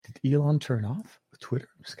Elon turn off with Twitter?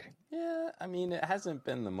 I'm just kidding. Yeah, I mean, it hasn't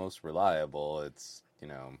been the most reliable. It's,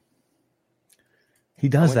 He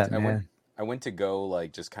does that, man. I went to go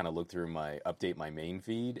like just kind of look through update my main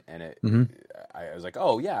feed, and Mm-hmm. I was like,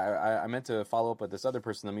 oh yeah, I meant to follow up with this other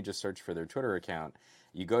person. Let me just search for their Twitter account.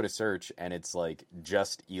 You go to search, and it's like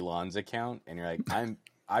just Elon's account, and you're like,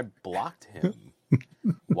 I blocked him.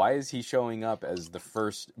 Why is he showing up as the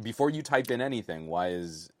first before you type in anything? Why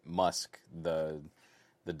is Musk the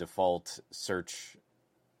default search?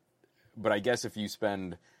 But I guess if you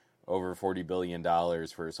spend over $40 billion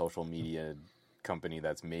for a social media company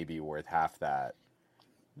that's maybe worth half that,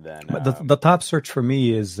 then But the top search for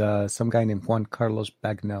me is some guy named Juan Carlos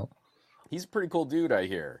Bagnell. he's a pretty cool dude, I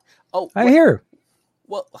hear. Oh, I hear.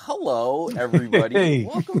 Well, hello everybody. Hey.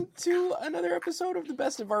 Welcome to another episode of the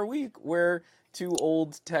Best of Our Week, where two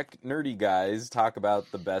old tech nerdy guys talk about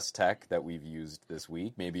the best tech that we've used this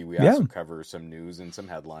week. Maybe we also cover some news and some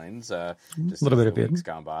headlines. Just a little bit of weeks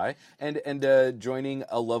gone by, and joining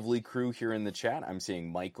a lovely crew here in the chat, I'm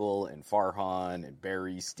seeing Michael and Farhan and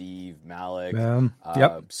Barry, Steve, Malik,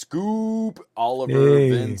 Scoop, Oliver,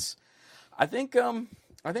 Vince. I think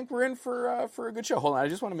we're in for a good show. Hold on, I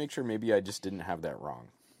just want to make sure maybe I just didn't have that wrong.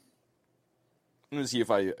 I'm going to see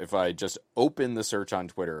if I just open the search on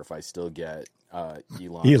Twitter, if I still get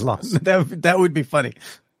Elon. That would be funny.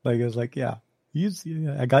 Like it's like,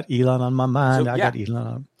 I got Elon on my mind. So, I got Elon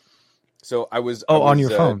on. So I was on your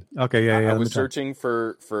phone. Okay, I was searching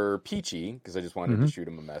for Peachy because I just wanted to shoot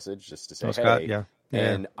him a message just to say hey. Scott,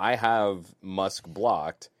 And I have Musk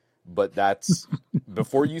blocked, but that's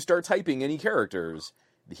before you start typing any characters,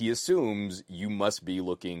 he assumes you must be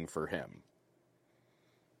looking for him.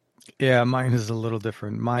 Yeah, mine is a little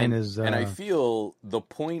different. Mine is... And I feel the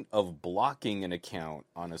point of blocking an account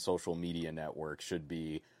on a social media network should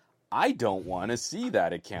be, I don't want to see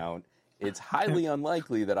that account. It's highly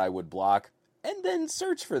unlikely that I would block and then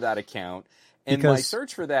search for that account. And my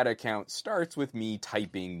search for that account starts with me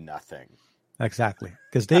typing nothing. Exactly.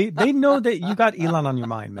 Because they know that you got Elon on your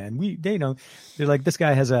mind, man. They know. They're like, this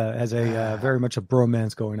guy has a very much a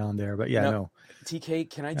bromance going on there. But no.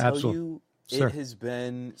 TK, can I tell you... It has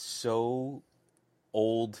been so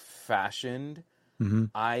old-fashioned. Mm-hmm.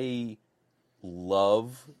 I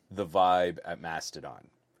love the vibe at Mastodon.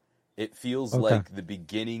 It feels like the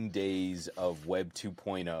beginning days of Web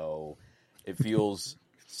 2.0. It feels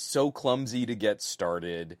so clumsy to get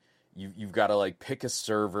started. You've got to like pick a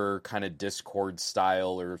server, kind of Discord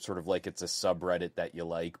style, or sort of like it's a subreddit that you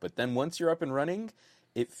like. But then once you're up and running,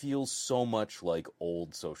 it feels so much like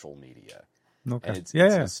old social media. Okay. And it's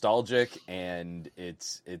nostalgic, and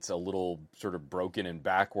it's a little sort of broken and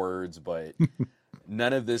backwards, but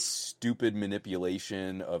none of this stupid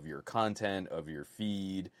manipulation of your content, of your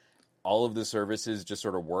feed. All of the services just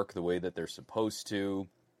sort of work the way that they're supposed to.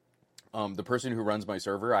 The person who runs my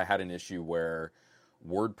server, I had an issue where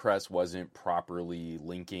WordPress wasn't properly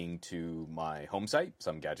linking to my home site,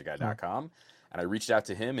 somegadgetguy.com, and I reached out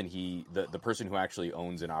to him, and the person who actually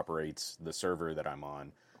owns and operates the server that I'm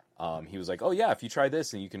on, he was like, oh yeah, if you try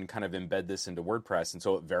this and you can kind of embed this into WordPress. And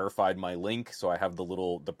so it verified my link. So I have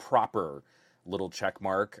the proper little check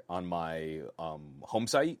mark on my home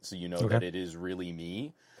site. So you know that it is really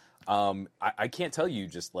me. I can't tell you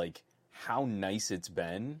just like how nice it's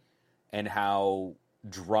been and how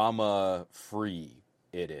drama free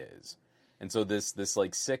it is. And so this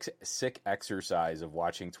like sick exercise of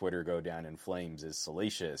watching Twitter go down in flames is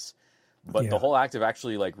salacious. But the whole act of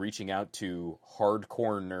actually like reaching out to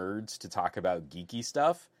hardcore nerds to talk about geeky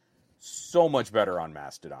stuff, so much better on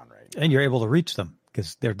Mastodon right now. And you're able to reach them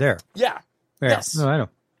because they're there. Yeah. Yes. No, I know.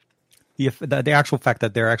 The actual fact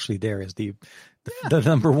that they're actually there is the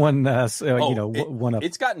number one, one up.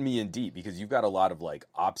 It's gotten me in deep because you've got a lot of like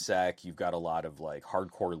OPSEC, you've got a lot of like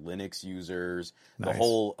hardcore Linux users, the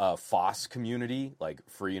whole FOSS community, like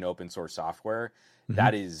free and open source software,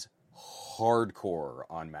 that is hardcore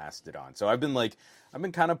on Mastodon. So I've been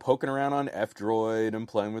kind of poking around on F-Droid and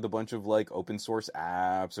playing with a bunch of like open source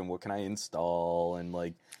apps and what can I install, and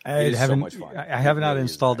like it's so much fun. I have not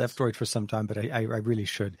installed F-Droid for some time, but I really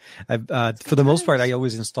should. For the most part, I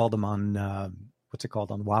always install them on what's it called,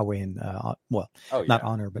 on Huawei and not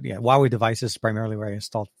Honor, but Huawei devices primarily where I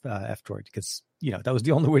installed F-Droid because that was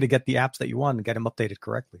the only way to get the apps that you want and get them updated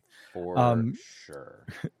correctly. For sure.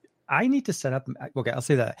 I need to set up. Okay, I'll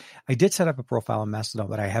say that I did set up a profile on Mastodon,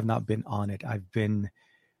 but I have not been on it. I've been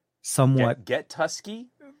somewhat get Tusky.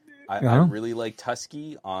 I really like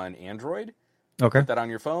Tusky on Android. Okay, put that on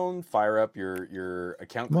your phone. Fire up your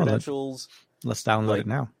account credentials. Let's download it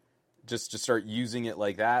now. Just start using it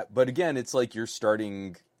like that. But again, it's like you're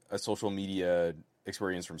starting a social media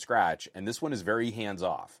experience from scratch, and this one is very hands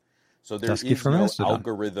off. So there is no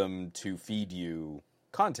algorithm to feed you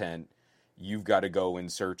content. You've got to go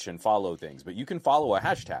and search and follow things. But you can follow a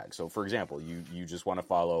hashtag. So, for example, you just want to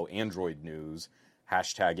follow Android news,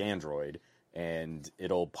 #Android, and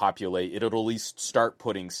it'll populate. It'll at least start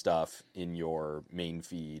putting stuff in your main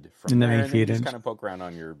feed from there. And then you just kind of poke around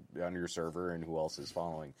on your server and who else is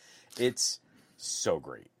following. It's so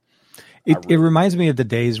great. It reminds me of the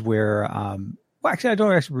days where, well, actually, I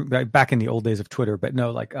don't actually back in the old days of Twitter, but no,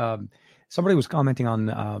 like somebody was commenting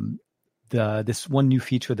on this one new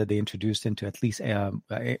feature that they introduced into at least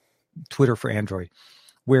Twitter for Android,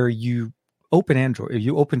 where you open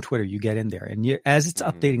Twitter, you get in there, and as it's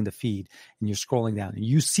updating the feed, and you're scrolling down, and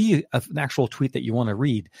you see an actual tweet that you want to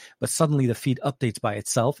read, but suddenly the feed updates by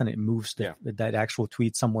itself, and it moves that actual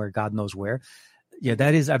tweet somewhere, God knows where. Yeah,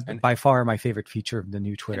 that is by far my favorite feature of the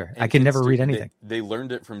new Twitter. I can never read anything. They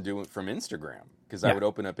learned it from Instagram, because I would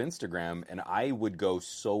open up Instagram and I would go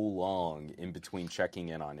so long in between checking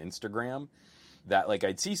in on Instagram that like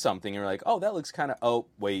I'd see something and you're like, oh, that looks kind of, oh,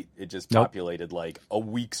 wait, it just populated like a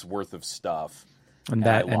week's worth of stuff. And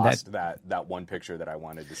I lost that one picture that I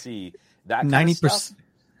wanted to see. That kind of stuff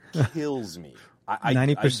kills me.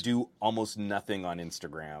 I do almost nothing on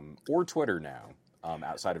Instagram or Twitter now.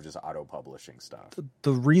 Outside of just auto-publishing stuff.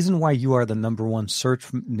 The reason why you are the number one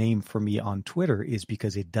search name for me on Twitter is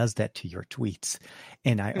because it does that to your tweets.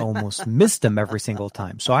 And I almost miss them every single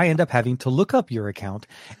time. So I end up having to look up your account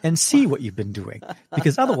and see what you've been doing.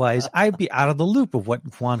 Because otherwise, I'd be out of the loop of what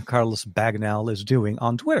Juan Carlos Bagnell is doing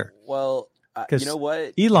on Twitter. Well, you know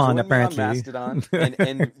what? Elon apparently. Mastodon,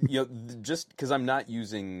 and just because I'm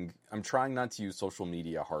trying not to use social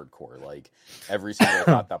media hardcore. Like every single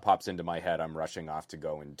thought that pops into my head, I'm rushing off to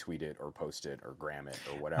go and tweet it or post it or gram it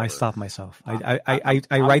or whatever. I stop myself. I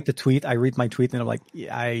write the tweet. I read my tweet and I'm like,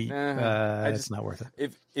 it's not worth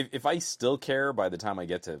it. If I still care by the time I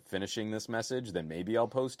get to finishing this message, then maybe I'll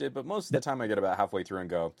post it. But most of the time, I get about halfway through and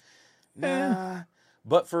go, nah.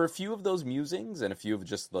 But for a few of those musings and a few of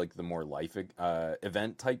just like the more life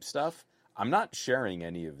event type stuff, I'm not sharing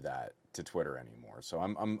any of that to Twitter anymore. So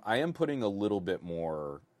I am putting a little bit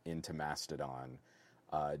more into Mastodon.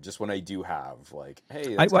 Just when I do have like,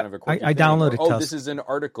 hey, that's kind of a quickie I downloaded. Or, this is an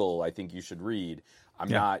article I think you should read. I'm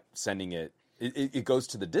not sending it. It goes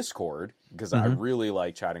to the Discord because I really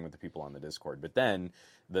like chatting with the people on the Discord. But then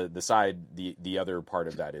the other part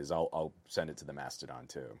of that is I'll send it to the Mastodon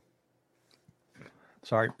too.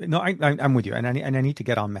 Sorry, no, I'm with you, and I need to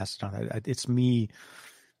get on Mastodon. It's me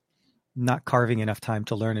not carving enough time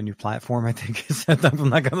to learn a new platform. I think I'm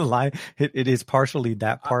not going to lie. It is partially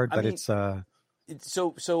that part, but it's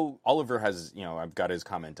So Oliver has, I've got his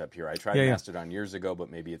comment up here. I tried Mastodon years ago, but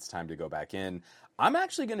maybe it's time to go back in. I'm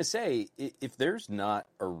actually going to say, if there's not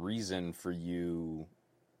a reason for you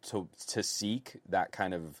to seek that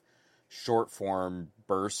kind of short form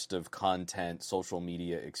burst of content, social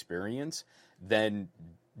media experience, then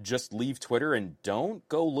just leave Twitter and don't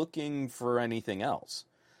go looking for anything else.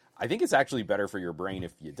 I think it's actually better for your brain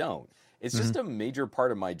if you don't. It's just a major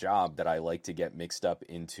part of my job that I like to get mixed up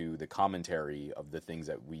into the commentary of the things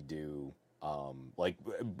that we do, like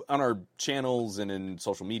on our channels and in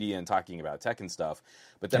social media and talking about tech and stuff.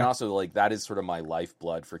 But then also like that is sort of my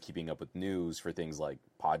lifeblood for keeping up with news for things like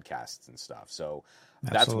podcasts and stuff. So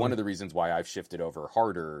that's one of the reasons why I've shifted over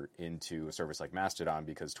harder into a service like Mastodon,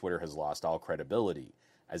 because Twitter has lost all credibility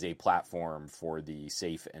as a platform for the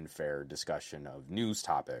safe and fair discussion of news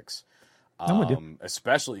topics.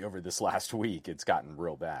 Especially over this last week, it's gotten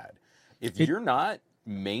real bad. If you're not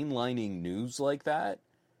mainlining news like that,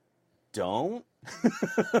 don't.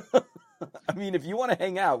 I mean, if you want to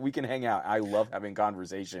hang out, we can hang out. I love having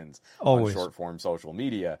conversations on short form social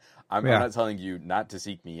media. I'm not telling you not to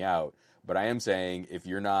seek me out, but I am saying if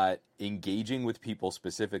you're not engaging with people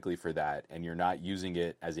specifically for that and you're not using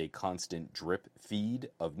it as a constant drip feed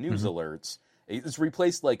of news alerts, it's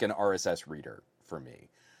replaced like an RSS reader for me.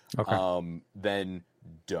 Okay. Then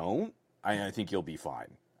don't. I think you'll be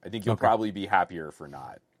fine. I think you'll probably be happier for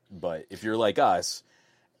not. But if you're like us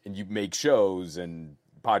and you make shows and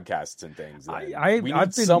podcasts and things, then we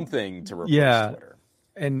need something to replace Twitter.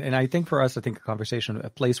 And I think for us, a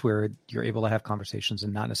place where you're able to have conversations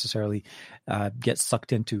and not necessarily get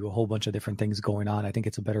sucked into a whole bunch of different things going on. I think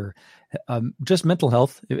it's a better, just mental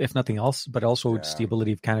health, if nothing else, but also just the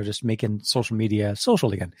ability of kind of just making social media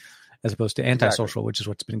social again, as opposed to antisocial, which is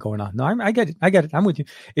what's been going on. No, I get it. I'm with you.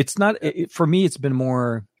 It's not, for me, it's been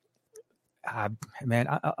more,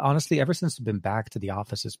 honestly, ever since I've been back to the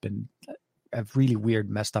office, it's been a really weird,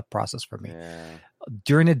 messed up process for me. Yeah.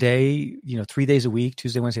 During the day, 3 days a week,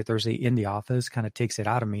 Tuesday, Wednesday, Thursday in the office kind of takes it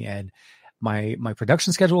out of me. And my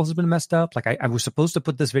production schedule has been messed up. Like I was supposed to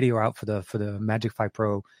put this video out for the Magic 5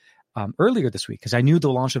 Pro earlier this week because I knew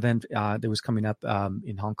the launch event that was coming up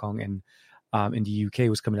in Hong Kong and in the UK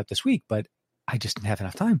was coming up this week, but I just didn't have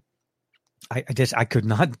enough time. I could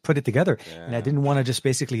not put it together, and I didn't want to just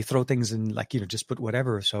basically throw things in like, just put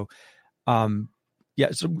whatever. So,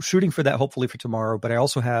 so shooting for that hopefully for tomorrow. But I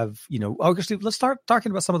also have, obviously let's start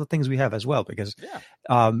talking about some of the things we have as well, because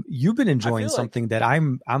you've been enjoying something that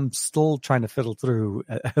I'm still trying to fiddle through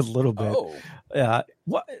a little bit.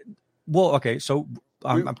 Well, okay, so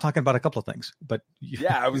I'm talking about a couple of things, but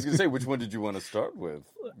I was going to say, which one did you want to start with?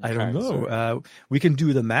 I don't know. We can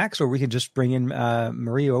do the Max, or we can just bring in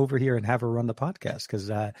Maria over here and have her run the podcast. Because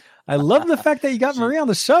I love the fact that you got Maria on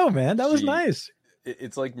the show, man. That was nice.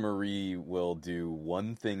 It's like Marie will do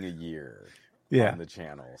one thing a year on the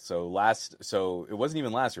channel. So it wasn't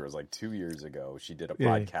even last year. It was like 2 years ago. She did a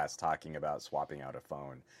podcast talking about swapping out a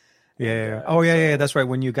phone. That's right.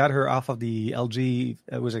 When you got her off of the LG,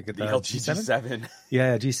 was it the LG G7?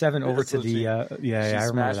 G7 over to the I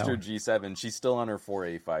remember that her one. G7. She's still on her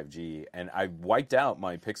 4A 5G, and I wiped out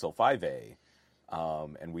my Pixel 5A,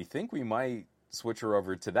 and we think we might switch her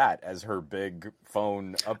over to that as her big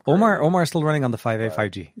phone upgrade. Omar's still running on the 5A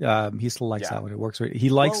 5G. He still likes that one. It works. He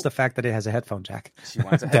likes the fact that it has a headphone jack. She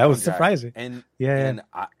wants a headphone that was jack. Surprising. And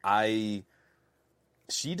I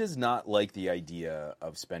she does not like the idea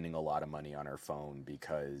of spending a lot of money on her phone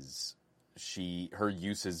because her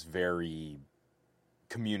use is very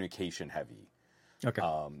communication heavy. Okay.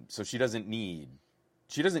 So she doesn't need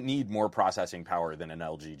more processing power than an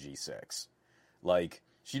LG G6. Like,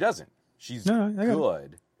 she doesn't. She's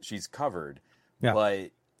good. She's covered. Yeah.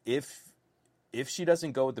 But if she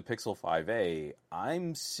doesn't go with the Pixel 5A,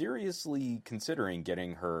 I'm seriously considering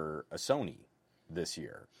getting her a Sony this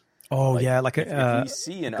year. Oh, if we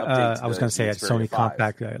see an update. I was going to say a Sony 5.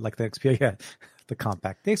 compact, like the Xperia, the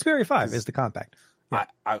compact. The Xperia 5 is the compact. Yeah.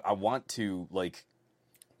 I want to, like,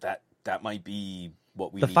 that might be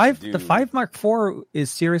what we need to do. The 5 Mark IV is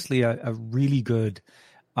seriously a really good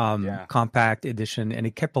compact edition, and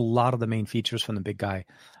it kept a lot of the main features from the big guy.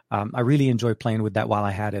 I really enjoyed playing with that while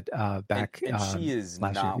I had it back. And she is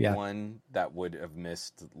not year. one that would have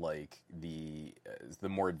missed like the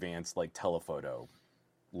more advanced like telephoto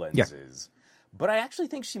lenses, but I actually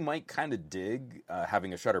think she might kind of dig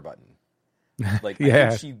having a shutter button. Like, I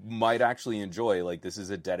think she might actually enjoy, like, this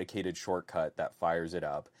is a dedicated shortcut that fires it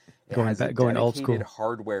up. It has a going old school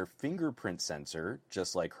hardware fingerprint sensor,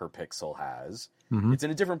 just like her Pixel has. Mm-hmm. It's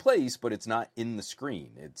in a different place, but it's not in the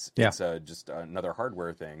screen. It's just another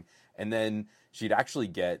hardware thing. And then she'd actually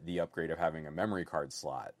get the upgrade of having a memory card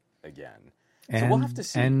slot again. So we'll have to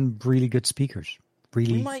see. And really good speakers.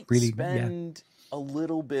 We might spend a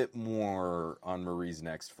little bit more on Marie's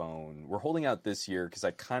next phone. We're holding out this year because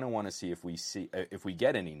I kind of want to see if we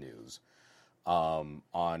get any news on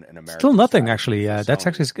an American. Still nothing actually. That's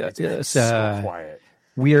actually so quiet.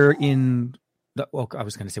 We're in. I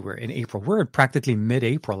was going to say we're in April. We're practically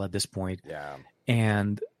mid-April at this point. Yeah,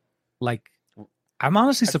 and like. I'm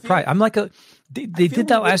honestly surprised. I'm like they did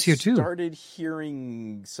that last year too. Started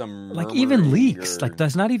hearing some like even leaks. Like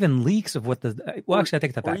there's not even leaks of what the. Well, actually, I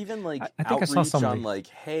take that back. Or even like I think I saw something on like,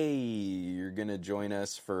 hey, you're gonna join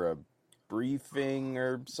us for a briefing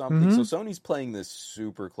or something. Mm-hmm. So Sony's playing this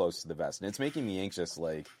super close to the vest, and it's making me anxious.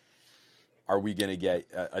 Like, are we gonna get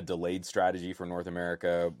a delayed strategy for North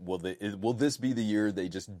America? Will this be the year they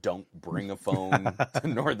just don't bring a phone to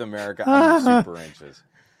North America? I'm super anxious.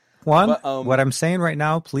 What I'm saying right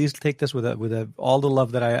now, please take this with all the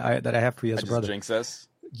love that I have for you as a brother. Jinx us?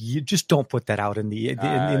 You just don't put that out in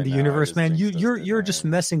the universe, man. You're just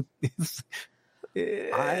messing. I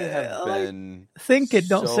have been think it,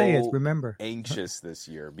 don't say it. Remember, anxious this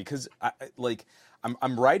year because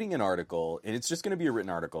I'm writing an article and it's just going to be a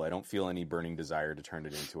written article. I don't feel any burning desire to turn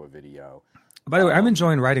it into a video. By the way, I'm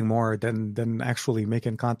enjoying writing more than actually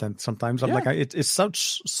making content. Sometimes I'm like, it's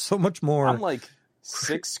so much more. I'm like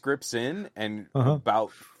 6 scripts in, and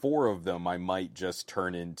about 4 of them I might just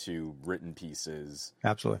turn into written pieces.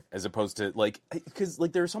 Absolutely. As opposed to because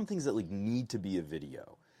there are some things that need to be a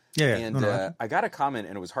video. Yeah. And I got a comment,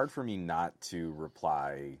 and it was hard for me not to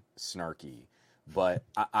reply snarky, but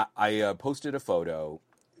I posted a photo.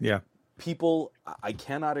 Yeah. People, I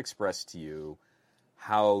cannot express to you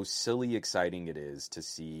how silly exciting it is to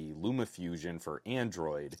see LumaFusion for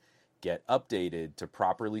Android get updated to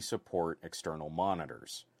properly support external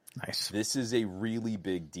monitors. Nice. This is a really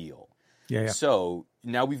big deal. Yeah. So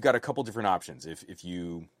now we've got a couple different options. If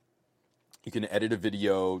you can edit a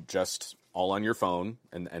video just all on your phone,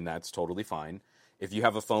 and that's totally fine. If you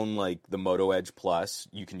have a phone like the Moto Edge Plus,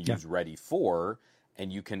 you can use Ready 4,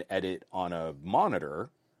 and you can edit on a monitor.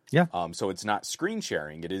 Yeah. So it's not screen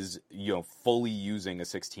sharing. It is, fully using a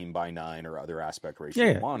 16:9 or other aspect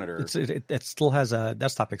ratio monitor. It still has a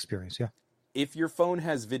desktop experience. Yeah. If your phone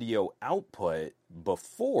has video output,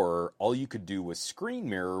 before all you could do was screen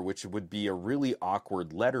mirror, which would be a really awkward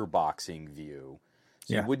letterboxing view.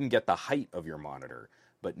 So you wouldn't get the height of your monitor.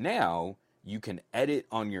 But now you can edit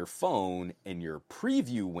on your phone in your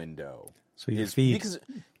preview window. So your feed, because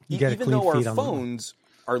even though our phones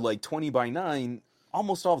are like 20:9,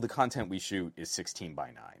 almost all of the content we shoot is 16:9.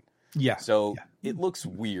 Yeah. So it looks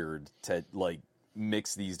weird to like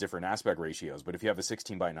mix these different aspect ratios, but if you have a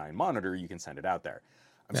 16:9 monitor, you can send it out there.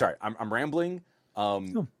 I'm sorry, I'm rambling.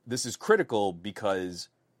 This is critical because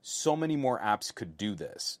so many more apps could do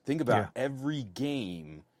this. Think about every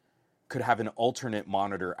game could have an alternate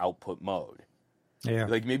monitor output mode. Yeah.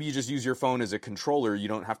 Like maybe you just use your phone as a controller. You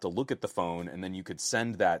don't have to look at the phone, and then you could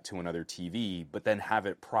send that to another TV, but then have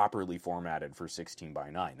it properly formatted for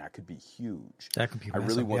 16:9. That could be huge. That could be massive, I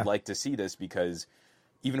really would like to see this because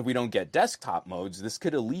even if we don't get desktop modes, this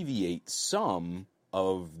could alleviate some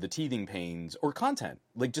of the teething pains or content.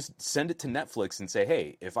 Like just send it to Netflix and say,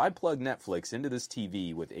 hey, if I plug Netflix into this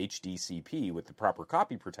TV with HDCP with the proper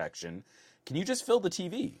copy protection, can you just fill the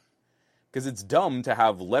TV? Because it's dumb to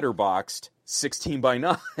have letterboxed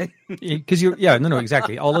 16:9. Because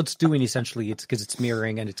exactly. All it's doing essentially, it's because it's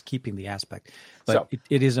mirroring and it's keeping the aspect. But so,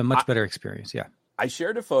 it is a much better experience, yeah. I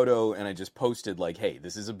shared a photo and I just posted like, hey,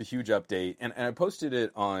 this is a huge update. And I posted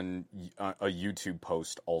it on a YouTube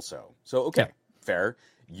post also. So, okay, fair.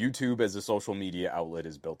 YouTube as a social media outlet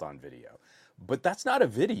is built on video. But that's not a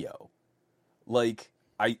video. Like,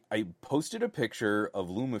 I posted a picture of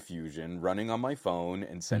LumaFusion running on my phone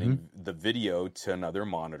and sending the video to another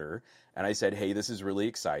monitor. And I said, hey, this is really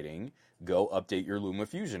exciting. Go update your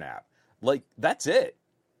LumaFusion app. Like, that's it.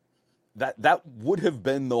 That would have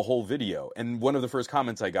been the whole video. And one of the first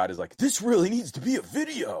comments I got is like, this really needs to be a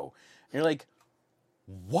video. And you're like,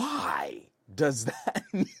 why does that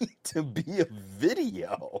need to be a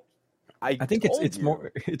video? I think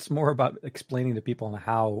it's more about explaining to people on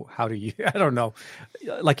how to use. I don't know,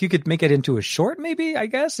 like you could make it into a short, maybe, I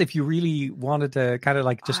guess, if you really wanted to kind of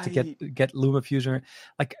like just to get LumaFusion.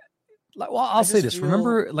 Like, well, I'll say this.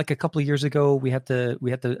 Remember, like a couple of years ago, I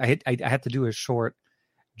had to do a short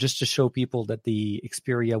just to show people that the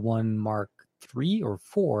Xperia 1 Mark III or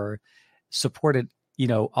 4 supported,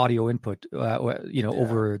 audio input,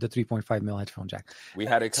 over the 3.5mm headphone jack. We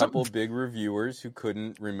had a couple big reviewers who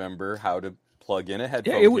couldn't remember how to plug in a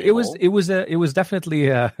headphone cable. It was definitely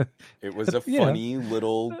it was a funny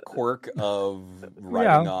little quirk of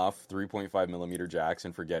writing off 3.5mm jacks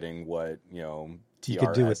and forgetting what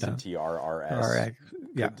TRS and TRRS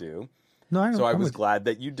could do. No, I was glad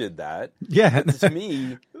that you did that. Yeah. To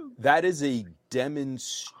me, that is a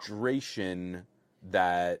demonstration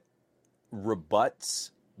that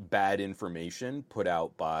rebuts bad information put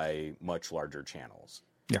out by much larger channels.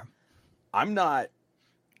 Yeah. I'm not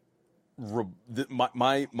my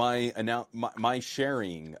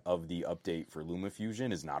sharing of the update for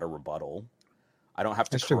LumaFusion is not a rebuttal. I don't have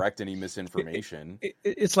to correct any misinformation.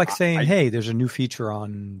 It's like saying, hey, there's a new feature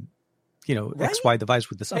on XY device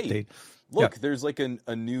with this update. Look, there's like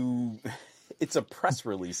a new, it's a press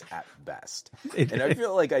release at best. And I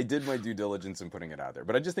feel like I did my due diligence in putting it out there.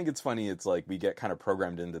 But I just think it's funny. It's like we get kind of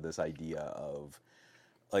programmed into this idea of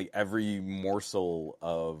like every morsel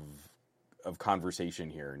of conversation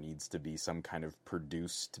here needs to be some kind of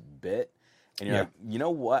produced bit. And you're like, you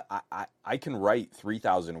know what? I can write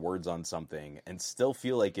 3,000 words on something and still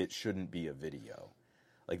feel like it shouldn't be a video.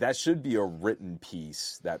 Like, that should be a written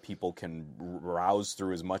piece that people can browse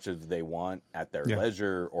through as much as they want at their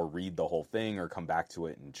leisure, or read the whole thing, or come back to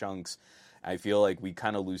it in chunks. I feel like we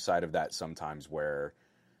kind of lose sight of that sometimes, where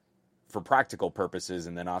for practical purposes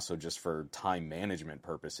and then also just for time management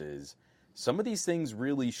purposes, some of these things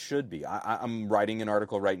really should be. I'm writing an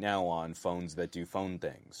article right now on phones that do phone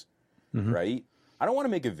things, right? I don't want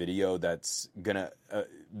to make a video that's gonna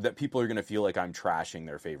that people are gonna feel like I'm trashing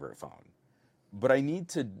their favorite phone. But I need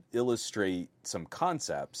to illustrate some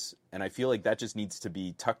concepts, and I feel like that just needs to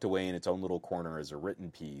be tucked away in its own little corner as a written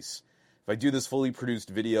piece. If I do this fully produced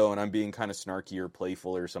video and I'm being kind of snarky or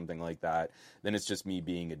playful or something like that, then it's just me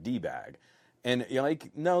being a D-bag. And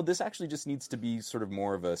no, this actually just needs to be sort of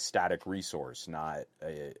more of a static resource, not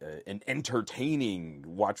an entertaining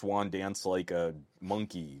watch Juan dance like a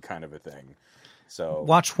monkey kind of a thing. So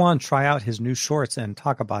watch Juan try out his new shorts and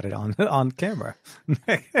talk about it on camera.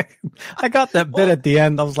 I got that bit at the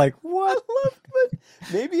end. I was like, what?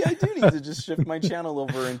 Maybe I do need to just shift my channel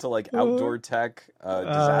over into like outdoor tech,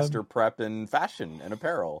 disaster prep, and fashion and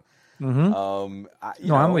apparel.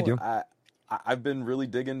 Mm-hmm. I'm with you. I've been really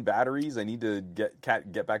digging batteries. I need to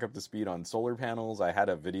get back up to speed on solar panels. I had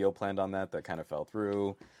a video planned on that kind of fell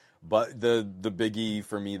through. But the biggie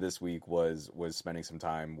for me this week was spending some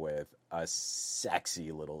time with a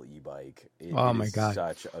sexy little e-bike. Oh my God,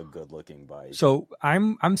 such a good looking bike. So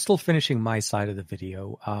I'm still finishing my side of the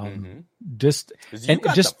video. Just you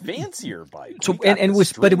got the fancier bike. So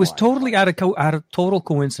but it was totally out of total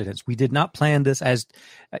coincidence. We did not plan this as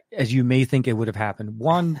you may think it would have happened.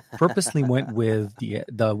 Juan purposely went with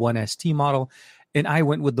the One ST model, and I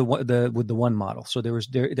went with the One model. So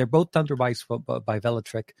they're both Thunder bikes by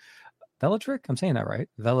Velotric. Velotric? I'm saying that right?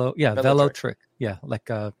 Velotric. Yeah, like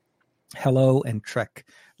hello and trek,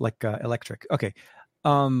 like electric. Okay.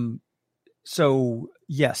 So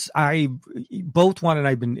yes, both Juan and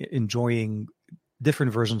I've been enjoying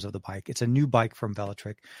different versions of the bike. It's a new bike from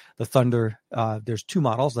Velotric, the Thunder. There's two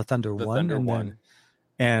models, the Thunder One,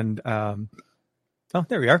 oh,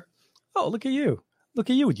 there we are. Oh, look at you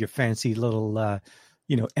with your fancy little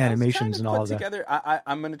animations and all of that. Together,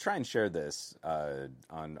 I'm going to try and share this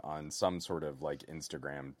on some sort of like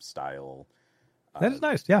Instagram style. That is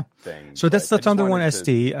nice, yeah. Thing. So that's the Thunder One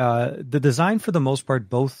ST. The design, for the most part,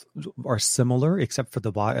 both are similar, except for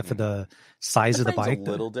the size of the bike.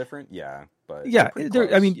 A little different, yeah. But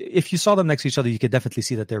I mean, if you saw them next to each other, you could definitely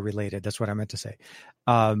see that they're related. That's what I meant to say.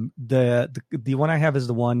 The one I have is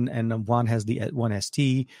the One, and One has the One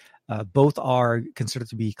ST. Both are considered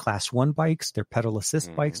to be class 1 bikes. They're pedal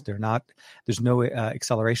assist bikes. They're not, there's no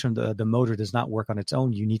acceleration. The motor does not work on its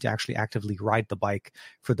own. You need to actually actively ride the bike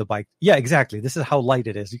for the bike. Yeah, exactly. This is how light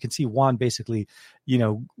it is. You can see Juan basically,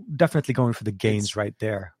 definitely going for the gains right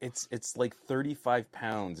there. It's like 35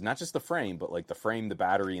 pounds, not just the frame, but like the frame, the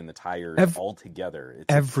battery, and the tires all together. It's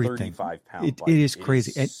everything. 35 pound bike. It is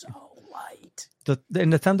crazy. It is so light.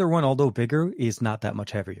 The Thunder One, although bigger, is not that much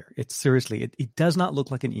heavier. It's seriously, it does not look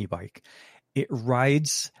like an e-bike. It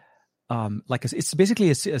rides it's basically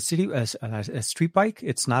a street bike.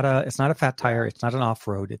 It's not a fat tire. It's not an off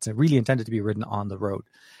road. It's really intended to be ridden on the road.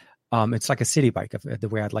 It's like a city bike, the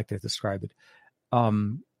way I'd like to describe it.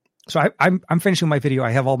 So I'm finishing my video.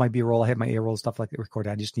 I have all my B-roll. I have my A-roll stuff like that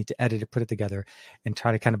recorded. I just need to edit it, put it together, and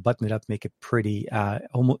try to kind of button it up, make it pretty,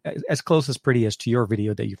 almost as close as pretty as to your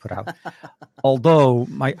video that you put out. Although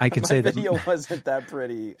I can say that video wasn't that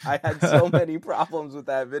pretty. I had so many problems with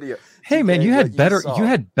that video. Hey man, you had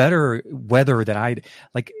better weather than I.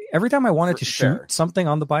 Like every time I wanted to shoot something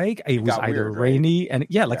on the bike, it was either rainy and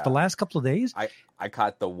the last couple of days. I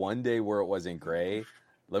caught the one day where it wasn't gray.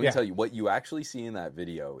 Let me tell you, what you actually see in that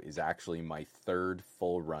video is actually my third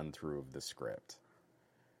full run through of the script.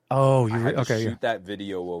 Oh, I had to shoot that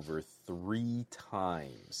video over 3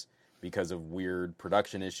 times because of weird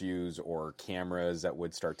production issues or cameras that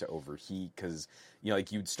would start to overheat. Because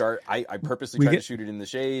you'd start. I purposely tried to shoot it in the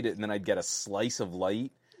shade, and then I'd get a slice of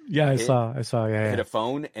light. Yeah, I saw. Yeah, hit a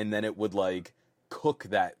phone, and then it would like cook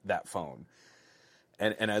that phone.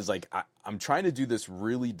 And I was like, I'm trying to do this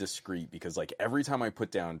really discreet because like every time I put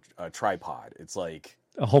down a tripod, it's like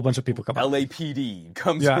a whole bunch of people come out. LAPD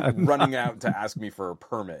comes running out to ask me for a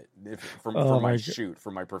permit for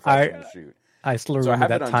my professional shoot. I still remember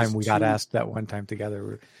that time we got asked that one time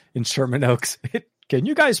together in Sherman Oaks. Can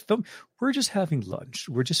you guys film? We're just having lunch.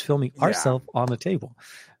 We're just filming ourselves on the table.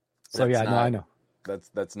 So I know.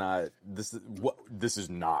 That's not this is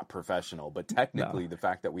not professional. But technically, the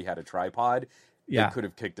fact that we had a tripod. They could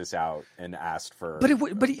have kicked us out and asked for. But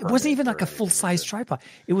it wasn't even like a full size tripod.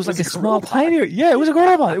 It was like a small, tiny. Yeah, it was a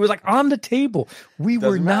tripod. It was like on the table. We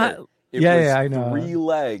were not. I know. 3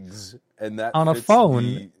 legs and that on a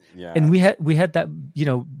phone. And we had that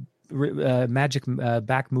magic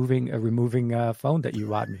back removing phone that you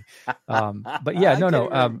bought me. But no.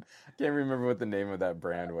 I can't remember what the name of that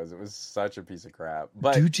brand was. It was such a piece of crap.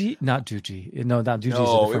 But Doji, not Doji. No, not Doji.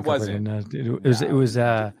 No, it wasn't. It was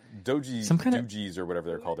Doji, some kind of Dojis or whatever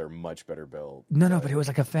they're called. They're much better built. No, but it was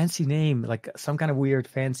like a fancy name, like some kind of weird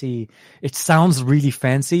fancy. It sounds really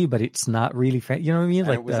fancy, but it's not really fancy. You know what I mean?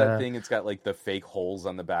 Like it was that thing. It's got like the fake holes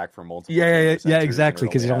on the back for multiple. Yeah, exactly.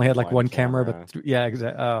 Because it only had like one camera, but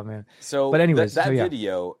exactly. Oh man. So, but anyways, that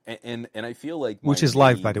video, and I feel like which is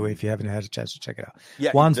live, by the way, if you haven't had a chance to check it out.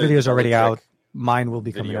 Yeah, Juan's video is already out. Mine will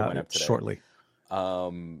be coming out shortly.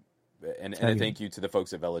 And I thank you to the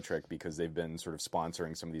folks at Velotric because they've been sort of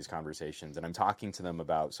sponsoring some of these conversations, and I'm talking to them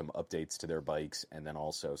about some updates to their bikes and then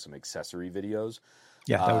also some accessory videos.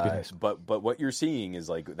 Yeah, that would be nice. But what you're seeing is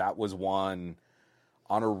like that was one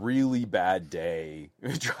on a really bad day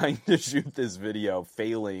trying to shoot this video,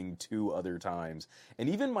 failing 2 other times, and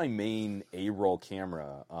even my main A-roll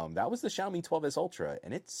camera, that was the Xiaomi 12S Ultra,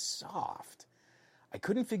 and it's soft. I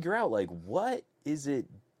couldn't figure out like what is it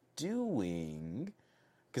doing,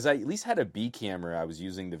 because I at least had a B camera. I was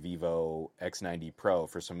using the Vivo X90 Pro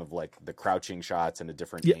for some of like the crouching shots and a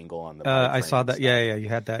different angle on the I saw that. Yeah, you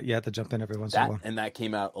had that. You had to jump in every once in a while. And that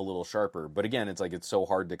came out a little sharper. But again, it's like it's so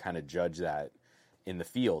hard to kind of judge that in the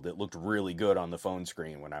field. It looked really good on the phone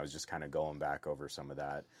screen when I was just kind of going back over some of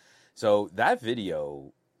that. So that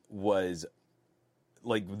video was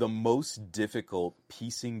like the most difficult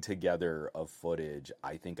piecing together of footage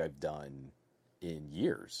I think I've done in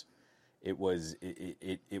years. It was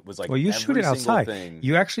like, well, you shoot it outside.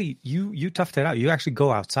 You actually you toughed it out. You actually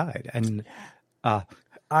go outside, and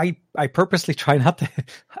I purposely try not to.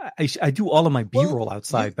 I do all of my B-roll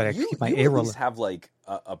outside, but I keep my A-roll. You have like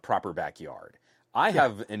a proper backyard. I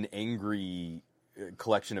have an angry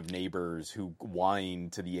collection of neighbors who whine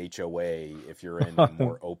to the HOA if you're in a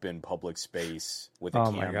more open public space with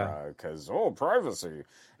a camera because privacy.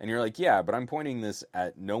 And you're like, yeah, but I'm pointing this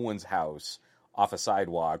at no one's house off a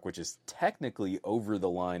sidewalk, which is technically over the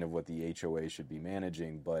line of what the HOA should be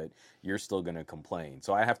managing, but you're still going to complain.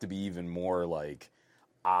 So I have to be even more like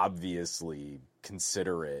obviously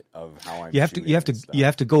considerate of how I'm. You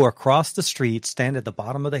have to go across the street, stand at the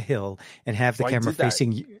bottom of the hill, and have the camera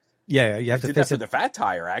facing you. Yeah, you have to. Did that for the Fat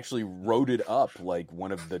Tire. I actually rode it up like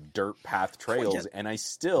one of the dirt path trails, and I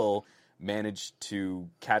still managed to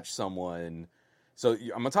catch someone. So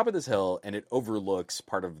I'm on top of this hill, and it overlooks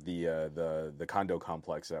part of the condo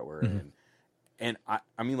complex that we're in. And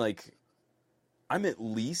I mean, like, I'm at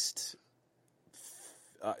least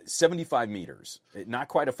 75 meters, not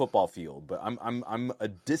quite a football field, but I'm a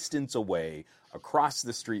distance away across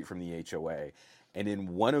the street from the HOA. And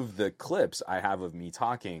in one of the clips I have of me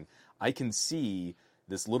talking, I can see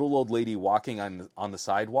this little old lady walking on the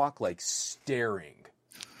sidewalk, like staring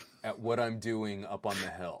at what I'm doing up on the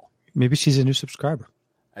hill. Maybe she's a new subscriber.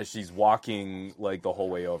 As she's walking like the whole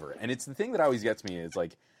way over. And it's the thing that always gets me is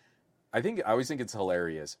like, I always think it's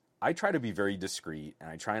hilarious. I try to be very discreet, and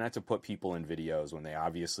I try not to put people in videos when they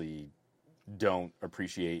obviously don't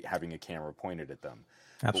appreciate having a camera pointed at them.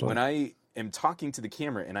 Absolutely. But when I am talking to the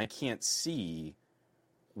camera and I can't see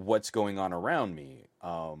what's going on around me,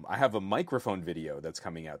 I have a microphone video that's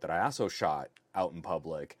coming out that I also shot out in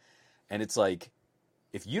public. And it's like,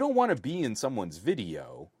 if you don't want to be in someone's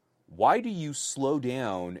video, why do you slow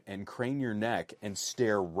down and crane your neck and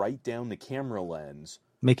stare right down the camera lens?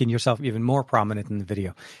 Making yourself even more prominent in the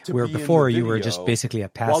video. Where before you were just basically a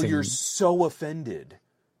passing... While you're so offended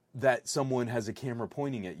that someone has a camera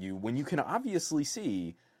pointing at you, when you can obviously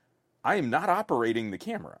see, I am not operating the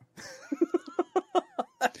camera.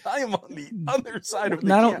 I am on the other side of the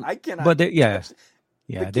camera. I cannot... But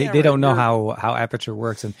they don't know how aperture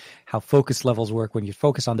works and how focus levels work. When you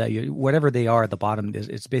focus on that, whatever they are at the bottom,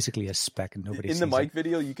 it's basically a speck and nobody sees it. In the mic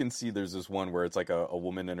video, you can see there's this one where it's like a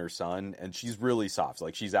woman and her son, and she's really soft.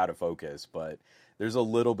 Like, she's out of focus, but there's a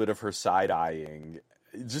little bit of her side-eyeing.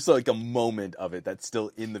 Just like a moment of it that's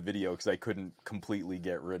still in the video because I couldn't completely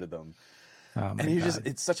get rid of them. Oh, and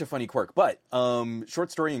it's such a funny quirk. But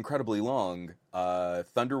short story, incredibly long.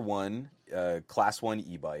 Thunder 1, Class 1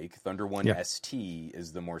 e-bike. Thunder 1 ST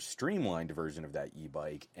is the more streamlined version of that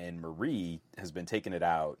e-bike. And Marie has been taking it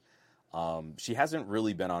out. She hasn't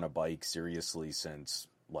really been on a bike seriously since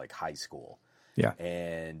like high school. Yeah.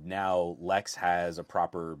 And now Lex has a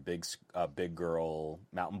proper big girl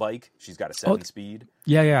mountain bike. She's got a 7-speed.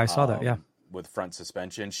 Yeah, I saw that. Yeah. With front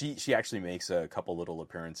suspension. She actually makes a couple little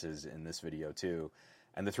appearances in this video too.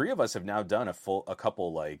 And the three of us have now done a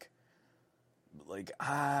couple what do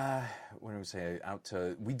I say,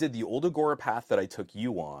 we did the Old Agora path that I took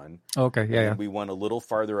you on. Okay, yeah. We went a little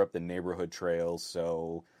farther up the neighborhood trails,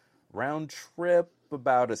 so round trip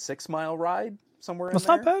about a 6-mile ride somewhere in there. That's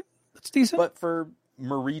not bad. That's decent. But for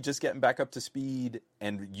Marie just getting back up to speed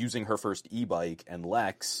and using her first e-bike, and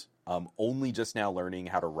Lex only just now learning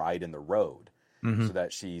how to ride in the road, so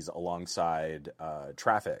that she's alongside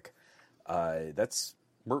traffic.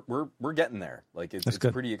 We're getting there. Like it's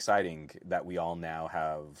pretty exciting that we all now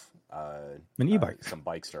have an e-bike, some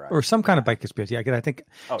bikes to ride, or some kind of bike experience. Yeah, I think.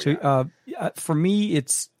 For me,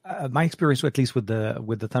 it's my experience, at least with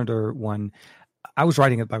the Thunder 1. I was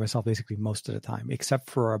riding it by myself basically most of the time, except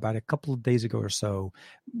for about a couple of days ago or so,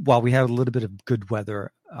 while we had a little bit of good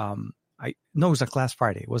weather. It was like last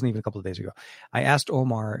Friday. It wasn't even a couple of days ago. I asked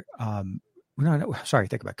Omar, sorry,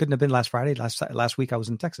 think about it. Couldn't have been last Friday. Last week I was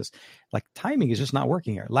in Texas. Like, timing is just not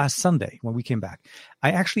working here. Last Sunday when we came back,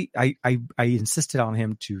 I insisted on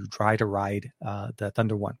him to try to ride the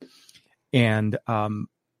Thunder 1. And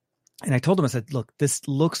And I told him, I said, look, this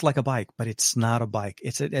looks like a bike, but it's not a bike.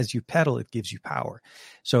 As you pedal, it gives you power.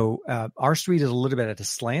 So our street is a little bit at a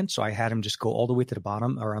slant. So I had him just go all the way to the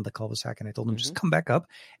bottom around the cul-de-sac. And I told him, just come back up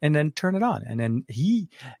and then turn it on. And then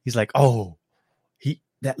he's like, oh,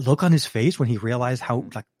 that look on his face when he realized how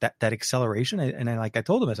like that acceleration. And I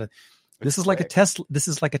told him, I said, this is like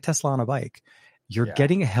a Tesla on a bike. You're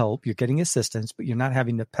getting help, you're getting assistance, but you're not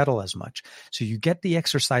having to pedal as much. So you get the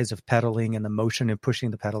exercise of pedaling and the motion and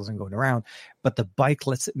pushing the pedals and going around, but the bike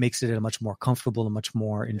makes it a much more comfortable and much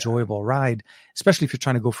more enjoyable ride, especially if you're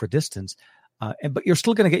trying to go for distance. But you're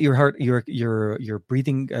still going to get your heart, your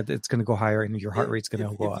breathing, it's going to go higher and your heart rate's going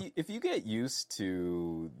to go up. If you get used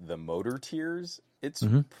to the motor tiers, it's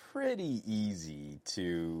pretty easy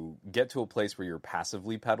to get to a place where you're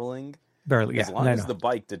passively pedaling. Barely, as long as the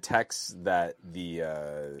bike detects that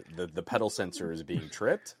the pedal sensor is being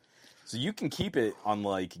tripped, so you can keep it on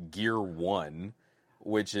like gear 1,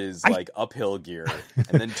 which is like uphill gear,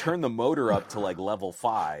 and then turn the motor up to like level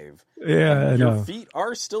 5. Yeah, your feet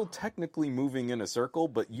are still technically moving in a circle,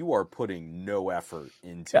 but you are putting no effort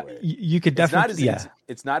into it. You could definitely,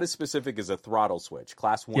 it's not as specific as a throttle switch.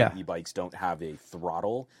 Class 1 e-bikes don't have a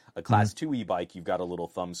throttle. A Class 2 e-bike, you've got a little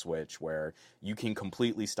thumb switch where you can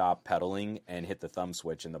completely stop pedaling and hit the thumb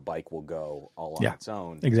switch, and the bike will go all on its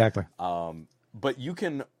own. Exactly. But you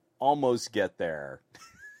can almost get there.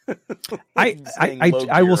 I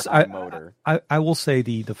will say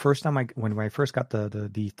the first time when I first got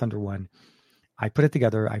the Thunder one, I put it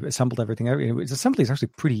together. I assembled everything. Assembly is actually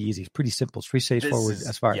pretty easy. It's pretty simple. It's pretty straightforward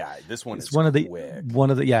as far. Yeah, this one is quick.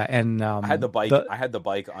 And I had the bike. I had the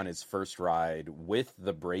bike on its first ride with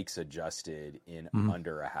the brakes adjusted in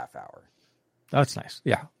under a half hour. That's nice.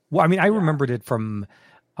 Yeah. Well, I mean, I remembered it from.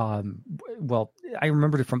 I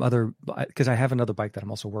remembered it from other, because I have another bike that I'm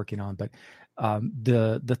also working on, but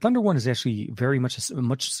the Thunder one is actually very much a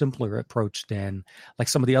much simpler approach than like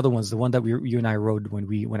some of the other ones. The one that you and I rode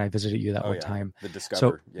when I visited you that one time. The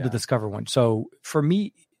Discover. The Discover one. So for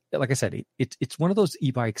me, like I said, it's one of those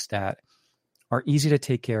e-bikes that are easy to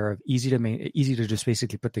take care of, easy to just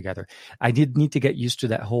basically put together. I did need to get used to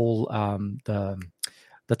that whole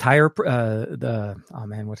the tire,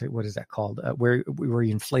 what is that called? Where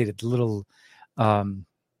you inflated the little. I'm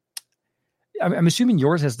assuming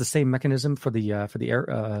yours has the same mechanism for the air,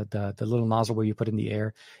 the little nozzle where you put in the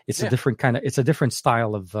air. It's a different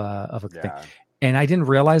style of a thing. And I didn't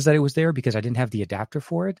realize that it was there because I didn't have the adapter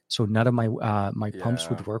for it. So none of my my pumps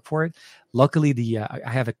would work for it. Luckily, I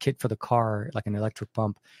have a kit for the car, like an electric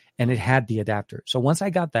pump, and it had the adapter. So once I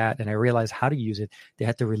got that and I realized how to use it, they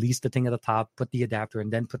had to release the thing at the top, put the adapter,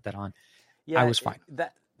 and then put that on. I was fine.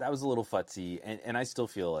 That was a little futzy, and I still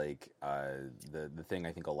feel like the thing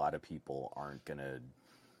I think a lot of people aren't gonna.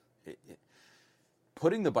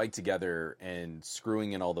 Putting the bike together and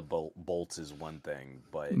screwing in all the bolts is one thing,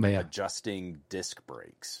 but adjusting disc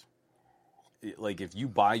brakes. Like if you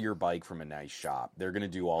buy your bike from a nice shop, they're going to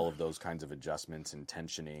do all of those kinds of adjustments and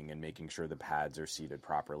tensioning and making sure the pads are seated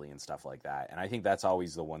properly and stuff like that. And I think that's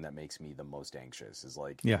always the one that makes me the most anxious is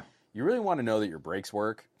like, you really want to know that your brakes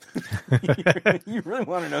work. You really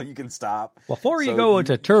want to know you can stop. Before you go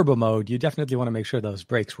into turbo mode, you definitely want to make sure those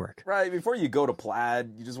brakes work. Right. Before you go to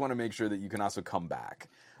plaid, you just want to make sure that you can also come back.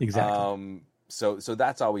 Exactly. So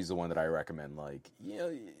that's always the one that I recommend. Like,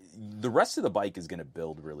 the rest of the bike is going to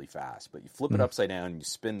build really fast, but you flip it upside down, you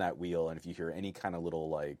spin that wheel, and if you hear any kind of little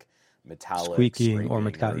like metallic squeaking or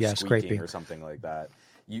scraping or something like that,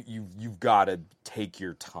 you've got to take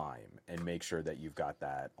your time and make sure that you've got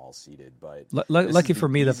that all seated. But lucky for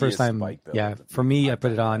me, the first time, for me, I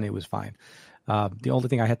put it on, it was fine. The only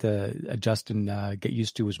thing I had to adjust and get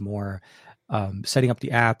used to was more setting up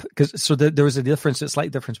the app, because there was a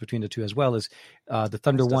slight difference between the two as well. Is the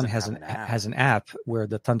Thunder One has an app where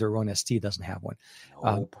the Thunder One ST doesn't have one.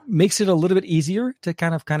 Nope. Makes it a little bit easier to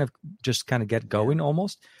kind of get going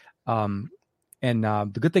almost. And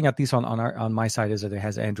the good thing, at least on my side, is that it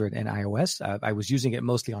has Android and iOS. I was using it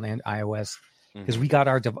mostly on iOS because we got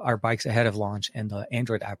our bikes ahead of launch, and the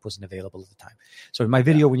Android app wasn't available at the time. So in my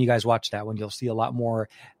video, when you guys watch that one, you'll see a lot more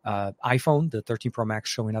iPhone, the 13 Pro Max,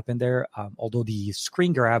 showing up in there. Although the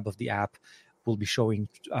screen grab of the app will be showing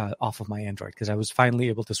off of my Android, because I was finally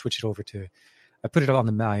able to switch it over to. I put it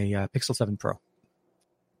on my Pixel 7 Pro.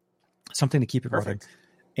 Something to keep it running,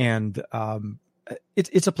 and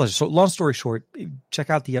it's a pleasure. So long story short, check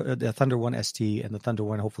out the Thunder One ST and the Thunder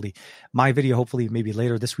One. Hopefully maybe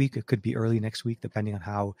later this week. It could be early next week, depending on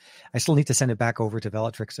how. I still need to send it back over to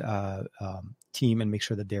Velotric's team and make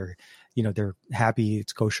sure that they're happy,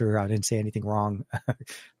 it's kosher. I didn't say anything wrong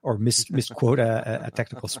or misquote a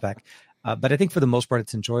technical spec. But I think for the most part,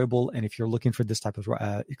 it's enjoyable. And if you're looking for this type of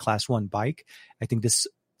class 1 bike, I think this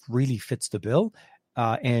really fits the bill.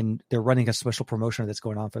 And they're running a special promotion that's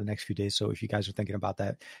going on for the next few days. So if you guys are thinking about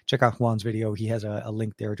that, check out Juan's video. He has a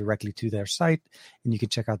link there directly to their site, and you can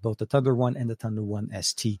check out both the Thunder One and the Thunder One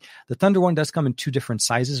ST. The Thunder One does come in 2 different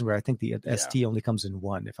sizes, where I think the ST only comes in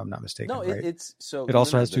 1, if I'm not mistaken. No, right? it's so. It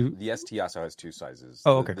also has 2. The ST also has 2 sizes.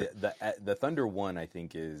 Oh, okay. The Thunder One, I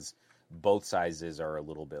think, is both sizes are a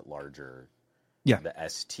little bit larger. Yeah, the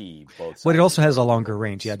ST both. But it also has a longer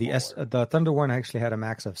range. Yeah, the Thunder One actually had a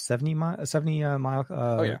max of 70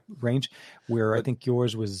 mile range, where I think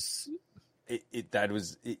yours was.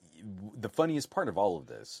 The funniest part of all of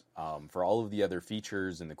this, for all of the other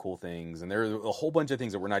features and the cool things, and there are a whole bunch of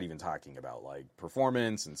things that we're not even talking about, like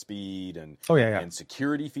performance and speed and and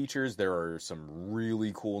security features. There are some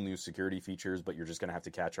really cool new security features, but you're just going to have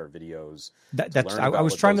to catch our videos. I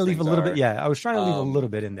was trying to leave a little bit. Yeah, I was trying to leave a little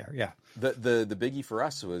bit in there. Yeah. The biggie for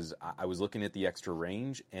us was I was looking at the extra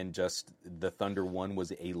range, and just the Thunder One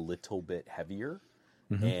was a little bit heavier.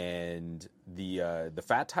 Mm-hmm. And the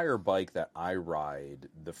Fat Tire bike that I ride,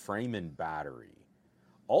 the frame and battery,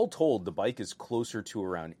 all told, the bike is closer to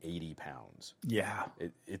around 80 pounds. Yeah,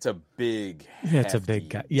 it's a big, it's a big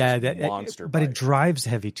guy. Yeah, monster. But bike. It drives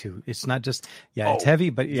heavy too. It's not just it's heavy,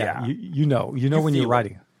 but you know when you're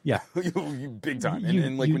riding. Yeah, you big time.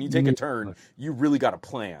 And like when you take a turn, you really got a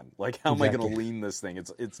plan. Like, how am I going to lean this thing?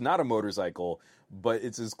 It's not a motorcycle, but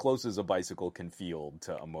it's as close as a bicycle can feel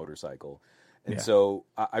to a motorcycle. And so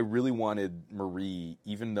I really wanted Marie,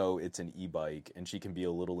 even though it's an e-bike and she can be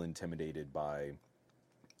a little intimidated by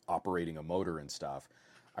operating a motor and stuff,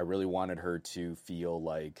 I really wanted her to feel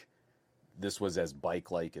like this was as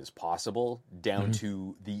bike-like as possible, down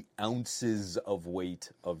to the ounces of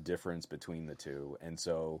weight of difference between the two. And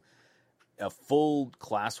so a full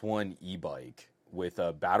Class 1 e-bike with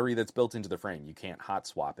a battery that's built into the frame, you can't hot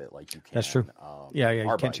swap it like you can. That's true.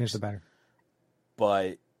 You can't change the battery.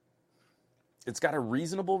 But it's got a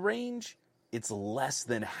reasonable range. It's less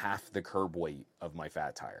than half the curb weight of my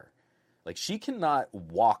Fat Tire. Like, she cannot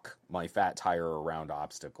walk my Fat Tire around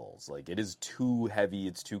obstacles. Like, it is too heavy.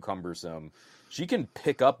 It's too cumbersome. She can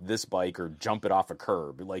pick up this bike or jump it off a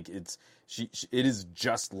curb. Like, it is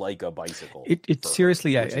just like a bicycle. It's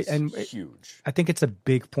seriously, and huge. I think it's a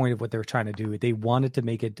big point of what they're trying to do. They wanted to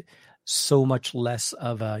make it so much less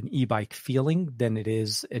of an e-bike feeling than it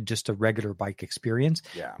is just a regular bike experience,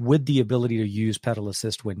 with the ability to use pedal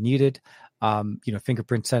assist when needed,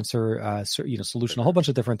 fingerprint sensor, solution, a whole bunch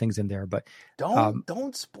of different things in there. But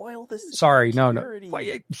don't spoil this. Sorry, no.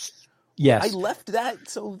 Yes, I left that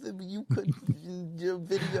so that you could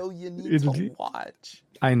video you need to watch.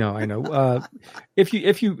 I know. If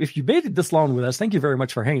you made it this long with us, thank you very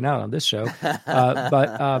much for hanging out on this show.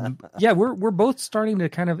 We're both starting to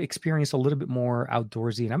kind of experience a little bit more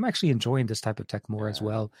outdoorsy, and I'm actually enjoying this type of tech more as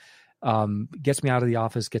well. Gets me out of the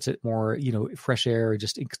office, gets it more, fresh air,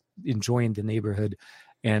 just enjoying the neighborhood,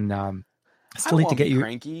 and still need to get you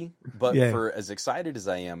cranky. But for as excited as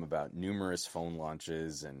I am about numerous phone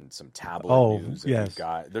launches and some tablet news that we've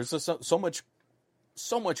got, there's just so much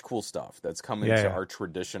cool stuff that's coming to our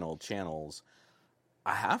traditional channels.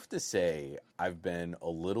 I have to say, I've been a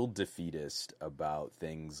little defeatist about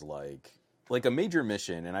things like a major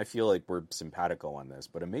mission, and I feel like we're simpatico on this,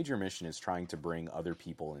 but a major mission is trying to bring other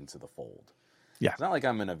people into the fold. Yeah. It's not like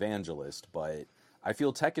I'm an evangelist, but I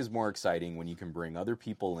feel tech is more exciting when you can bring other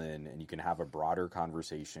people in and you can have a broader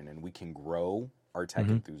conversation and we can grow our tech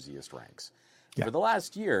enthusiast ranks. Yeah. For the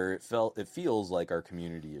last year, it feels like our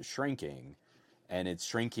community is shrinking, and it's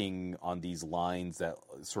shrinking on these lines that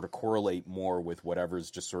sort of correlate more with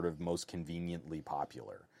whatever's just sort of most conveniently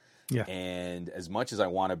popular. Yeah. And as much as I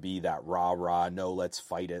want to be that rah, no, let's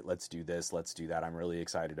fight it, let's do this, let's do that, I'm really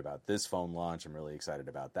excited about this phone launch, I'm really excited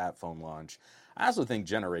about that phone launch. I also think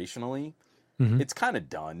generationally, it's kind of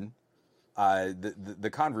done. The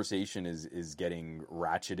conversation is getting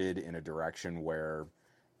ratcheted in a direction where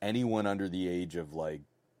anyone under the age of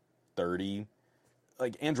 30,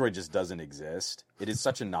 Android just doesn't exist. It is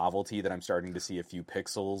such a novelty that I'm starting to see a few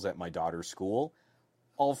pixels at my daughter's school,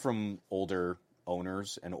 all from older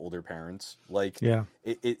owners and older parents.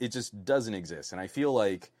 It just doesn't exist. And I feel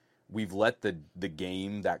like we've let the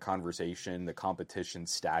game, that conversation, the competition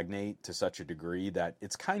stagnate to such a degree that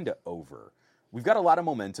it's kind of over. We've got a lot of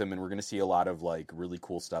momentum, and we're going to see a lot of really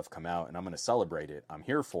cool stuff come out, and I'm going to celebrate it. I'm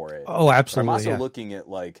here for it. Oh, absolutely. But I'm also looking at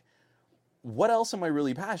what else am I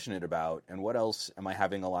really passionate about, and what else am I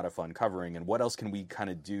having a lot of fun covering, and what else can we kind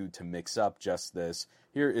of do to mix up just this?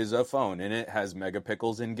 Here is a phone, and it has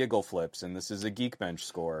megapixels and giggle flips, and this is a Geekbench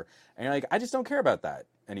score. And you're like, I just don't care about that.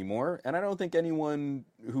 anymore. And I don't think anyone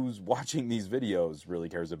who's watching these videos really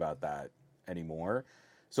cares about that anymore.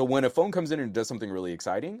 So when a phone comes in and does something really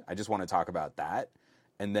exciting, I just want to talk about that.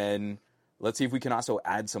 And then let's see if we can also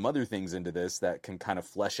add some other things into this that can kind of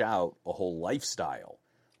flesh out a whole lifestyle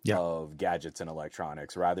of gadgets and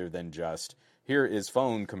electronics, rather than just, here is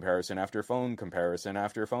phone comparison after phone comparison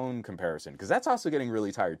after phone comparison. Because that's also getting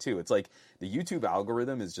really tired too. It's like the YouTube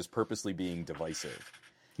algorithm is just purposely being divisive.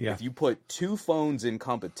 Yeah. If you put two phones in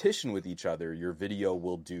competition with each other, your video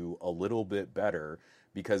will do a little bit better,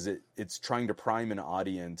 because it's trying to prime an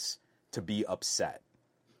audience to be upset.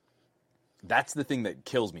 That's the thing that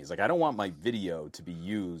kills me. It's like, I don't want my video to be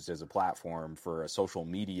used as a platform for a social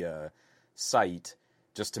media site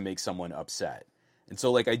just to make someone upset. And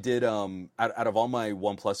so like I did, out of all my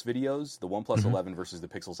OnePlus videos, the OnePlus 11 versus the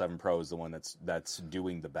Pixel 7 Pro is the one that's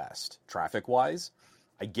doing the best traffic-wise.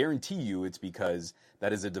 I guarantee you it's because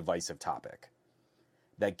that is a divisive topic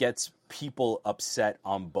that gets people upset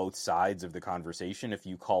on both sides of the conversation. If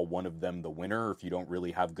you call one of them the winner, or if you don't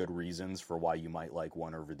really have good reasons for why you might like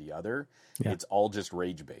one over the other, it's all just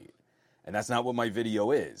rage bait. And that's not what my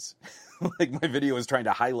video is. Like, my video is trying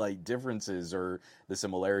to highlight differences or the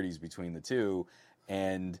similarities between the two.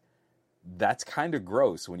 And that's kind of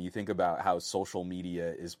gross when you think about how social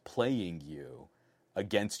media is playing you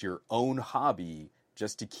against your own hobby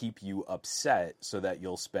just to keep you upset so that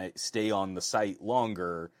you'll stay on the site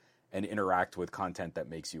longer and interact with content that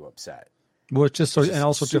makes you upset. Well, just so, and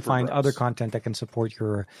also to find other content that can support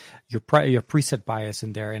your preset bias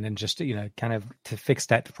in there, and then just, you know, kind of to fix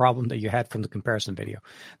that problem that you had from the comparison video.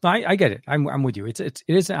 No, I get it. I'm with you. It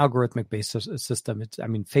is an algorithmic based system. I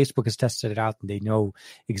mean, Facebook has tested it out, and they know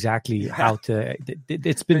exactly how to.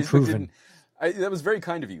 It's been proven. That was very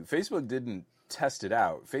kind of you. Facebook didn't test it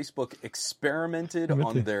out. Facebook experimented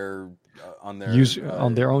on their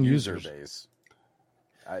own user base.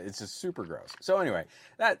 It's just super gross. So anyway,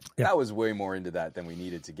 that was way more into that than we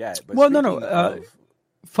needed to get. But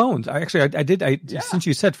phones. Since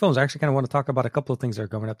you said phones, I actually kind of want to talk about a couple of things that are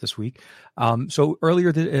coming up this week. So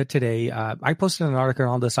earlier today, I posted an article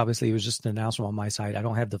on this. Obviously, it was just an announcement on my side. I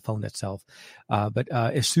don't have the phone itself, but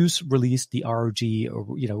ASUS released the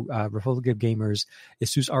ROG, Republic of Gamers,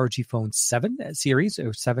 ASUS ROG Phone 7 series,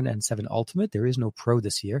 or 7 and 7 Ultimate. There is no Pro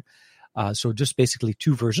this year. So just basically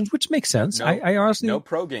two versions, which makes sense. I honestly, no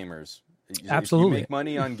pro gamers. Absolutely. If you make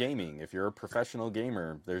money on gaming, if you're a professional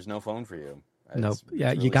gamer, there's no phone for you. Nope. Yeah,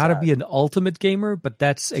 really, you got to be an ultimate gamer, but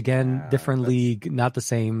that's, again, different league, not the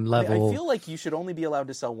same level. I feel like you should only be allowed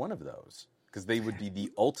to sell one of those, because they would be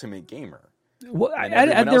the ultimate gamer. Well, and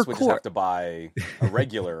everyone else would just have to buy a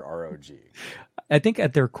regular ROG. I think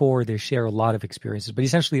at their core, they share a lot of experiences, but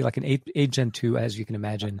essentially like an 8 Gen 2, as you can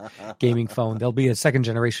imagine, gaming phone. There'll be a second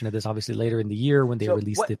generation of this, obviously, later in the year when they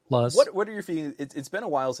release the Plus. What are your feelings? It's been a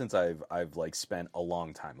while since I've like spent a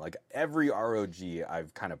long time. Like, every ROG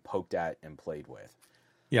I've kind of poked at and played with.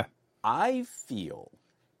 Yeah. I feel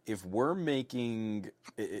if we're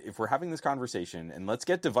having this conversation, and let's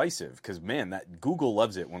get divisive, because, man, that Google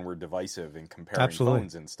loves it when we're divisive and comparing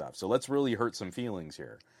phones and stuff. So let's really hurt some feelings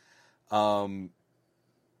here.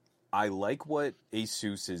 I like what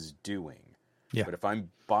ASUS is doing, but if I'm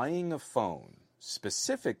buying a phone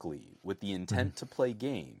specifically with the intent to play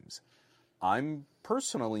games, I'm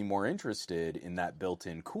personally more interested in that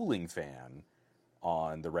built-in cooling fan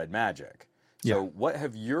on the Red Magic. So what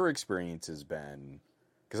have your experiences been?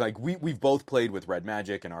 Because like we've both played with Red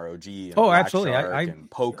Magic and ROG and absolutely. And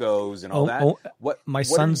Pocos and all that. My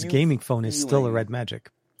son's gaming phone is still a Red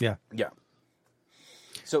Magic. Yeah. Yeah.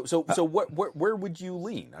 So where would you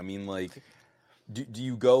lean? I mean, like, do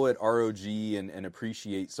you go at ROG and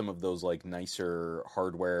appreciate some of those like nicer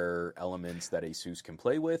hardware elements that ASUS can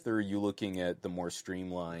play with, or are you looking at the more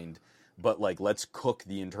streamlined, but like, let's cook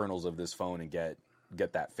the internals of this phone and get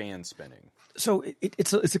that fan spinning? So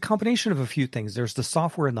it's a combination of a few things. There's the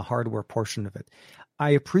software and the hardware portion of it. I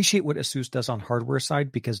appreciate what ASUS does on hardware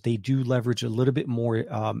side, because they do leverage a little bit more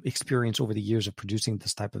experience over the years of producing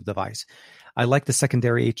this type of device. I like the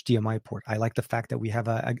secondary HDMI port. I like the fact that we have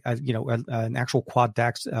an actual quad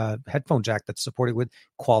DAC headphone jack that's supported with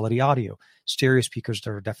quality audio. Stereo speakers that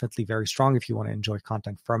are definitely very strong if you want to enjoy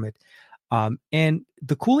content from it. And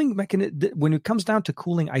the cooling mechanism, when it comes down to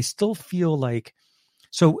cooling, I still feel like,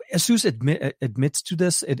 so ASUS admits to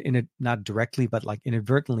this, in it, not directly, but like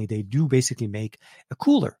inadvertently, they do basically make a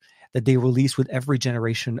cooler that they release with every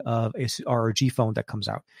generation of a ROG phone that comes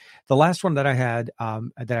out. The last one that I had,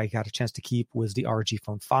 that I got a chance to keep, was the ROG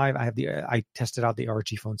Phone 5. I tested out the ROG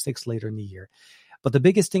Phone 6 later in the year. But the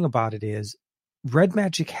biggest thing about it is Red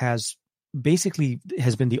Magic has basically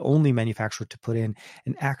has been the only manufacturer to put in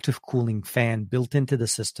an active cooling fan built into the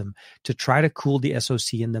system to try to cool the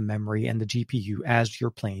SoC and the memory and the GPU as you're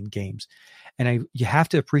playing games. And you have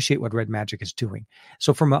to appreciate what Red Magic is doing.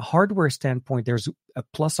 So from a hardware standpoint, there's a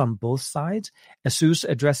plus on both sides. ASUS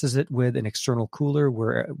addresses it with an external cooler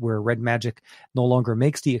where Red Magic no longer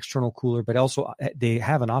makes the external cooler, but also they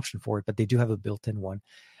have an option for it, but they do have a built-in one.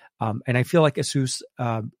 And I feel like ASUS,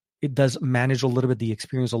 it does manage a little bit the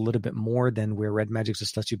experience a little bit more than where Red Magic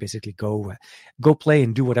just lets you basically go play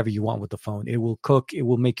and do whatever you want with the phone. It will cook, it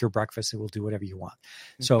will make your breakfast, it will do whatever you want.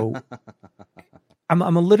 So I'm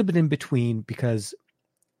a little bit in between because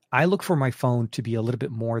I look for my phone to be a little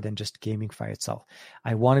bit more than just gaming by itself.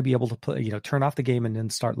 I want to be able to turn off the game and then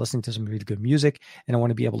start listening to some really good music, and I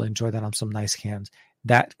want to be able to enjoy that on some nice cams.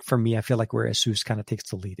 That for me, I feel like where ASUS kind of takes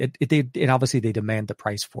the lead. And obviously they demand the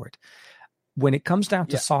price for it. When it comes down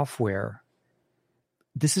to software,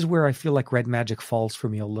 this is where I feel like Red Magic falls for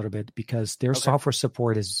me a little bit because their software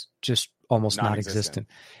support is just almost non-existent.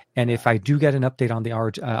 And if I do get an update on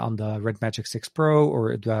the Red Magic 6 Pro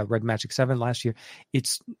or the Red Magic 7 last year,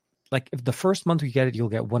 it's like if the first month you get it, you'll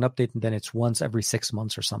get one update and then it's once every 6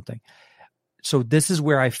 months or something. So this is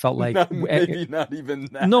where I felt like maybe not even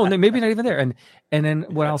that. No, maybe not even there. And then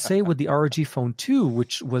what I'll say with the ROG Phone 2,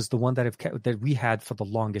 which was the one that we had for the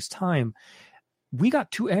longest time, we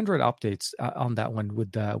got 2 Android updates on that one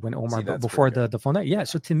with when Omar before the phone 9. Yeah.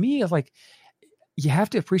 So to me, it's like you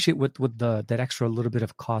have to appreciate what that extra little bit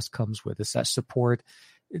of cost comes with. Is that support,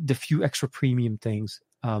 the few extra premium things.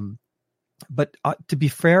 But to be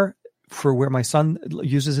fair, for where my son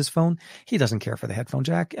uses his phone, he doesn't care for the headphone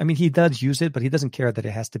jack. I mean, he does use it, but he doesn't care that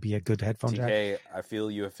it has to be a good headphone jack. I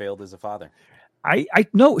feel you have failed as a father. I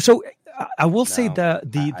know. So I will say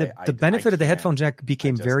the benefit of the headphone jack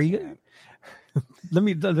became very. Let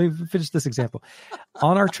me finish this example.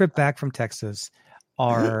 On our trip back from Texas,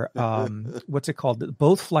 our what's it called?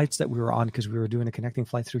 Both flights that we were on, because we were doing a connecting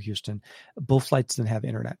flight through Houston, both flights didn't have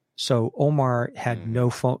internet. So Omar had no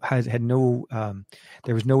phone, had no.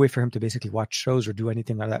 There was no way for him to basically watch shows or do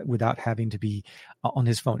anything like that without having to be on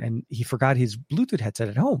his phone. And he forgot his Bluetooth headset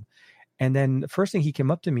at home. And then the first thing he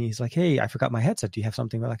came up to me, he's like, "Hey, I forgot my headset. Do you have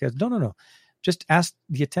something like that?" No. Just ask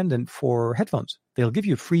the attendant for headphones. They'll give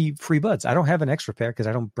you free buds. I don't have an extra pair because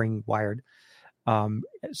I don't bring wired.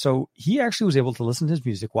 So he actually was able to listen to his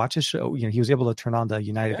music, watch his show. He was able to turn on the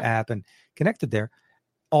United app and connect it there.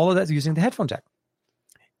 All of that using the headphone jack.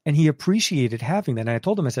 And he appreciated having that. And I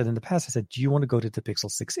told him, I said, in the past, I said, do you want to go to the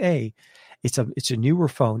Pixel 6a? It's a newer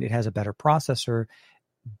phone. It has a better processor,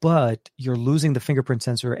 but you're losing the fingerprint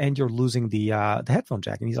sensor and you're losing the headphone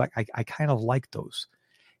jack. And he's like, I kind of like those.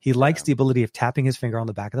 He likes the ability of tapping his finger on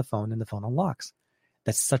the back of the phone and the phone unlocks.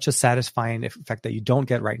 That's such a satisfying effect that you don't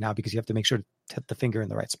get right now because you have to make sure to tap the finger in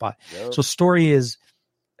the right spot. Yep. So story is,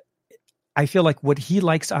 I feel like what he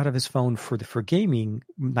likes out of his phone for gaming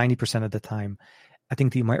 90% of the time, I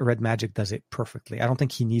think the Red Magic does it perfectly. I don't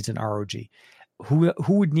think he needs an ROG. Who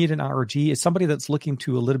would need an ROG is somebody that's looking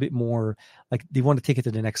to a little bit more, like they want to take it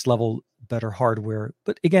to the next level, better hardware,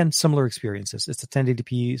 but again, similar experiences. It's a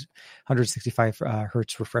 1080p, 165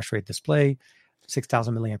 hertz refresh rate display,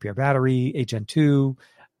 6,000 milliampere battery, Gen 2,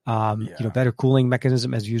 better cooling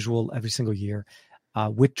mechanism as usual every single year,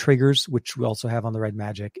 with triggers, which we also have on the Red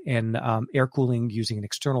Magic, and air cooling using an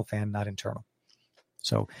external fan, not internal.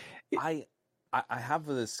 So I have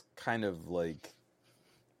this kind of like,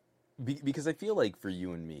 because I feel like for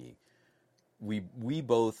you and me, we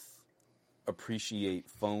both appreciate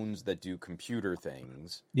phones that do computer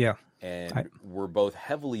things. Yeah. And we're both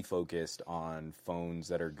heavily focused on phones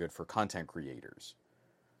that are good for content creators.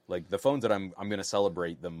 Like the phones that I'm going to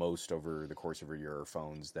celebrate the most over the course of a year are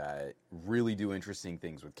phones that really do interesting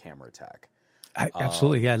things with camera tech.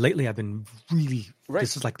 Absolutely, yeah. Lately, I've been really. Right.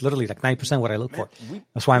 This is like literally like 9% what I look for.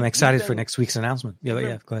 That's why I'm excited for next week's announcement. Yeah,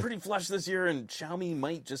 go ahead. Pretty flush this year, and Xiaomi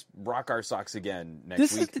might just rock our socks again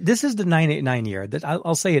next week. This is the 989 year.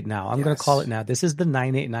 I'll say it now. I'm going to call it now. This is the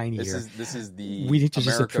 989 year. This is the. We need to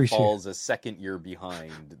America just appreciate. Falls a second year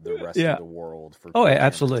behind the rest of the world. For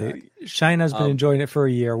absolutely. China's been enjoying it for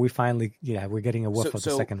a year. We finally, we're getting a whiff of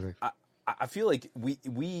the second year. I feel like if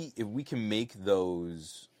we can make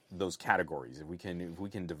those categories, if we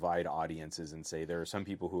can divide audiences and say there are some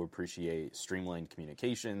people who appreciate streamlined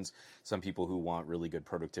communications, some people who want really good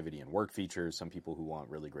productivity and work features, some people who want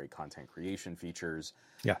really great content creation features.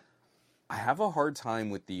 Yeah. I have a hard time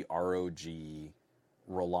with the ROG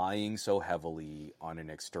relying so heavily on an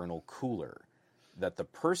external cooler that the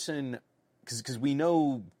person, because we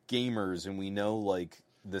know gamers and we know like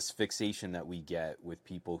this fixation that we get with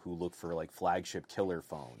people who look for like flagship killer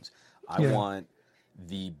phones. I want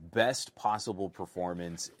the best possible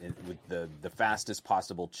performance with the fastest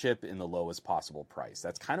possible chip in the lowest possible price.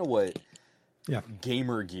 That's kind of what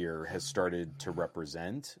gamer gear has started to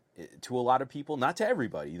represent to a lot of people. Not to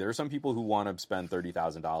everybody. There are some people who want to spend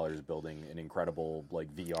 $30,000 building an incredible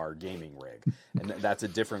like VR gaming rig, and that's a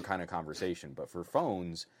different kind of conversation. But for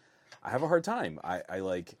phones, I have a hard time. I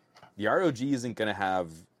like the ROG isn't going to have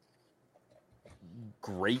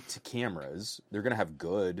great cameras. They're going to have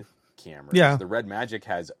good cameras. Yeah. The Red Magic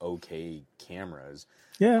has okay cameras.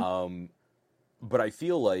 Yeah. But I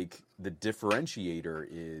feel like the differentiator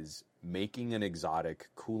is making an exotic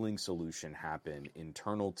cooling solution happen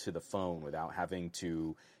internal to the phone without having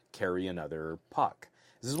to carry another puck.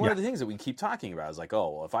 This is one of the things that we keep talking about. Is like, oh,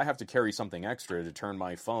 well, if I have to carry something extra to turn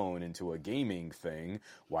my phone into a gaming thing,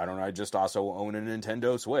 why don't I just also own a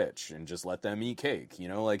Nintendo Switch and just let them eat cake? You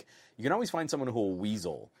know, like you can always find someone who will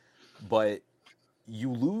weasel, but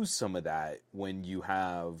you lose some of that when you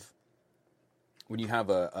have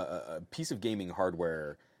a piece of gaming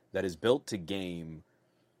hardware that is built to game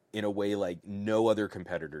in a way like no other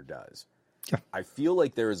competitor does. Yeah. I feel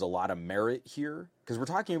like there is a lot of merit here because we're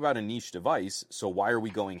talking about a niche device. So why are we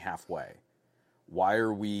going halfway? Why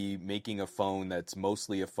are we making a phone that's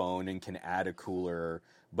mostly a phone and can add a cooler,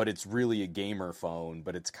 but it's really a gamer phone,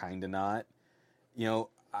 but it's kind of not? You know,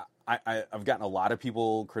 I've gotten a lot of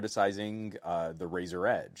people criticizing the Razer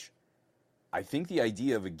Edge. I think the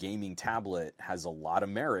idea of a gaming tablet has a lot of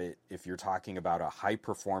merit if you're talking about a high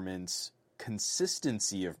performance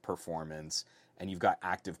consistency of performance and you've got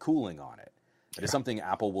active cooling on it. It is something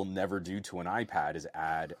Apple will never do to an iPad is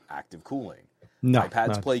add active cooling. No,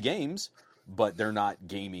 iPads play games, but they're not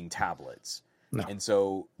gaming tablets. No. And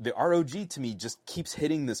so the ROG to me just keeps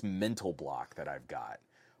hitting this mental block that I've got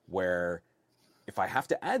where if I have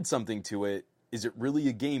to add something to it, is it really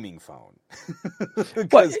a gaming phone?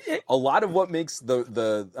 Because a lot of what makes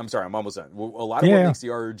the I'm sorry, I'm almost done. A lot of what makes the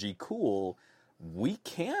ROG cool, we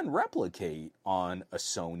can replicate on a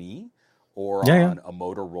Sony or on a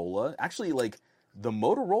Motorola. Actually, like the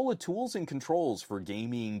Motorola tools and controls for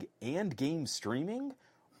gaming and game streaming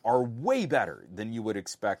are way better than you would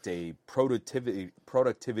expect a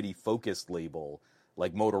productivity focused label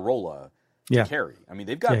like Motorola to carry. I mean,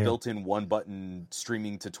 they've got built-in one-button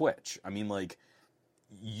streaming to Twitch. I mean, like,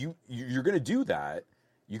 you're going to do that.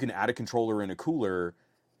 You can add a controller and a cooler,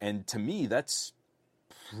 and to me, that's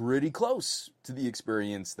pretty close to the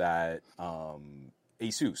experience that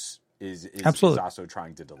Asus is also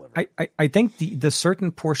trying to deliver. I think the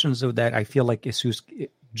certain portions of that I feel like Asus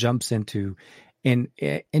jumps into. And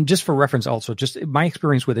just for reference, also, just my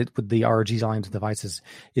experience with it, with the ROG lines of devices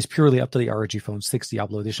is purely up to the ROG Phone 6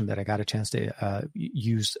 Diablo Edition that I got a chance to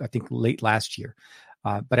use, I think, late last year.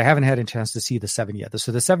 But I haven't had a chance to see the 7 yet.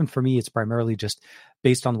 So the 7 for me, it's primarily just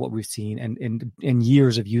based on what we've seen and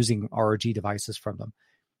years of using ROG devices from them.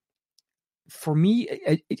 For me,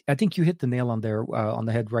 I think you hit the nail on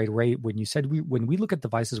the head right away when you said when we look at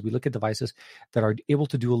devices, we look at devices that are able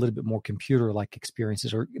to do a little bit more computer-like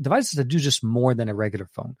experiences or devices that do just more than a regular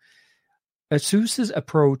phone. Asus's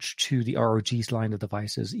approach to the ROG's line of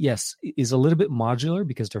devices, yes, is a little bit modular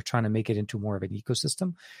because they're trying to make it into more of an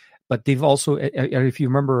ecosystem. But they've also, if you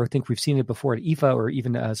remember, I think we've seen it before at IFA or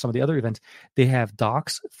even some of the other events, they have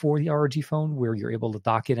docks for the ROG phone where you're able to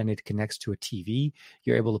dock it and it connects to a TV.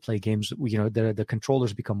 You're able to play games, you know, the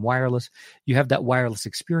controllers become wireless. You have that wireless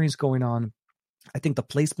experience going on. I think the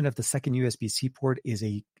placement of the second USB-C port is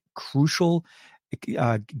a crucial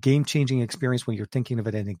game-changing experience when you're thinking of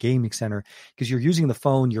it in a gaming center because you're using the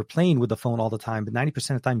phone, you're playing with the phone all the time, but 90%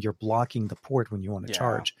 of the time you're blocking the port when you want to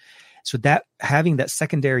charge. So that having that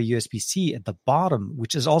secondary USB-C at the bottom,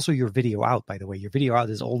 which is also your video out, by the way, your video out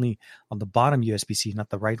is only on the bottom USB-C, not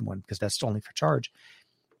the right one, because that's only for charge.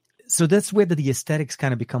 So that's where the aesthetics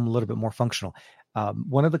kind of become a little bit more functional.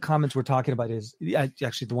 One of the comments we're talking about is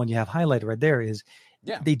actually the one you have highlighted right there is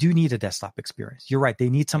they do need a desktop experience. You're right. They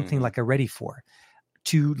need something like a Ready For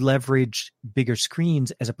to leverage bigger screens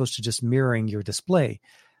as opposed to just mirroring your display.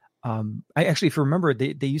 I actually, if you remember,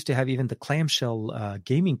 they used to have even the clamshell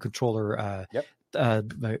gaming controller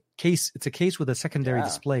case. It's a case with a secondary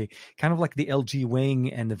display, kind of like the LG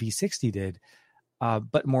Wing and the V60 did,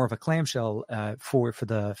 but more of a clamshell for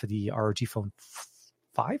the ROG Phone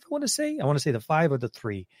 5. I want to say the 5 or the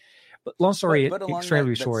 3. But long story, but along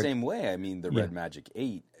extremely that short. Same way, I mean, the Red Magic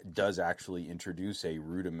 8 does actually introduce a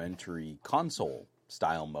rudimentary console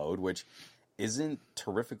style mode, which isn't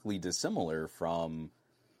terrifically dissimilar from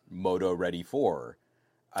Moto Ready For.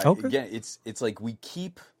 Again, it's like we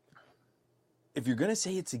keep. If you're gonna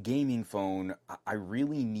say it's a gaming phone, I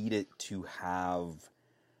really need it to have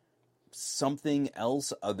something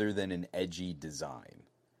else other than an edgy design.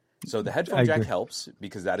 So the headphone jack helps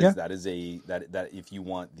because that is if you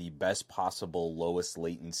want the best possible lowest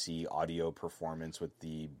latency audio performance with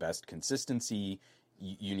the best consistency,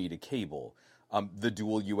 you need a cable. The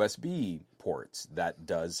dual USB ports, that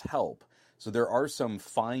does help. So there are some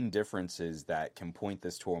fine differences that can point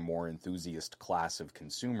this to a more enthusiast class of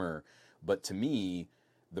consumer. But to me,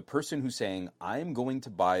 the person who's saying, I'm going to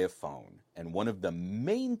buy a phone, and one of the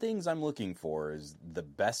main things I'm looking for is the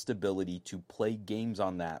best ability to play games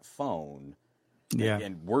on that phone. Yeah.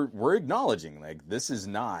 And we're acknowledging, like, this is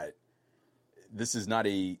not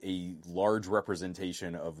a large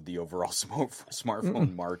representation of the overall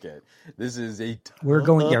smartphone market. This is a we're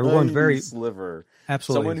going very sliver.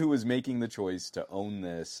 Absolutely. Someone who is making the choice to own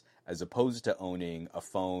this as opposed to owning a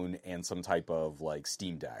phone and some type of like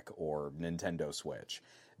Steam Deck or Nintendo Switch.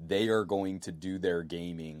 They are going to do their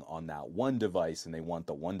gaming on that one device, and they want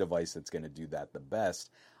the one device that's going to do that the best.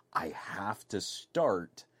 I have to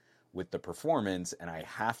start with the performance, and I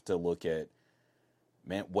have to look at,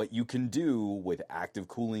 man, what you can do with active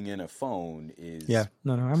cooling in a phone is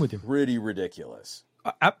I'm with you. Pretty ridiculous.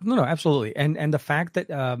 No, absolutely. And the fact that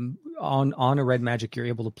on a Red Magic you're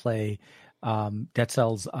able to play Dead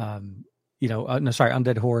Cells,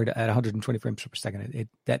 Undead Horde at 120 frames per second.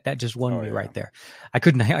 That just won me right there. I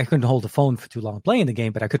couldn't hold the phone for too long playing the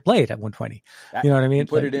game, but I could play it at 120. You know what I mean?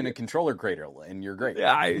 Put it in a controller cradle, and you're great.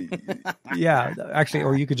 Actually,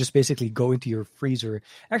 or you could just basically go into your freezer.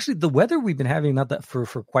 Actually, the weather we've been having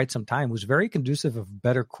for quite some time was very conducive of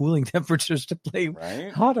better cooling temperatures to play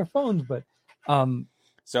hotter phones. But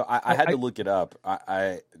so I had to look it up.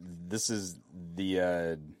 This is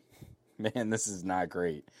not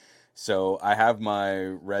great. So I have my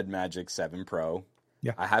Red Magic 7 Pro.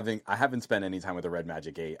 Yeah. I haven't spent any time with the Red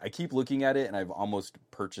Magic 8. I keep looking at it, and I've almost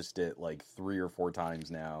purchased it like 3 or 4 times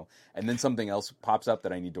now. And then something else pops up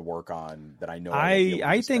that I need to work on that I know.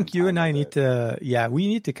 I think you and I need to, we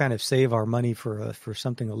need to kind of save our money for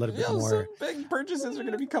something a little bit more. Some big purchases are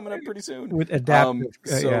going to be coming up pretty soon. With adaptive.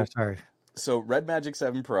 So Red Magic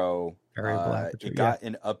 7 Pro, it got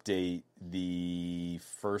an update the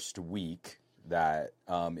first week that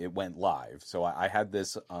it went live. So I had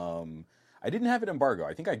this, I didn't have it embargo.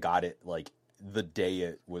 I think I got it like the day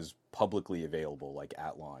it was publicly available, like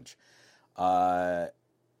at launch.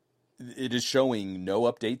 It is showing no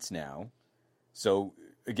updates now. So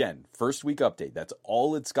again, first week update. That's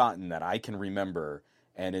all it's gotten that I can remember.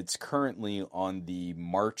 And it's currently on the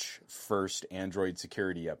March 1st Android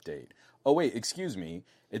security update. Oh, wait, excuse me.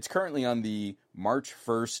 It's currently on the March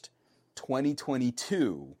 1st,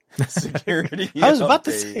 2022 security I was about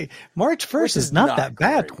to say, March 1st is not that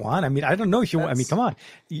bad, Juan. I mean, I don't know if you want, come on.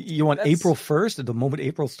 You want April 1st, at the moment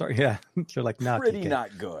April starts? Yeah. You're like, no. Pretty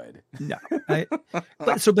not good. No. But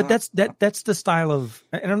that's the style of,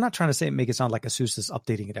 and I'm not trying to say make it sound like ASUS is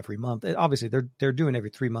updating it every month. Obviously, they're doing every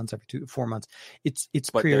 3 months, every 4 months. It's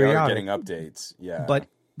but periodic. They are getting updates. Yeah. But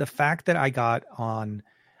the fact that I got on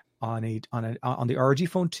the ROG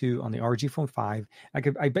Phone 2, on the ROG Phone 5,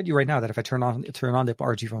 I bet you right now that if I turn on the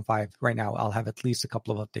ROG Phone 5 right now, I'll have at least a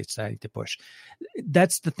couple of updates that I need to push.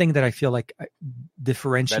 That's the thing that I feel like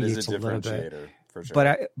differentiates a little bit. For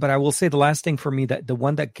sure. But I will say the last thing for me, that the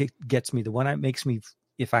one that gets me, the one that makes me,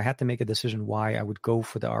 if I had to make a decision why I would go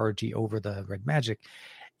for the ROG over the Red Magic,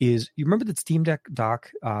 is, you remember the Steam Deck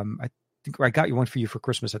dock? I think I got you one for you for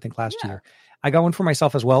Christmas, I think last year. I got one for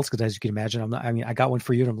myself as well, because as you can imagine, I got one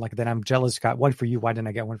for you, and I'm like, then I'm jealous. Got one for you. Why didn't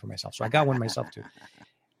I get one for myself? So I got one myself too.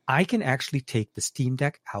 I can actually take the Steam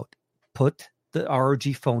Deck out, put the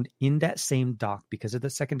ROG phone in that same dock because of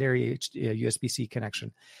the secondary USB-C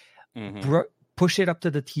connection, push it up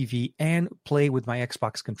to the TV, and play with my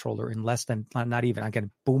Xbox controller in less than, not even, I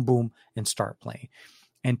can boom, boom, and start playing.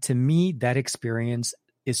 And to me, that experience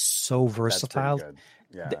is so versatile. That's pretty good.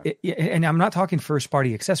 Yeah. And I'm not talking first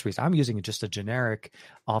party accessories. I'm using just a generic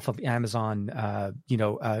off of Amazon,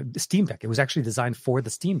 Steam Deck. It was actually designed for the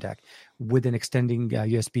Steam Deck with an extending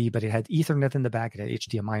USB, but it had Ethernet in the back, it had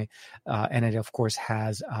HDMI, and it of course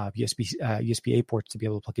has USB-A ports to be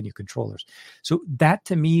able to plug in your controllers. So that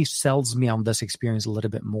to me sells me on this experience a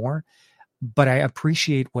little bit more, but I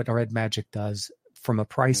appreciate what Red Magic does from a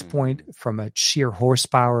price point, from a sheer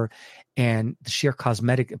horsepower, and the sheer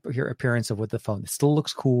cosmetic appearance of what the phone. It still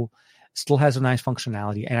looks cool, still has a nice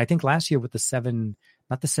functionality. And I think last year with the 7,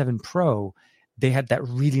 not the 7 Pro, they had that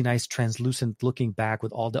really nice translucent looking back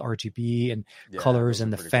with all the RGB and colors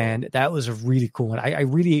and the fan. Cool. That was a really cool one. I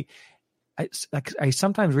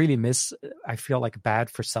sometimes really miss, I feel like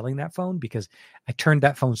bad for selling that phone because I turned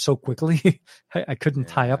that phone so quickly. I couldn't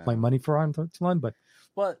tie up my money for one, but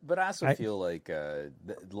But I also feel like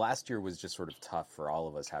last year was just sort of tough for all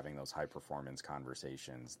of us having those high performance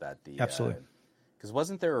conversations. Absolutely. Because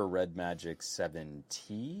wasn't there a Red Magic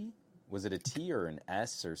 7T? Was it a T or an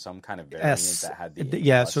S or some kind of variant that had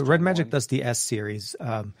the 8 so Red Magic does the S series.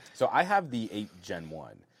 So I have the 8 Gen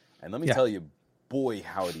 1, and let me tell you, boy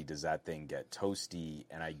howdy does that thing get toasty,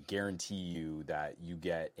 and I guarantee you that you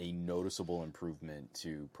get a noticeable improvement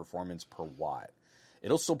to performance per watt.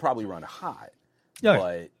 It'll still probably run hot,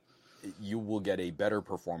 but you will get a better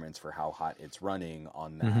performance for how hot it's running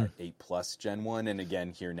on that 8 Plus Gen 1, and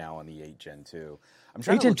again here now on the 8 Gen 2. I'm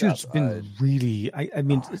trying 8 Gen 2 has been really,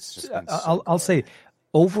 I'll say,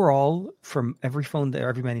 overall, from every phone,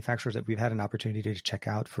 every manufacturer that we've had an opportunity to check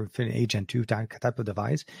out for an 8 Gen 2 type of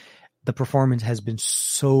device, the performance has been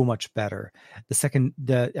so much better.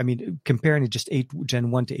 Comparing it just 8 Gen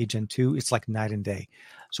 1 to 8 Gen 2, it's like night and day.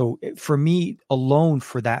 So for me alone,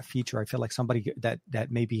 for that feature, I feel like somebody that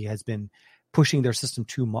maybe has been pushing their system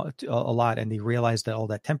too much, a lot, and they realize that all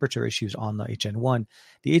that temperature issues on the 8 Gen 1,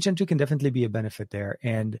 the 8 Gen 2 can definitely be a benefit there.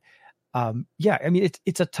 And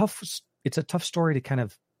it's a tough story to kind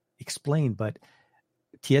of explain, but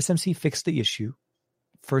TSMC fixed the issue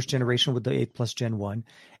first generation with the 8 Plus Gen 1,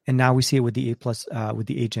 and now we see it with the 8 Plus with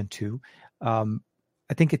the 8 Gen 2. I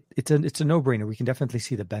think it's a no-brainer. We can definitely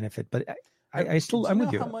see the benefit, but I'm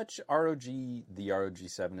with you. How much the ROG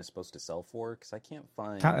 7 is supposed to sell for? Because I can't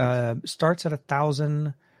find. Starts at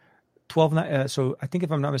 1,000, 12. So I think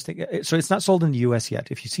if I'm not mistaken, so it's not sold in the US yet.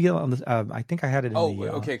 If you see it on the, I think I had it in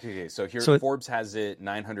the. Okay. So here, Forbes has it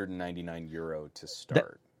 €999 to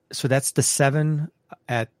start. So that's the 7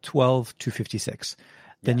 at 12,256.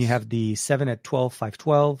 Then you have the 7 at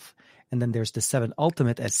 12,512, and then there's the 7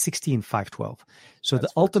 Ultimate at 16,512. So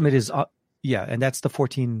that's the Ultimate is and that's the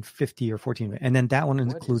 1450 or 14, and then that one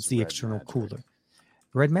includes the external cooler.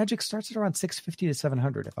 Red Magic starts at around 650 to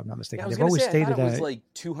 700, if I'm not mistaken. They've always stated that it was like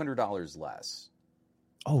 $200 less.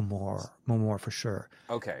 Oh, more for sure.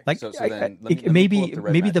 Okay, like so then maybe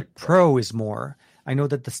the Pro is more. I know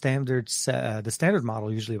that the standard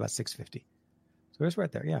model usually about 650. So it's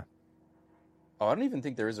right there, yeah. Oh, I don't even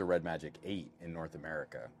think there is a Red Magic 8 in North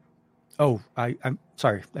America. Oh, I'm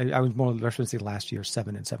sorry. I was more referencing last year's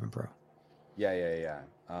 7 and 7 Pro. Yeah.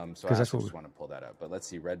 So I just want to pull that up. But let's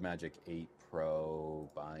see. Red Magic 8 Pro,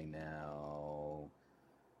 buy now.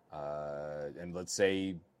 And let's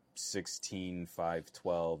say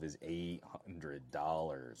 16,512 is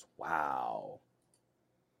 $800. Wow.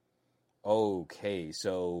 Okay,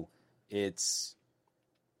 so it's...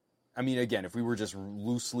 I mean, again, if we were just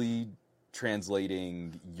loosely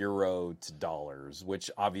translating euro to dollars, which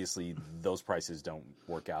obviously those prices don't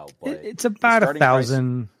work out, but it's about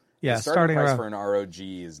 1,000. The starting price for an ROG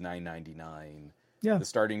is $999. Yeah. The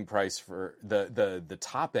starting price for the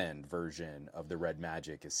top end version of the Red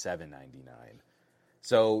Magic is $799.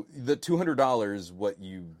 So the $200, what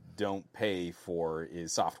you don't pay for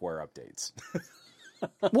is software updates.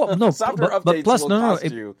 Well, no, software updates plus, will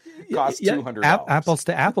cost $200. Apples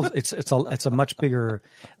to apples, it's a much bigger.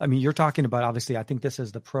 I mean, you're talking about, obviously, I think this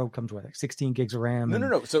is the Pro comes with like 16 gigs of RAM.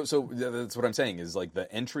 No. So that's what I'm saying is like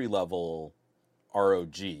the entry level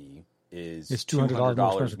ROG is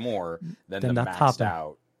 $200 more than the maxed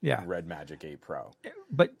out Red Magic 8 Pro.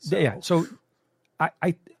 But so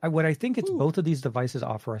I what I think it's both of these devices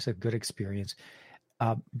offer us a good experience.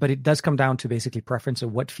 But it does come down to basically preference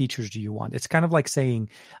of what features do you want. It's kind of like saying,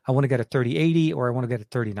 I want to get a 3080 or I want to get a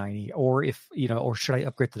 3090, or or should I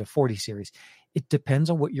upgrade to the 40 series? It depends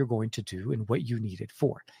on what you're going to do and what you need it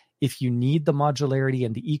for. If you need the modularity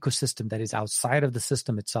and the ecosystem that is outside of the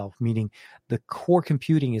system itself, meaning the core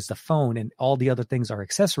computing is the phone and all the other things are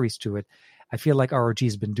accessories to it, I feel like ROG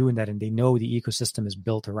has been doing that and they know the ecosystem is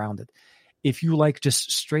built around it. If you like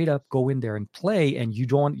just straight up go in there and play and you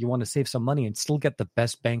want to save some money and still get the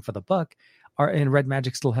best bang for the buck, and Red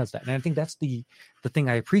Magic still has that. And I think that's the thing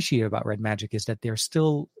I appreciate about Red Magic is that they're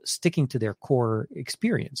still sticking to their core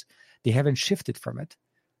experience. They haven't shifted from it.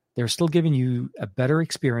 They're still giving you a better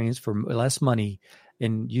experience for less money,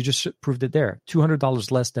 and you just proved it there.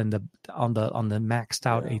 $200 less than on the maxed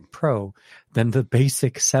out 8 Pro than the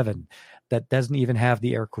basic 7 that doesn't even have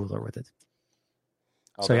the air cooler with it.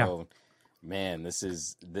 Although, man,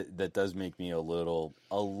 that does make me a little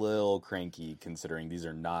cranky considering these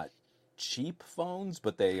are not cheap phones,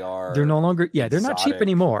 but they're no longer they're not cheap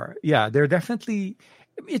anymore. Yeah, they're definitely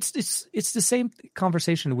it's the same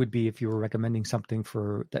conversation it would be if you were recommending something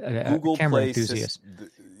for a Google camera enthusiast.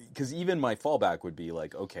 Because even my fallback would be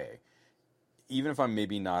like, okay, even if I'm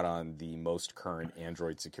maybe not on the most current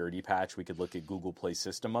Android security patch, we could look at Google Play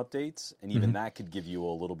system updates, and even that could give you a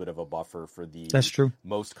little bit of a buffer for the That's true.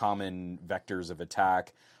 most common vectors of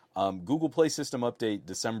attack. Google Play system update,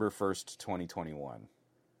 December 1st, 2021.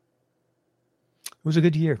 It was a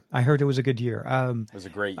good year. I heard it was a good year. It was a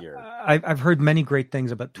great year. I've heard many great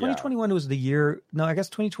things about 2021 was the year. No, I guess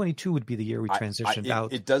 2022 would be the year we transitioned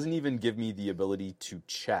out. It doesn't even give me the ability to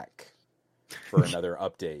check for another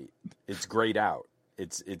update. It's grayed out.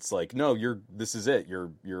 It's like, no, this is it.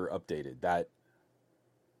 You're updated. That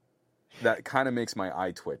kind of makes my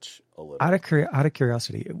eye twitch a little. Out of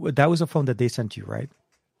curiosity, that was a phone that they sent you, right?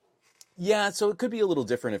 Yeah, so it could be a little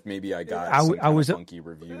different if maybe I got a funky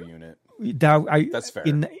review unit. That's fair.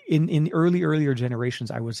 In earlier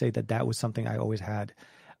generations, I would say that was something I always had,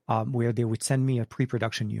 where they would send me a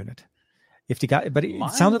pre-production unit. If they got, but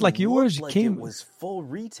it sounded like yours came. It was full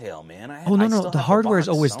retail, man. No. The hardware is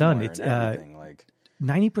always done. It's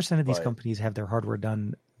 90% of these But- companies have their hardware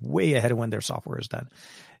done way ahead of when their software is done.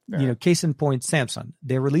 Fair. Case in point, Samsung.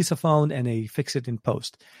 They release a phone and they fix it in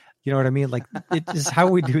post. You know what I mean? Like, it is how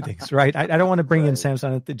we do things, right? I don't want to bring in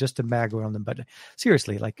Samsung just to mag on them, but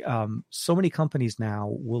seriously, like, so many companies now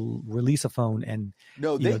will release a phone and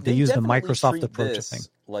they use the Microsoft approach of thing.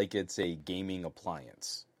 Like it's a gaming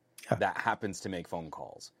appliance that happens to make phone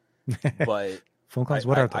calls. But phone calls,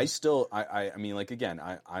 what are those? I mean, like, again,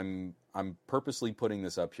 I'm purposely putting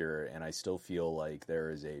this up here, and I still feel like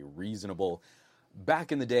there is a reasonable.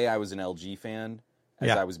 Back in the day, I was an LG fan. As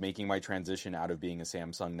I was making my transition out of being a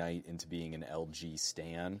Samsung Knight into being an LG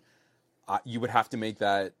stan, you would have to make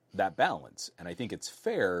that balance. And I think it's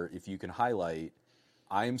fair if you can highlight,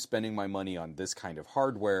 I'm spending my money on this kind of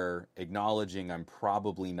hardware, acknowledging I'm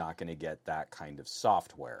probably not going to get that kind of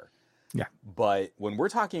software. Yeah. But when we're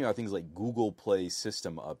talking about things like Google Play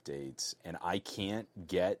system updates, and I can't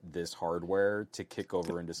get this hardware to kick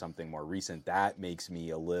over into something more recent, that makes me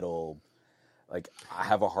a little... Like, I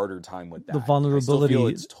have a harder time with that. The vulnerability. I still feel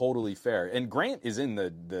it's totally fair. And Grant is in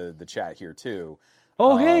the chat here, too.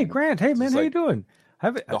 Oh, hey, Grant. Hey, man, how you doing?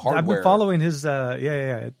 I've been following his,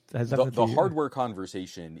 The hardware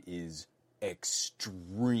conversation is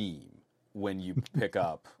extreme when you pick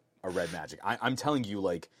up a Red Magic. I'm telling you,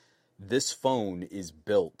 like, this phone is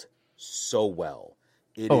built so well.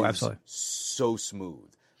 It is absolutely. So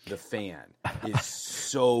smooth. The fan is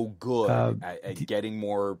so good at getting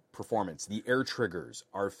more performance. The air triggers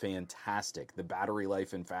are fantastic. The battery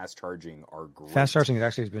life and fast charging are great. Fast charging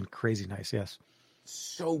actually has been crazy nice, yes.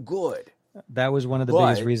 So good. That was one of the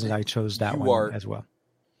biggest reasons I chose that one as well.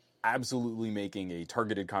 Absolutely making a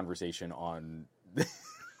targeted conversation on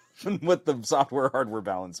what the software-hardware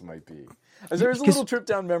balance might be. As there's a little trip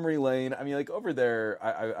down memory lane. I mean, like, over there,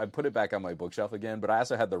 I put it back on my bookshelf again, but I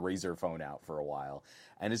also had the Razer phone out for a while.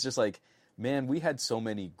 And it's just like, man, we had so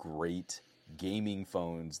many great gaming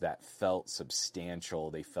phones that felt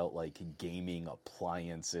substantial. They felt like gaming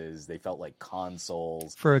appliances. They felt like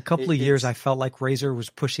consoles. For a couple of years, I felt like Razer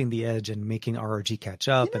was pushing the edge and making ROG catch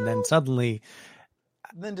up. And then suddenly,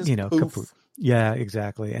 just kaput. Yeah,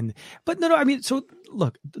 exactly. But no, I mean, so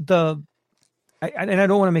look, and I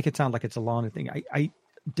don't want to make it sound like it's a law thing.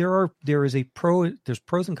 There's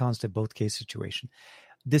pros and cons to both case situation.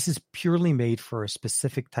 This is purely made for a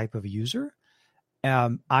specific type of user.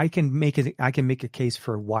 I can make a case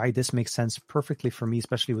for why this makes sense perfectly for me,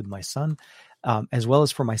 especially with my son, as well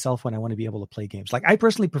as for myself when I want to be able to play games. Like, I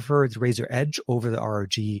personally prefer the Razer Edge over the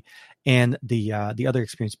ROG and the other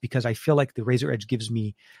experience, because I feel like the Razer Edge gives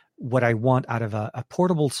me what I want out of a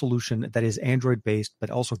portable solution that is Android based,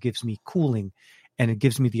 but also gives me cooling, and it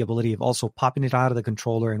gives me the ability of also popping it out of the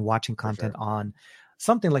controller and watching content on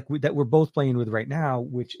something like that we're both playing with right now,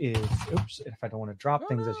 which is, if I don't want to drop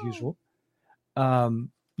things as usual,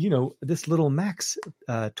 this little Max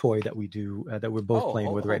toy that we do, that we're both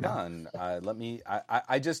playing with right now. Let me,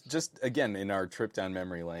 I just again, in our trip down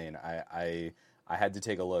memory lane, I had to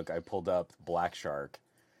take a look. I pulled up Black Shark.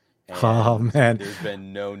 And man, there's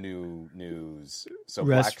been no new news. So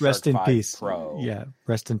rest in peace. Pro, yeah,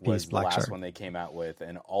 rest in peace. Black Shark. The last one they came out with,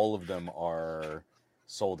 and all of them are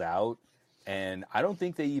sold out. And I don't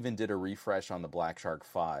think they even did a refresh on the Black Shark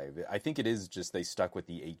 5. I think it is just they stuck with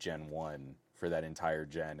the 8 Gen 1 for that entire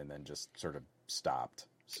gen, and then just sort of stopped.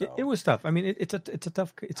 So. It was tough. I mean, it's a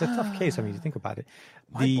tough case. I mean, you think about it.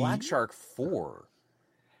 My Black Shark 4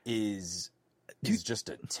 is just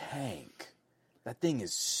a tank. That thing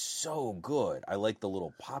is so good. I like the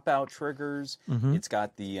little pop-out triggers. Mm-hmm. It's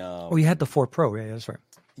got the... you had the 4 Pro. Yeah, that's right.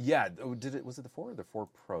 Yeah. Was it the 4 or the 4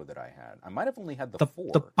 Pro that I had? I might have only had the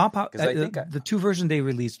 4. The pop-out... the two versions they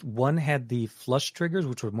released, one had the flush triggers,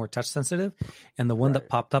 which were more touch-sensitive, and the one that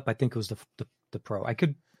popped up, I think it was the the Pro. I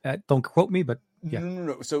could don't quote me, but yeah.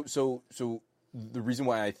 No. So the reason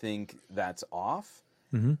why I think that's off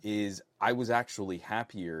is I was actually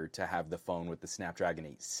happier to have the phone with the Snapdragon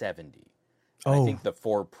 870. I think the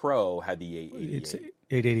 4 Pro had the 888. It's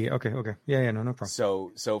 880. Okay. Yeah, no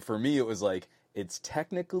problem. So for me, it was like, it's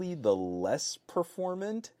technically the less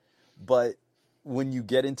performant, but when you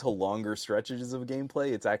get into longer stretches of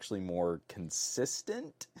gameplay, it's actually more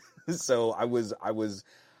consistent. So I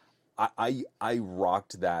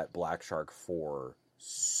rocked that Black Shark 4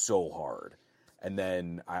 so hard. And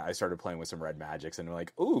then I started playing with some Red Magics, and they're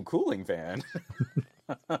like, ooh, cooling fan.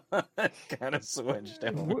 Kind of switched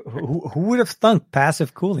over. Who would have thunk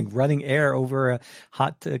passive cooling, running air over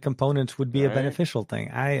hot components would be a beneficial thing?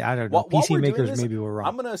 I don't know. PC makers maybe were wrong.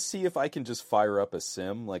 I'm going to see if I can just fire up a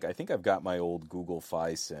sim. Like, I think I've got my old Google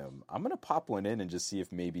Fi sim. I'm going to pop one in and just see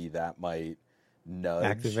if maybe that might nudge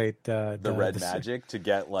activate the Red Magic to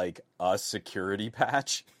get like a security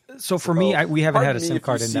patch. So for me, we haven't had a SIM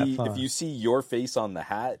card in that phone. If you see your face on the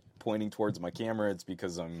hat pointing towards my camera, it's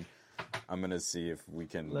because I'm gonna see if we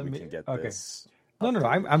can get this. No,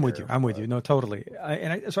 I'm with you. I'm with you. No, totally.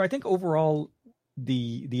 So I think overall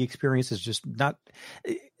the experience is just not.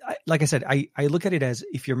 Like I said, I look at it as,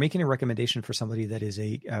 if you're making a recommendation for somebody that is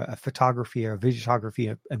a photography or a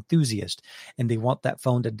videography enthusiast, and they want that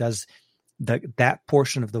phone that does that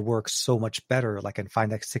portion of the work so much better, like in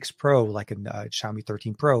Find X6 Pro, like in Xiaomi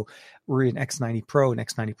 13 Pro, or in X90 Pro and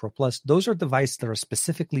X90 Pro Plus. Those are devices that are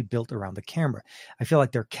specifically built around the camera. I feel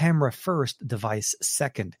like they're camera first, device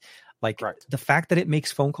second. Like the fact that it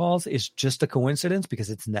makes phone calls is just a coincidence because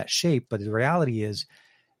it's in that shape. But the reality is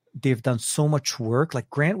they've done so much work. Like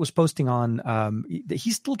Grant was posting on, he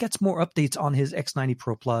still gets more updates on his X90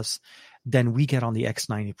 Pro Plus than we get on the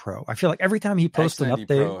X90 Pro. I feel like every time he posts an update,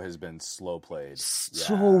 X90 Pro has been slow played.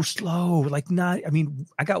 So slow. Like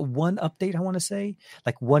I got one update, I want to say,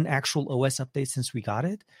 like one actual OS update since we got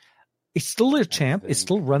it. It's still a champ. It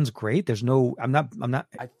still runs great. There's no, I'm not.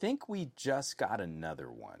 I think we just got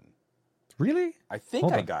another one. Really? I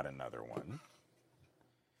think I got another one.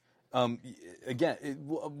 Again,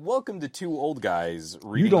 welcome to two old guys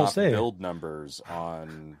reading off build numbers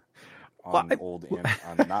on Android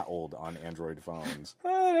phones.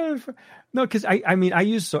 No, because I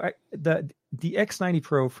use the X90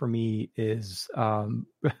 Pro for me is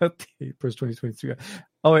First 2023.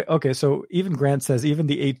 Oh, wait, okay. So even Grant says even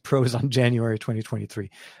the 8 Pro is on January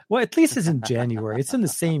 2023. Well, at least it's in January. It's in the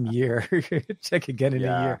same year. Check again in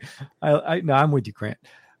a year. I'm with you, Grant.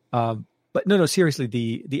 But no, seriously,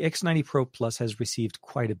 the X90 Pro Plus has received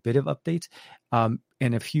quite a bit of updates, and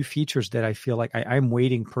a few features that I feel like I'm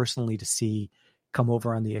waiting personally to see come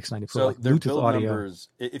over on the X90 Pro. So like their Bluetooth build audio. numbers,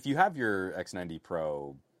 if you have your X90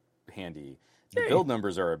 Pro handy, the build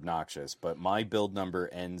numbers are obnoxious, but my build number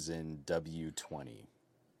ends in W20.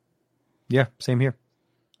 Yeah, same here.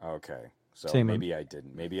 Okay, so maybe I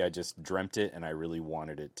didn't. Maybe I just dreamt it, and I really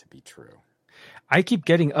wanted it to be true. I keep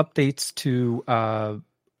getting updates to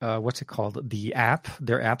what's it called? The app,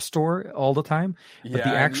 their app store all the time. But the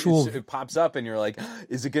actual it pops up and you're like,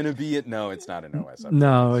 is it going to be it? No, it's not an OS update.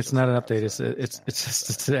 No, it's not an update.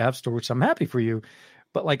 It's an app store, which I'm happy for you.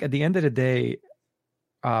 But like at the end of the day,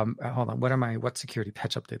 hold on. What security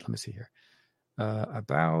patch update? Let me see here.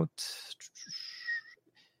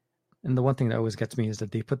 And the one thing that always gets me is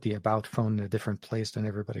that they put the about phone in a different place than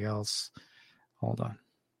everybody else. Hold on.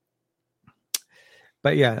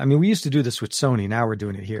 But yeah, I mean, we used to do this with Sony. Now we're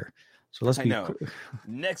doing it here. So let's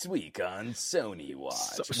Next week on Sony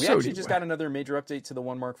Watch. We actually just got another major update to the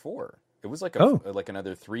One Mark IV. It was like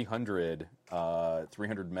another 300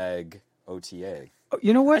 meg OTA.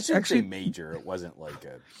 You know what? I shouldn't say major. It wasn't like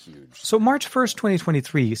a huge. So March 1st,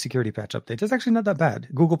 2023 security patch update. It's actually not that bad.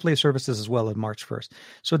 Google Play services as well on March 1st.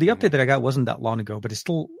 So the update that I got wasn't that long ago, but it's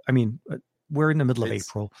still, I mean, we're in the middle of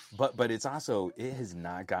April. But it's also, it has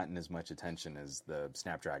not gotten as much attention as the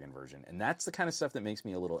Snapdragon version. And that's the kind of stuff that makes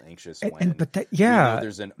me a little anxious when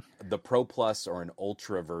there's the Pro Plus or an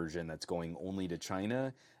Ultra version that's going only to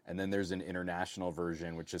China. And then there's an international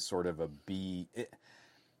version, which is sort of a B.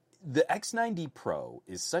 The X90 Pro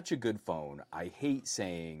is such a good phone. I hate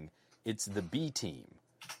saying it's the B team.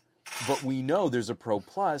 But we know there's a Pro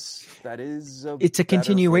Plus that is it's a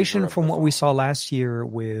continuation from what we saw last year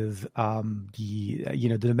with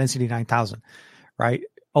the Dimensity 9000, right?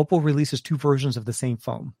 Oppo releases two versions of the same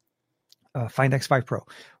phone, Find X5 Pro,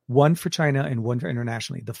 one for China and one for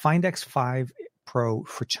internationally. The Find X5 Pro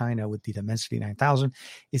for China with the Dimensity 9000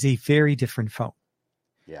 is a very different phone.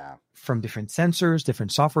 Yeah. From different sensors,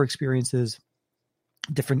 different software experiences,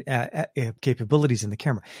 different capabilities in the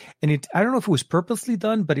camera. And I don't know if it was purposely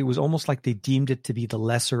done, but it was almost like they deemed it to be the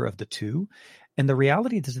lesser of the two. And the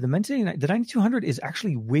reality is the 9200 is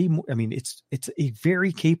actually way more. I mean, it's a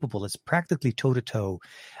very capable. It's practically toe to toe,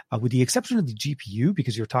 with the exception of the GPU,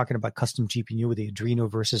 because you're talking about custom GPU with the Adreno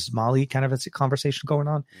versus Mali kind of a conversation going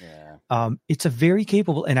on. Yeah. It's a very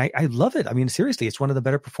capable, and I love it. I mean, seriously, it's one of the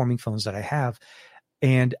better performing phones that I have.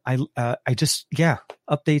 And I just,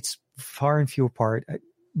 updates far and few apart.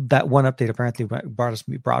 That one update apparently brought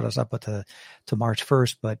us up to March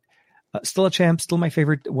 1st, but still a champ, still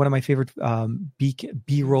one of my favorite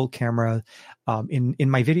B-roll camera. In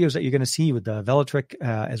my videos that you're going to see with the Velotric,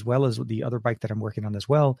 as well as with the other bike that I'm working on as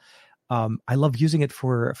well. I love using it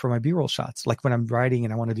for my B-roll shots, like when I'm riding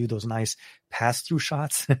and I want to do those nice pass-through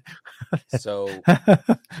shots. So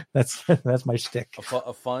that's my shtick.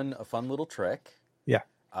 A fun little trick. Yeah.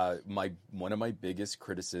 One of my biggest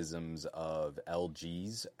criticisms of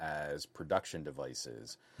LGs as production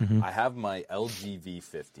devices, I have my LG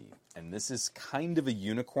V50, and this is kind of a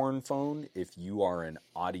unicorn phone if you are an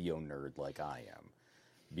audio nerd like I am,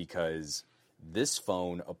 because this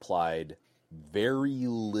phone applied very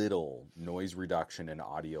little noise reduction and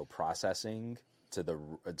audio processing to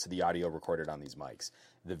the audio recorded on these mics.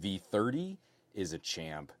 The V30 is a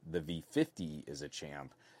champ, the V50 is a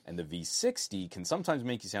champ, and the V60 can sometimes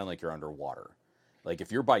make you sound like you're underwater. Like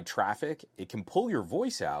if you're by traffic, it can pull your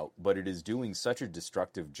voice out, but it is doing such a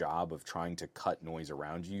destructive job of trying to cut noise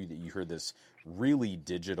around you that you hear this really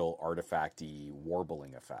digital artifacty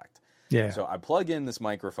warbling effect. Yeah. So I plug in this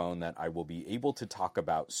microphone that I will be able to talk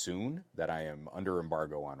about soon, that I am under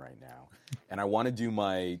embargo on right now. And I want to do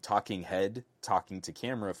my talking to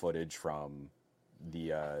camera footage from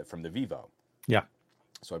the Vivo. Yeah.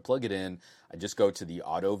 So I plug it in, I just go to the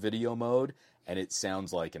auto video mode, and it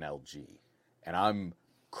sounds like an LG. And I'm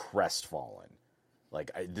crestfallen.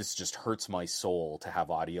 Like, this just hurts my soul to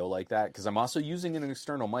have audio like that, because I'm also using an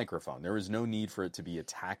external microphone. There is no need for it to be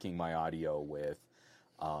attacking my audio with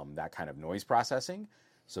that kind of noise processing.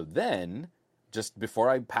 So then, just before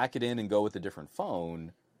I pack it in and go with a different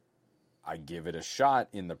phone, I give it a shot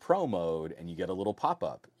in the pro mode, and you get a little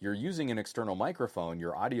pop-up. You're using an external microphone,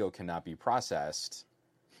 your audio cannot be processed.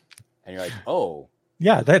 And you're like, oh.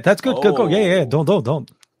 Yeah, that's good. Oh, Go. Yeah.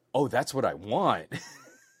 Don't. Oh, that's what I want.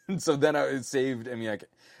 And so then I saved. I mean,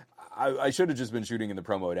 I should have just been shooting in the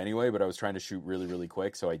pro mode anyway, but I was trying to shoot really, really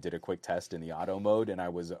quick. So I did a quick test in the auto mode, and I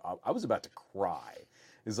was about to cry.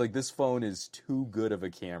 It's like, this phone is too good of a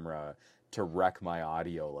camera to wreck my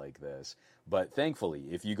audio like this. But thankfully,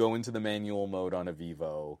 if you go into the manual mode on a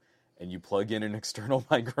Vivo and you plug in an external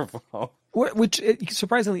microphone, which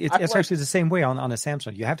surprisingly, it's actually the same way on a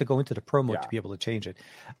Samsung. You have to go into the pro mode to be able to change it.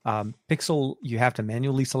 Pixel, you have to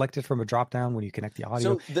manually select it from a drop down when you connect the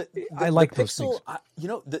audio. So I like the those things.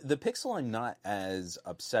 The Pixel I'm not as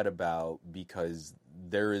upset about, because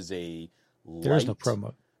there is a there is no pro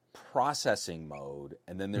mode processing mode,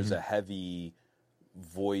 and then there's a heavy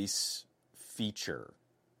voice feature,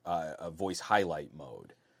 a voice highlight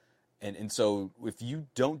mode. And so if you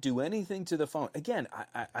don't do anything to the phone, again,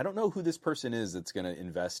 I don't know who this person is that's going to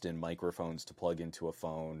invest in microphones to plug into a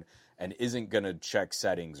phone and isn't going to check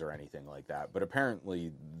settings or anything like that. But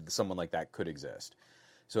apparently someone like that could exist.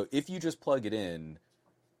 So if you just plug it in,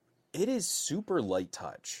 it is super light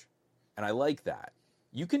touch. And I like that.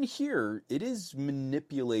 You can hear it is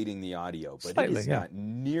manipulating the audio, but slightly, it is not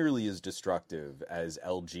nearly as destructive as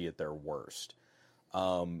LG at their worst.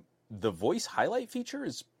 The voice highlight feature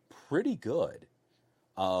is pretty good.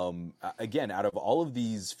 Again, out of all of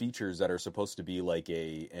these features that are supposed to be like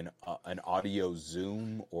an audio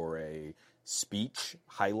zoom or a speech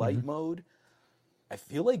highlight mode, I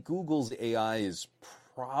feel like Google's AI is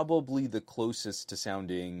probably the closest to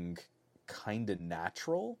sounding kind of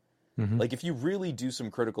natural. Like, if you really do some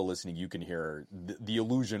critical listening, you can hear the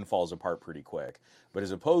illusion falls apart pretty quick. But as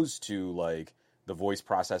opposed to like the voice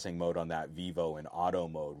processing mode on that Vivo and auto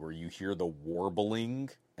mode, where you hear the warbling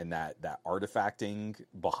and that artifacting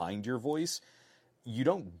behind your voice, you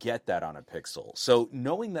don't get that on a Pixel. So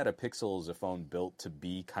knowing that a Pixel is a phone built to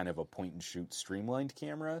be kind of a point-and-shoot streamlined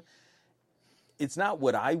camera, it's not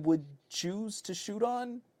what I would choose to shoot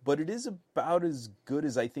on, but it is about as good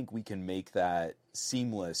as I think we can make that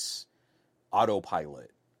seamless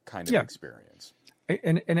autopilot kind of experience.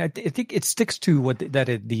 And I think it sticks to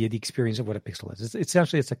the experience of what a Pixel is. It's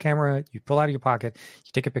essentially, it's a camera you pull out of your pocket,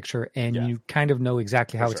 you take a picture, and you kind of know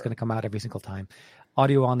exactly how it's going to come out every single time.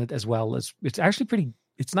 Audio on it as well. It's actually pretty.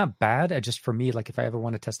 It's not bad. Just for me, like if I ever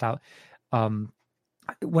want to test out,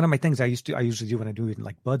 one of my things I usually do when I do even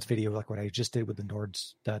like Buds video, like what I just did with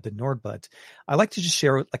the Nord Buds, I like to just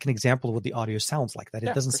share like an example of what the audio sounds like. That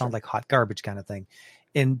it doesn't sound like hot garbage kind of thing.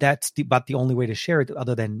 and that's about the only way to share it,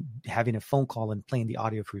 other than having a phone call and playing the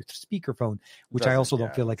audio through speakerphone, which I also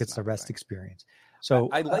don't feel like it's the best experience. So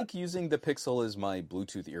I like using the Pixel as my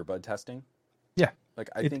Bluetooth earbud testing. Yeah, like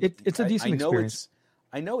I think it's a decent experience.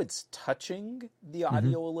 I know it's touching the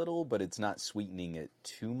audio a little, but it's not sweetening it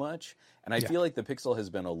too much. And I feel like the Pixel has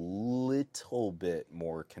been a little bit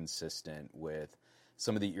more consistent with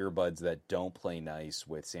some of the earbuds that don't play nice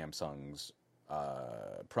with Samsung's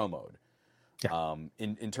Pro Mode. Yeah.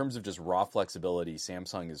 In terms of just raw flexibility,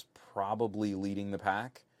 Samsung is probably leading the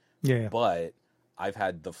pack. Yeah. But I've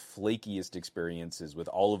had the flakiest experiences with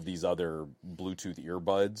all of these other Bluetooth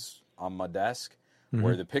earbuds on my desk,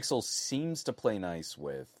 where the Pixel seems to play nice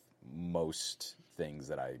with most things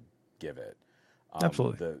that I give it.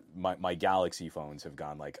 Absolutely. My Galaxy phones have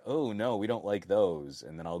gone like, oh no, we don't like those,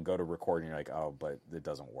 and then I'll go to record and you're like, oh, but it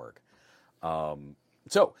doesn't work.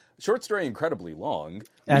 So short story, incredibly long.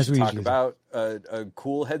 We should talk about a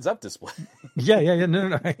cool heads-up display. Yeah.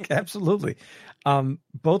 No, absolutely.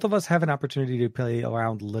 Both of us have an opportunity to play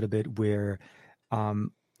around a little bit where.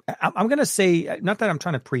 I'm going to say, not that I'm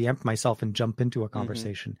trying to preempt myself and jump into a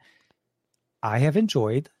conversation. I have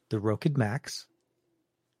enjoyed the Rokid Max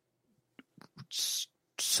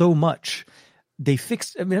so much. They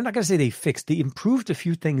fixed, I mean, I'm not going to say they fixed, they improved a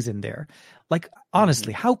few things in there. Like,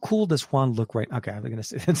 honestly, how cool does Juan look right? Okay, I'm going to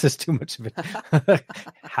say this is too much of it.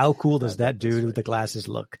 How cool does that dude with the glasses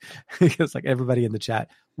look? It's like everybody in the chat,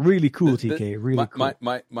 really cool, TK, really cool.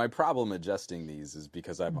 My problem adjusting these is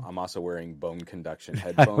because I'm also wearing bone conduction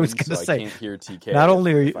headphones, I can't hear TK. Not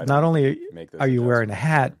only are you wearing a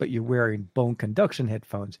hat, but you're wearing bone conduction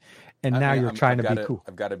headphones, and now you're trying to be cool.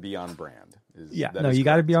 I've got to be on brand. You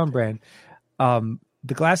got to be on brand.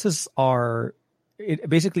 The glasses are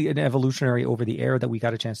basically an evolutionary over the air that we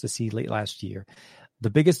got a chance to see late last year.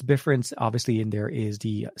 The biggest difference, obviously, in there is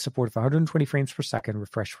the support of 120 frames per second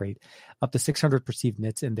refresh rate, up to 600 perceived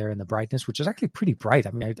nits in there, and the brightness, which is actually pretty bright.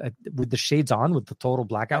 I mean, with the shades on, with the total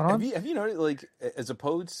blackout on. Have you noticed, like, as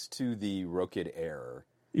opposed to the Rokid Air?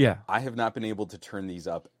 Yeah, I have not been able to turn these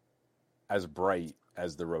up as bright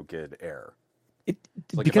as the Rokid Air.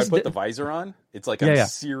 Like if I put the visor on, it's like I'm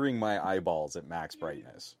searing my eyeballs at max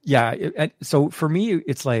brightness. Yeah, so for me,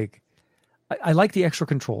 it's like I like the extra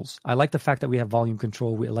controls. I like the fact that we have volume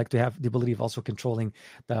control. We like to have the ability of also controlling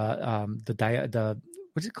the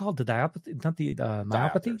what's it called? The diopter, not the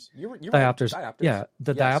myopathy. You're diopters. Diopters. Yeah,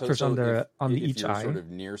 the diopters on each eye. Sort of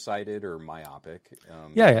nearsighted or myopic.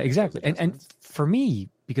 Yeah, exactly. And for me,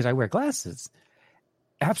 because I wear glasses,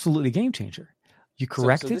 absolutely game changer. You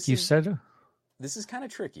corrected. You said. This is kind of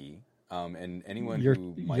tricky, and anyone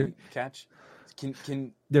who might catch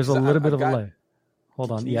can. There's a little bit of a lay. Hold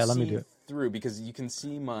on, let me do it through because you can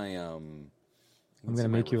see my. I'm going to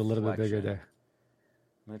make you a little bit bigger there.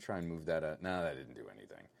 I'm going to try and move that up. No, that didn't do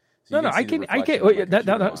anything. So I can.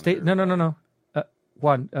 Wait, stay. No.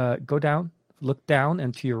 Juan, go down. Look down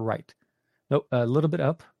and to your right. No, a little bit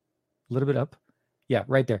up. Yeah,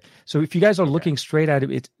 right there. So if you guys are looking straight at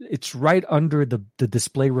it, it's right under the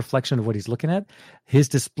display reflection of what he's looking at. His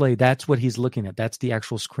display, that's what he's looking at. That's the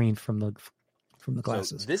actual screen from the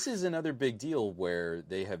glasses. So this is another big deal where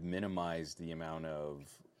they have minimized the amount of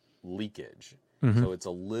leakage. So it's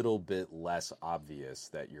a little bit less obvious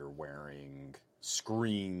that you're wearing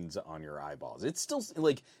screens on your eyeballs. It's still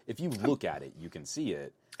like if you look at it, you can see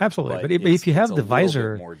it. Absolutely, but if you have the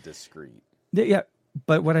visor, more discreet. Yeah.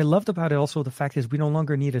 But what I loved about it also, the fact is we no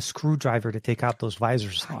longer need a screwdriver to take out those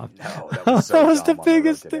visors off. That was the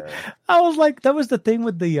biggest thing. I was like, that was the thing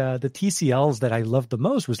with the TCLs that I loved the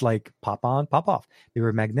most was like pop on, pop off. They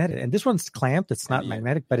were magnetic. And this one's clamped. It's not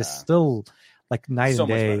magnetic, but it's still like night and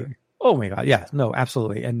day. Oh my God. Yeah, no,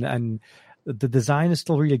 absolutely. And the design is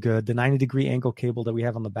still really good. The 90-degree angle cable that we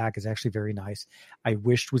have on the back is actually very nice. I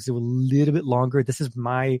wished was a little bit longer. This is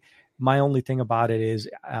my only thing about it is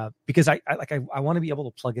because I want to be able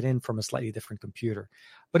to plug it in from a slightly different computer,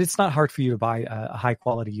 but it's not hard for you to buy a high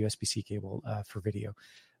quality USB-C cable for video.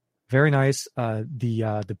 Very nice.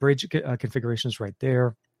 The bridge configuration is right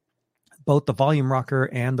there. Both the volume rocker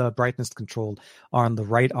and the brightness control are on the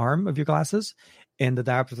right arm of your glasses, and the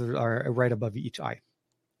diopters are right above each eye.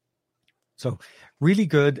 So really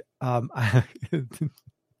good. You're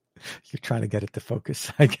trying to get it to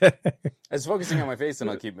focus. I get it. It's focusing on my face, and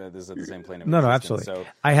I'll keep this at the same plane. No, absolutely. So,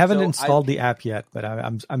 I haven't installed the app yet, but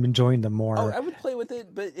I'm enjoying them more. I would play with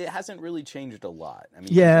it, but it hasn't really changed a lot. I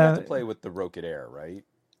mean, you have to play with the Rokid Air, right?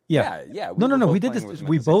 Yeah. No. We did this.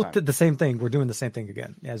 We both did the same thing. We're doing the same thing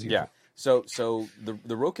again, as usual. Yeah. So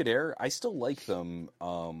the Rokid Air, I still like them.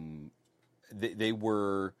 They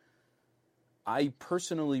were. I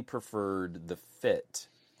personally preferred the fit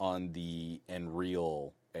on the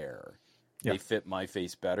Nreal Air. Yeah. They fit my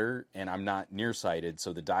face better, and I'm not nearsighted,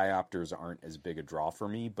 so the diopters aren't as big a draw for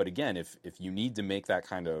me. But again, if you need to make that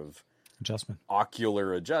kind of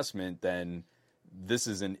ocular adjustment, then this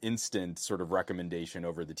is an instant sort of recommendation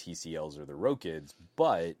over the TCLs or the Rokids.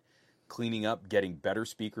 But cleaning up, getting better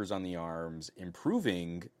speakers on the arms,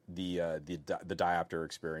 improving the diopter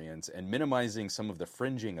experience, and minimizing some of the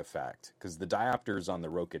fringing effect, because the diopters on the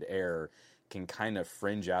Rokid Air can kind of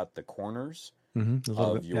fringe out the corners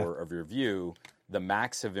of your view. The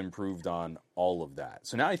Max have improved on all of that.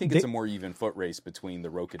 So now I think it's a more even foot race between the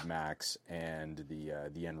Rokid Max and the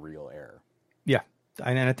Nreal Air. Yeah.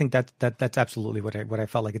 And I think that's absolutely what I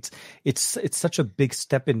felt like. It's such a big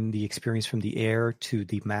step in the experience from the Air to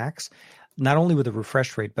the Max, not only with the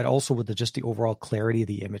refresh rate, but also with just the overall clarity of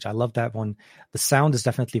the image. I love that one. The sound is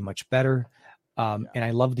definitely much better. And I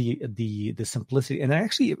love the simplicity, and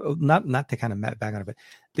actually not to kind of bang on it, but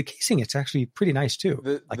the casing, it's actually pretty nice too.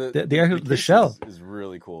 The shell is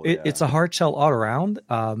really cool. It's a hard shell all around,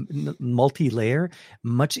 multi-layer,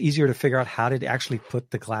 much easier to figure out how to actually put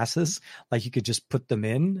the glasses. Like you could just put them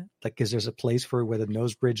in, like because there's a place for where the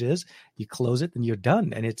nose bridge is. You close it and you're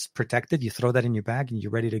done, and it's protected. You throw that in your bag and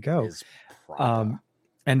you're ready to go.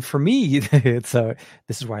 And for me, this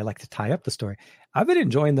is why I like to tie up the story. I've been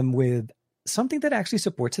enjoying them with something that actually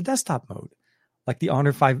supports a desktop mode, like the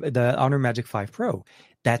Honor Magic 5 Pro.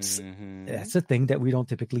 That's a thing that we don't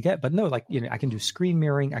typically get. But no, like, I can do screen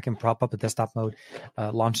mirroring. I can prop up a desktop mode,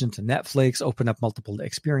 launch into Netflix, open up multiple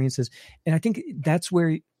experiences. And I think that's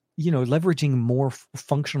where, leveraging more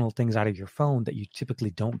functional things out of your phone that you typically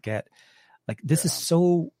don't get. Like this is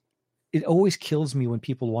so, it always kills me when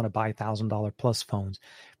people want to buy $1,000 plus phones,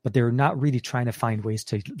 but they're not really trying to find ways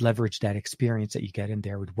to leverage that experience that you get in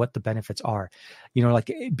there with what the benefits are.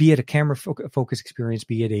 Like be it a camera focus experience,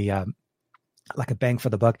 be it a like a bang for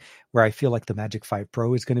the buck, where I feel like the Magic 5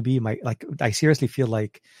 Pro is going to be I seriously feel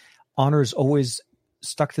like Honor's always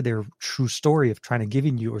stuck to their true story of trying to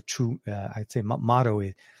giving you a true, I'd say motto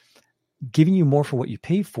is giving you more for what you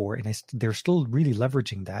pay for. And they're still really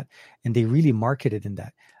leveraging that, and they really market it in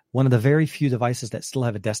that. One of the very few devices that still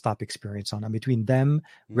have a desktop experience on. Between them,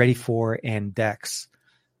 Ready For, and Dex.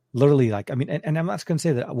 Literally, and I'm not going to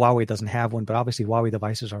say that Huawei doesn't have one, but obviously Huawei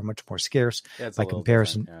devices are much more scarce by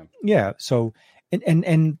comparison. Yeah. So,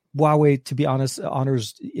 and Huawei, to be honest,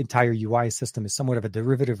 Honor's entire UI system is somewhat of a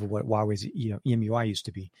derivative of what Huawei's EMUI used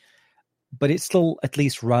to be. But it still at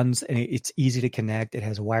least runs, and it's easy to connect. It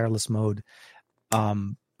has a wireless mode.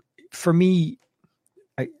 For me,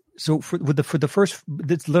 for the first,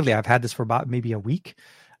 it's literally, I've had this for about maybe a week.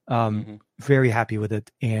 Very happy with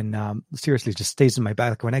it, and seriously, just stays in my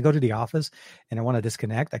bag. Like when I go to the office and I want to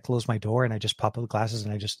disconnect, I close my door and I just pop up the glasses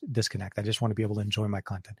and I just disconnect. I just want to be able to enjoy my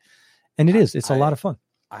content, and it's a lot of fun.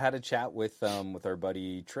 I had a chat with our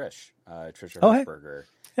buddy Trisha Hershberger.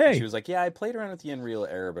 Hey. She was like, "Yeah, I played around with the Nreal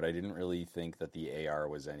Air, but I didn't really think that the AR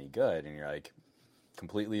was any good." And you're like,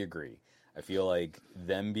 completely agree. I feel like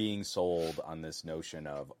them being sold on this notion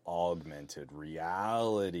of augmented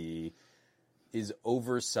reality is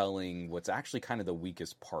overselling what's actually kind of the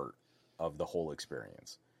weakest part of the whole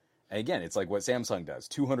experience. And again, it's like what Samsung does.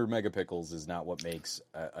 200 megapixels is not what makes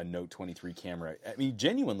a Note 23 camera. I mean,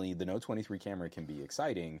 genuinely, the Note 23 camera can be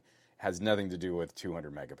exciting, has nothing to do with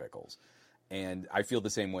 200 megapixels. And I feel the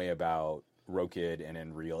same way about Rokid and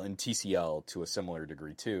Nreal and TCL to a similar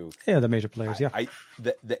degree too. Yeah, the major players.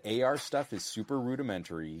 The AR stuff is super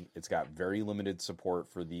rudimentary. It's got very limited support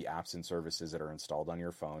for the apps and services that are installed on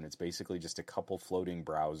your phone. It's basically just a couple floating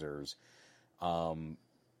browsers.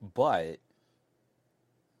 But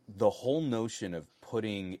the whole notion of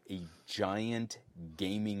putting a giant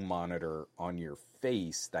gaming monitor on your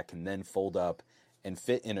face that can then fold up and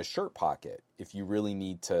fit in a shirt pocket if you really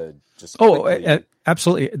need to just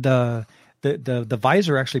absolutely. The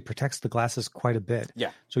visor actually protects the glasses quite a bit.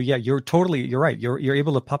 Yeah. So yeah, you're right. You're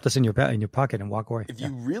able to pop this in your pocket and walk away. If you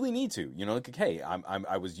really need to, like, hey,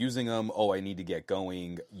 I was using them. Oh, I need to get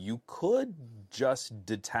going. You could just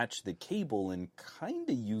detach the cable and kind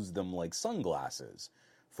of use them like sunglasses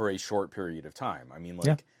for a short period of time. I mean,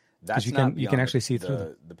 like that's you can actually see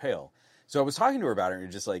through the pale. So I was talking to her about it,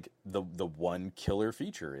 and just like the one killer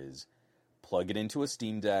feature is plug it into a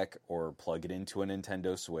Steam Deck or plug it into a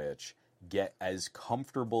Nintendo Switch. Get as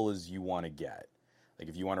comfortable as you want to get. Like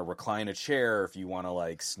if you want to recline a chair, if you want to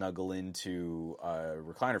like snuggle into a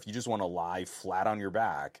recliner, if you just want to lie flat on your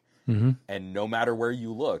back, and no matter where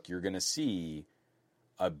you look, you're going to see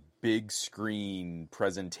a big screen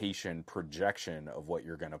presentation projection of what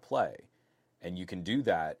you're going to play. And you can do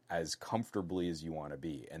that as comfortably as you want to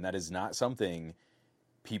be. And that is not something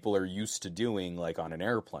people are used to doing, like on an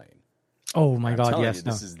airplane. Oh my God! Yes, you,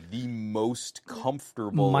 this is the most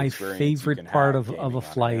comfortable. My favorite part of a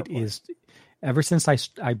flight is, ever since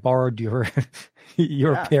I borrowed your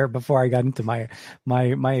pair before I got into my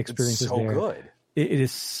experiences it's so there. Good. It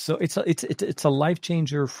is so it's a life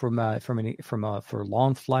changer for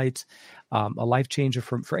long flights, a life changer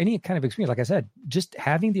for any kind of experience. Like I said, just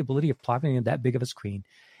having the ability of plopping in that big of a screen.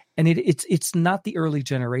 And it's not the early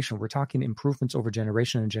generation. We're talking improvements over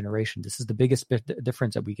generation and generation. This is the biggest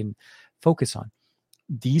difference that we can focus on.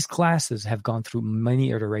 These classes have gone through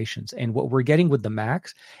many iterations, and what we're getting with the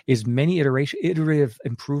Max is many iterative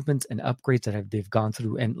improvements and upgrades that they've gone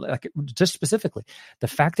through. And like just specifically, the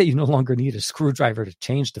fact that you no longer need a screwdriver to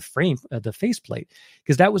change the frame, the faceplate,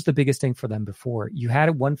 because that was the biggest thing for them before. You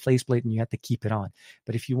had one faceplate and you had to keep it on.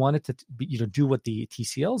 But if you wanted to, do what the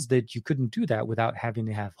TCLs did, you couldn't do that without having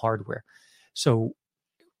to have hardware. So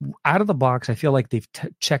out of the box, I feel like they've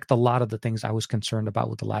checked a lot of the things I was concerned about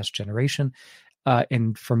with the last generation.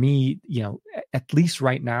 And for me, at least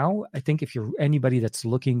right now, I think if you're anybody that's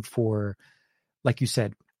looking for, like you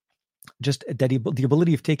said, just the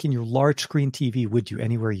ability of taking your large screen TV with you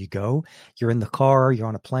anywhere you go, you're in the car, you're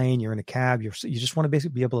on a plane, you're in a cab, you just want to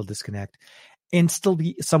basically be able to disconnect and still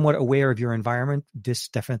be somewhat aware of your environment. This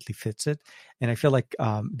definitely fits it. And I feel like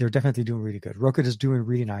they're definitely doing really good. Rokid is doing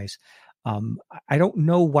really nice. I don't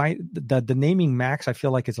know why the naming Max, I feel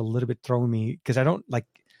like is a little bit throwing me, because I don't like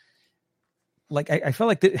I feel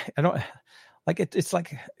like I don't like it. It's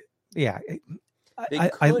like, yeah.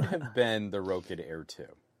 It could have been the Rokid Air 2.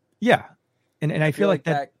 Yeah. And I feel like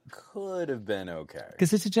that could have been okay.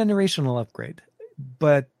 Because it's a generational upgrade.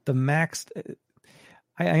 But the Max,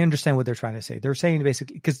 I understand what they're trying to say. They're saying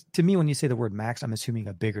basically, because to me, when you say the word Max, I'm assuming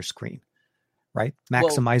a bigger screen, right?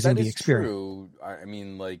 Maximizing the experience. True. I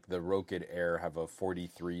mean, like the Rokid Air have a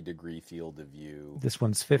 43-degree field of view. This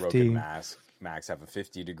one's 50. Rokid Max have a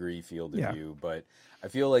 50-degree field of view, but I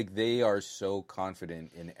feel like they are so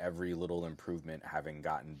confident in every little improvement having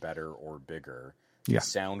gotten better or bigger. Yeah. The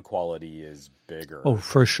sound quality is bigger. Oh,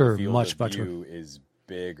 for sure, the field much of view is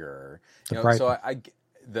bigger.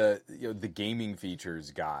 The gaming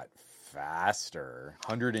features got faster.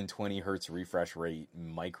 120 hertz refresh rate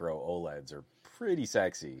micro OLEDs are pretty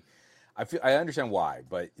sexy. I understand why,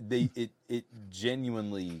 but it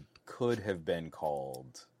genuinely could have been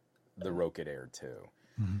called the Rokid Air 2.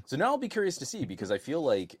 Mm-hmm. So now I'll be curious to see, because I feel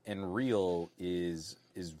like Nreal is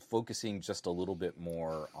focusing just a little bit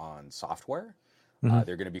more on software. Mm-hmm.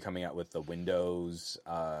 They're going to be coming out with the Windows,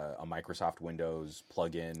 a Microsoft Windows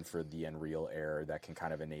plugin for the Nreal Air that can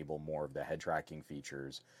kind of enable more of the head tracking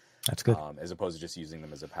features. That's good. As opposed to just using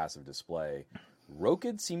them as a passive display.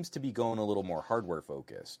 Rokid seems to be going a little more hardware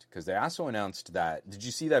focused, because they also announced that. Did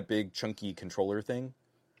you see that big chunky controller thing?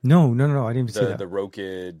 No, I didn't even see that. The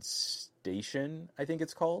Rokid Station, I think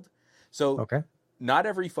it's called. So not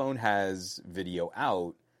every phone has video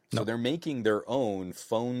out, so they're making their own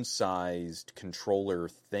phone-sized controller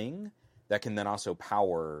thing that can then also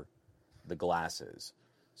power the glasses.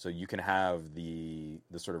 So you can have the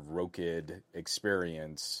sort of Rokid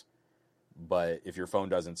experience, but if your phone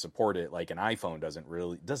doesn't support it, like an iPhone doesn't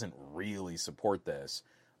really support this,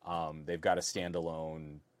 they've got a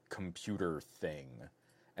standalone computer thing.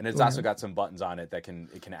 And it's also got some buttons on it that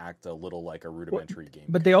can act a little like a rudimentary game.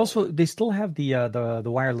 But they still have the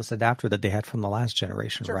wireless adapter that they had from the last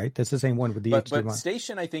generation, right? That's the same one with the HDMI. But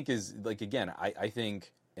Station, I think, is like, again, I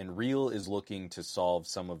think Nreal is looking to solve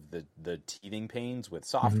some of the teething pains with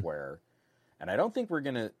software. Mm-hmm. And I don't think we're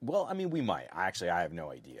gonna. Well, I mean, we might. I have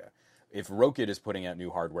no idea. If Rokid is putting out new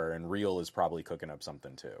hardware, Nreal is probably cooking up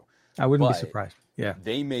something too. I wouldn't be surprised. Yeah,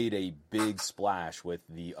 they made a big splash with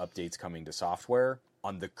the updates coming to software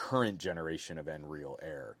on the current generation of Nreal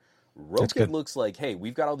Air. Rokid looks like, hey,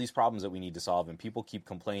 we've got all these problems that we need to solve, and people keep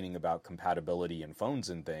complaining about compatibility in phones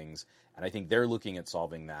and things, and I think they're looking at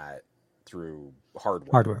solving that through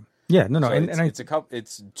hardware. Yeah, no, so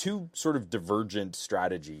it's two sort of divergent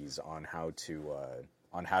strategies on how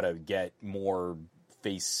to get more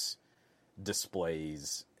face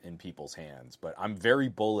displays in people's hands. But I'm very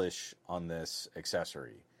bullish on this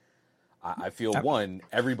accessory. I feel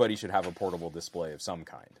everybody should have a portable display of some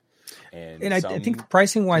kind, and I think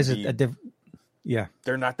pricing wise, they're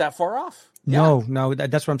not that far off. No,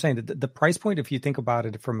 that's what I'm saying. The price point, if you think about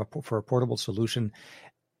it for a portable solution,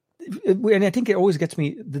 and I think it always gets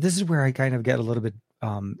me. This is where I kind of get a little bit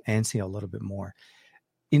antsy a little bit more.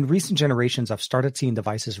 In recent generations, I've started seeing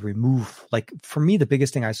devices remove. Like for me, the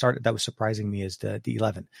biggest thing that was surprising me is the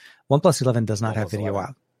 11. OnePlus 11 does not have video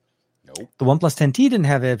out. Nope. The OnePlus 10T didn't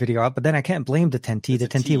have a video out, but then I can't blame the 10T. The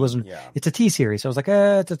 10T wasn't. Yeah. It's a T series, so I was like,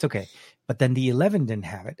 that's okay. But then the 11 didn't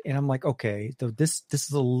have it, and I'm like, okay, so this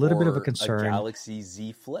is a little bit of a concern. A Galaxy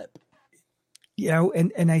Z Flip.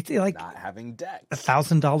 And I feel like not having DeX,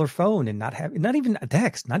 $1,000 phone, and not even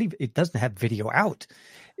DeX, it doesn't have video out.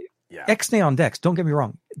 Yeah. Xnay on DeX. Don't get me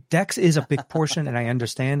wrong. DeX is a big portion, and I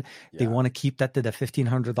understand they want to keep that to the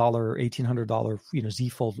 $1,500, $1,800, Z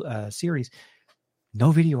Fold series.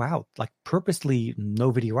 No video out, like purposely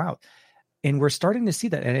no video out, and we're starting to see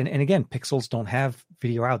that. And again, Pixels don't have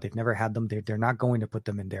video out. They've never had them. They're not going to put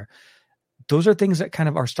them in there. Those are things that kind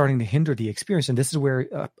of are starting to hinder the experience. And this is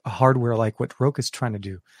where a hardware like what Rokid is trying to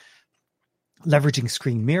do, leveraging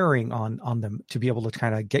screen mirroring on them to be able to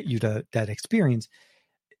kind of get you to that experience.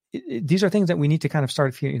 These are things that we need to kind of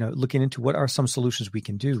start, looking into what are some solutions we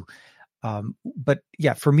can do. But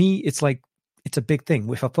yeah, for me, it's like, it's a big thing.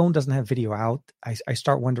 If a phone doesn't have video out, I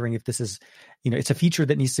start wondering if this is, it's a feature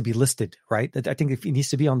that needs to be listed, right? I think it needs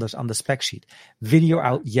to be on the spec sheet. Video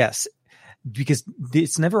out, yes, because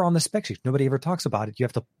it's never on the spec sheet. Nobody ever talks about it.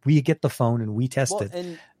 We get the phone and we test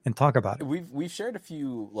it and talk about it. We've shared a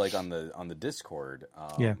few like on the Discord.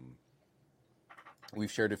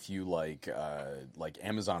 We've shared a few like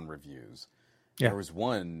Amazon reviews. Yeah. There was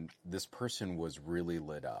one. This person was really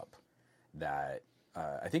lit up. That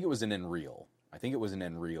I think it was an Nreal. I think it was an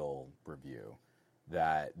Nreal review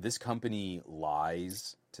that this company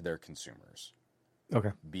lies to their consumers.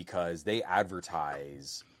 Okay. Because they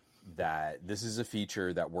advertise that this is a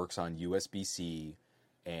feature that works on USB-C,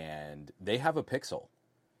 and they have a Pixel.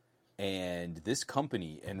 And this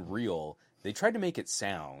company, Nreal, they tried to make it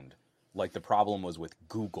sound like the problem was with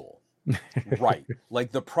Google. Right.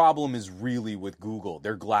 Like the problem is really with Google.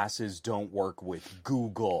 Their glasses don't work with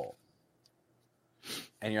Google.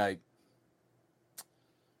 And you're like,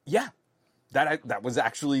 yeah, that was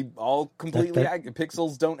actually all completely accurate.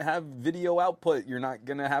 Pixels don't have video output. You're not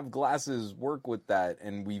going to have glasses work with that.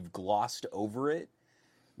 And we've glossed over it.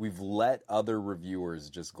 We've let other reviewers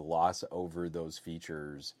just gloss over those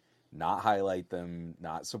features, not highlight them,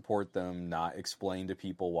 not support them, not explain to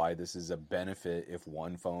people why this is a benefit if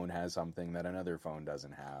one phone has something that another phone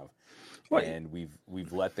doesn't have. What? And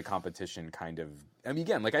we've let the competition kind of, I mean,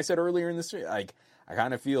 again, like I said earlier in this, like, I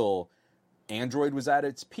kind of feel Android was at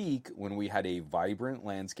its peak when we had a vibrant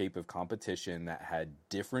landscape of competition that had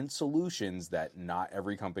different solutions that not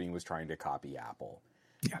every company was trying to copy Apple.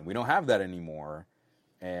 Yeah. And we don't have that anymore.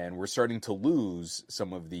 And we're starting to lose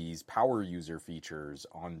some of these power user features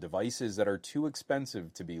on devices that are too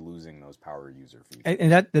expensive to be losing those power user features.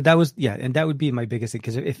 And that was, yeah, and that would be my biggest thing.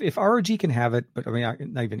 Because if ROG can have it, but I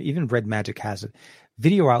mean, not even Red Magic has it.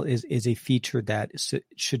 Video out is a feature that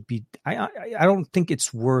should be. I don't think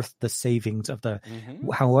it's worth the savings of the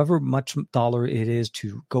however much dollar it is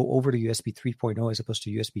to go over to USB 3.0 as opposed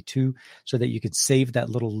to USB 2, so that you can save that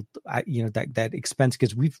little that expense,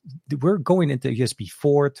 because we're going into USB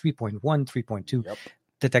 4, 3.1, 3.2. Yep.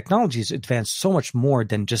 The technology has advanced so much more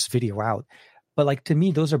than just video out. But like, to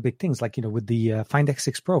me, those are big things. Like, with the Find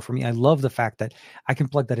X6 Pro, for me, I love the fact that I can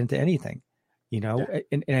plug that into anything.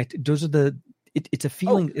 Those are it's a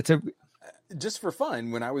feeling. It's a just for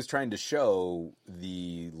fun. When I was trying to show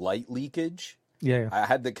the light leakage, yeah. I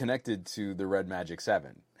had that connected to the Red Magic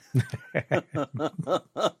 7.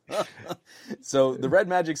 So the Red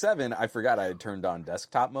Magic 7, I forgot I had turned on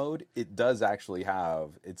desktop mode. It does actually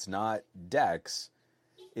have. It's not DeX.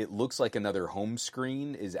 It looks like another home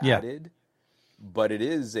screen is added, but it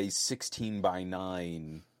is a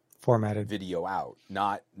 16:9 formatted video out,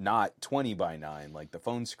 not 20:9 like the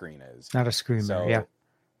phone screen is. Not a screen.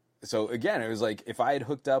 So again, it was like if I had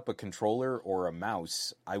hooked up a controller or a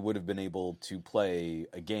mouse, I would have been able to play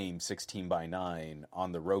a game 16:9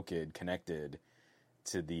 on the Rokid connected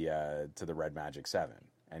to the Red Magic 7.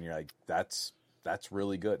 And you're like, that's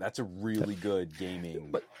really good. That's a really good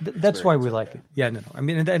gaming. But that's why we like it. Yeah, no. I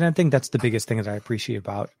mean, and I think that's the biggest thing that I appreciate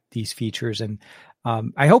about these features. And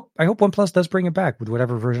I hope OnePlus does bring it back with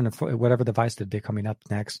whatever version of whatever device that they're coming up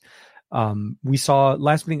next. We saw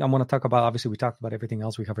last thing I want to talk about. Obviously, we talked about everything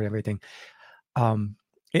else. We covered everything. I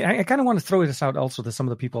kind of want to throw this out also to some of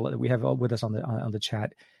the people that we have with us on the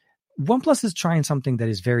chat. OnePlus is trying something that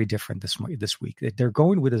is very different this week. They're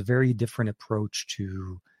going with a very different approach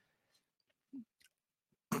to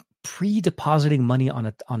pre-depositing money on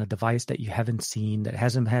a device that you haven't seen, that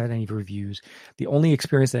hasn't had any reviews. The only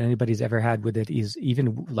experience that anybody's ever had with it is,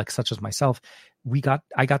 even like such as myself,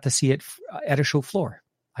 I got to see it at a show floor.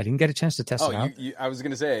 I didn't get a chance to test it out. I was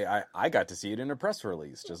going to say I got to see it in a press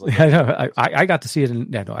release, just like I know. I got to see it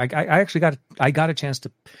I actually got a chance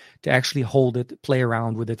to actually hold it, play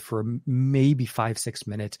around with it for maybe 5-6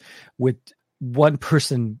 minutes with one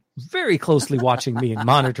person very closely watching me and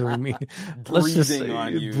monitoring me,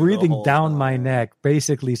 breathing down my neck,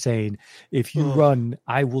 basically saying, "If you run,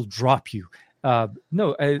 I will drop you."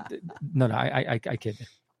 No, I kid.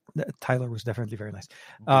 Tyler was definitely very nice.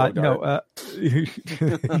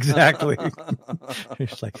 Exactly.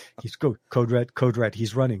 It's like he's code red.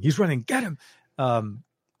 He's running. Get him. I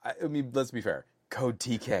mean, let's be fair. Code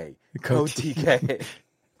TK. Code TK.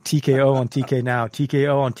 TKO on TK now.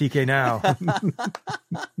 TKO on TK now.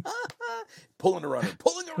 Pulling a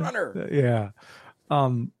runner. Yeah.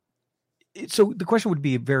 So the question would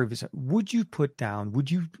be would you put down, would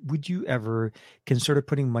you ever consider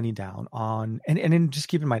putting money down on, and then just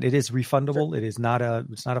keep in mind, it is refundable. Sure. It's not a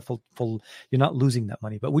full, you're not losing that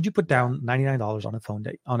money, but would you put down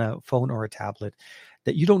 $99 on a phone or a tablet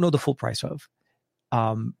that you don't know the full price of?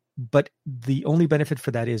 But the only benefit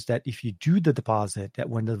for that is that if you do the deposit, that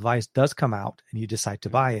when the device does come out and you decide to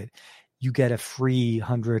buy it, you get a free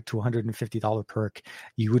 $100 to $150 perk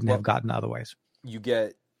you wouldn't have gotten otherwise. You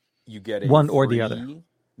get a one or the other.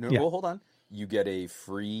 No, well, hold on. You get a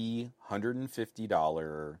free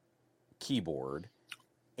 $150 keyboard,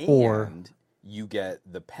 and you get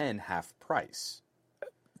the pen half price.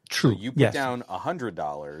 True. So you put down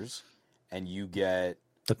 $100, and you get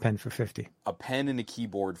the pen for $50. A pen and a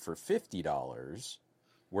keyboard for $50,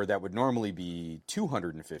 where that would normally be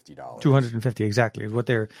 $250. $250, exactly. What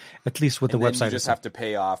they're, at least with the website. You just have to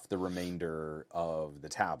pay off the remainder of the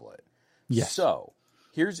tablet. Yes. So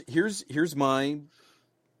here's my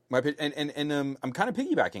and I'm kind of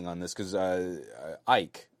piggybacking on this because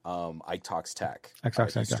Ike Talks Tech.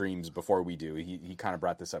 He streams before we do. He kind of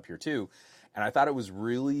brought this up here too, and I thought it was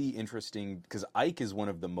really interesting because Ike is one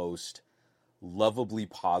of the most lovably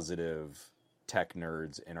positive tech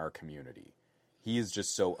nerds in our community. He is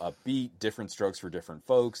just so upbeat, different strokes for different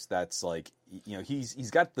folks. That's like, you know,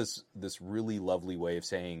 he's got this really lovely way of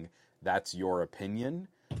saying that's your opinion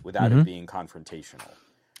without it being confrontational.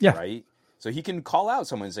 Yeah. Right? So he can call out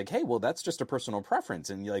someone and say, hey, well, that's just a personal preference.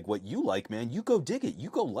 And you're like, what you like, man, you go dig it. You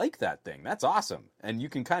go like that thing. That's awesome. And you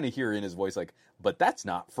can kind of hear in his voice like, but that's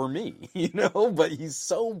not for me, you know? But he's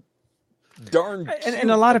so darn and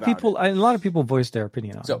a lot of people voice their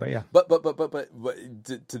opinion on it, but yeah. But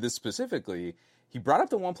to this specifically, he brought up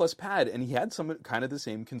the OnePlus Pad, and he had some kind of the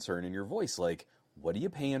same concern in your voice, like, what are you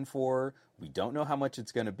paying for? We don't know how much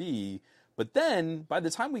it's going to be. But then, by the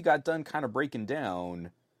time we got done kind of breaking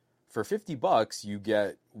down, for $50, you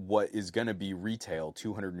get what is going to be retail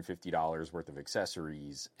 $250 worth of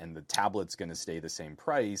accessories, and the tablet's going to stay the same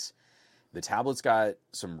price. The tablet's got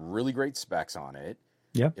some really great specs on it.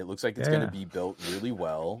 Yeah, it looks like it's going to be built really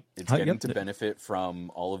well. It's getting to benefit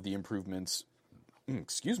from all of the improvements.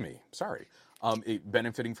 Benefiting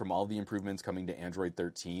from all the improvements coming to Android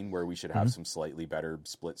 13, where we should have some slightly better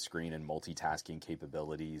split screen and multitasking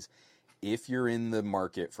capabilities. If you're in the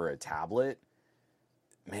market for a tablet,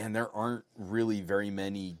 man, there aren't really very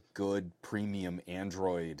many good premium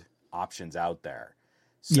Android options out there.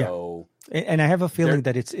 So, and I have a feeling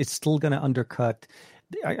that it's still going to undercut.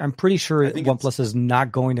 I'm pretty sure OnePlus is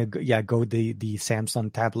not going to go the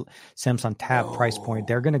Samsung Tab price point.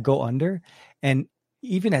 They're going to go under, and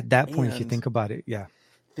even at that point, if you think about it,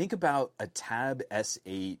 think about a Tab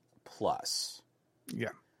S8 Plus,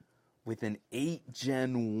 with an 8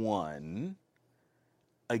 Gen 1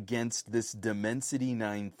 against this Dimensity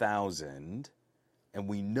 9000, and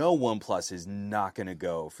we know OnePlus is not going to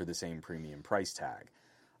go for the same premium price tag.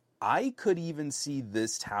 I could even see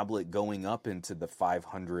this tablet going up into the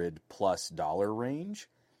 $500+ range,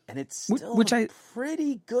 and it's still a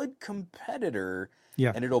pretty good competitor.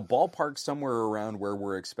 Yeah. And it'll ballpark somewhere around where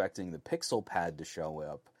we're expecting the Pixel Pad to show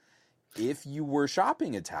up. If you were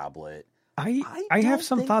shopping a tablet, I have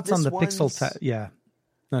some thoughts on the Pixel Pad. Yeah.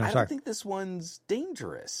 I don't think this one's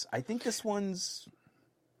dangerous. I think this one's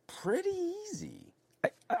pretty easy.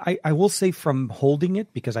 I will say from holding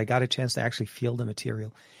it, because I got a chance to actually feel the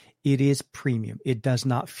material, it is premium. It does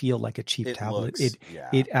not feel like a cheap tablet.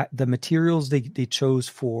 The materials they chose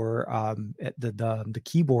for the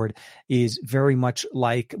keyboard is very much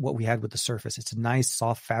like what we had with the Surface. It's a nice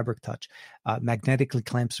soft fabric touch. Magnetically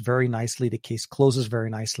clamps very nicely. The case closes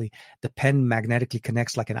very nicely. The pen magnetically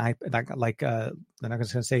connects like an iPad, I'm not going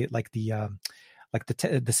to say it like the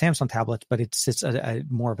Samsung tablet, but it sits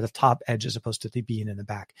more of the top edge as opposed to the being in the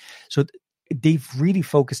back. So they've really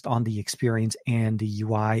focused on the experience and the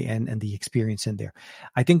UI and the experience in there.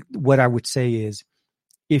 I think what I would say is,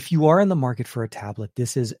 if you are in the market for a tablet,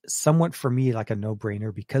 this is somewhat for me like a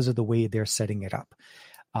no-brainer because of the way they're setting it up.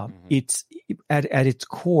 It's at its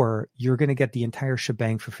core, you're going to get the entire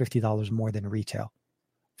shebang for $50 more than retail,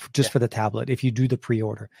 just for the tablet if you do the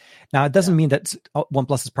pre-order. Now, it doesn't mean that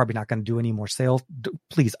OnePlus is probably not going to do any more sales.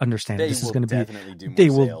 Please understand, this is going to be definitely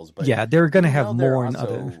do more sales. But they're going to have more in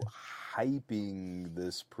other. Hyping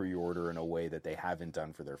this pre-order in a way that they haven't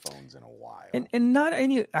done for their phones in a while. And not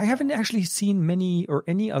any, I haven't actually seen many or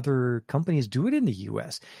any other companies do it in the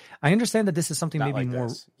US. I understand that this is something not maybe like more,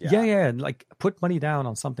 like put money down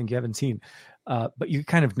on something you haven't seen. But you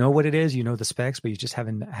kind of know what it is, you know the specs, but you just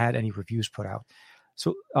haven't had any reviews put out.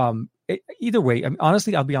 So either way,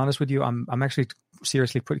 honestly, I'll be honest with you. I'm actually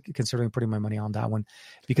seriously considering putting my money on that one,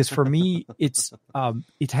 because for me, it's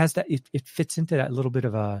it has that, it fits into that little bit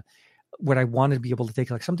of a, what I wanted to be able to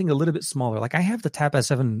take, like something a little bit smaller. Like I have the Tab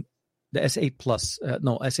S7, the S8 Plus,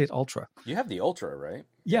 S8 Ultra. You have the Ultra, right?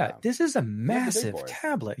 Yeah, this is a massive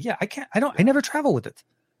tablet. Yeah, I never travel with it.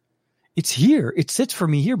 It's here. It sits for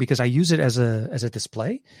me here because I use it as a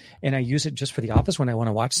display, and I use it just for the office when I want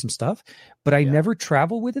to watch some stuff. But I never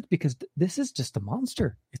travel with it because this is just a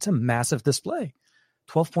monster. It's a massive display,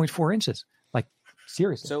 12.4 inches. Like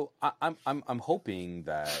seriously. So I'm hoping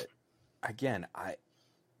that, again,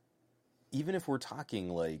 even if we're talking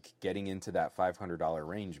like getting into that $500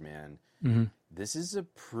 range, man, this is a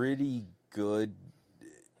pretty good,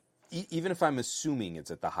 even if I'm assuming it's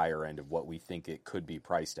at the higher end of what we think it could be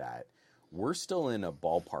priced at, we're still in a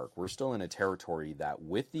ballpark. We're still in a territory that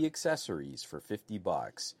with the accessories for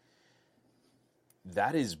 $50,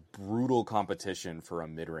 that is brutal competition for a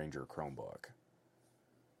mid-ranger Chromebook.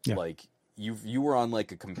 Yeah. Like you were on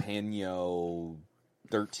like a Companio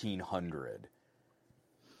 1300.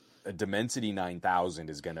 A Dimensity 9000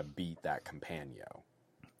 is going to beat that Companio.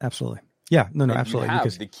 Absolutely. Yeah, no, absolutely. You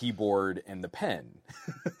have the keyboard and the pen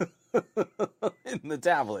in the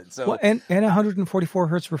tablet. So and 144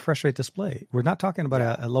 hertz refresh rate display. We're not talking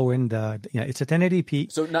about a low end. It's a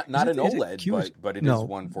 1080p. So not an OLED, but it is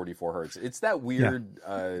 144 hertz. It's that weird.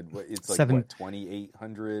 It's like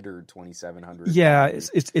 2800 or 2700. Yeah,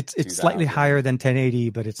 it's slightly higher than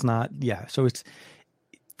 1080, but it's not. Yeah, so it's.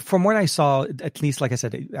 From what I saw, at least, like I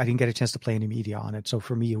said, I didn't get a chance to play any media on it. So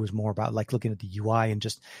for me, it was more about like looking at the UI and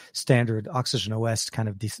just standard Oxygen OS kind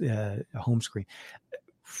of home screen.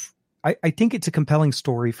 I think it's a compelling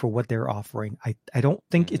story for what they're offering. I don't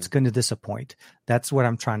think it's going to disappoint. That's what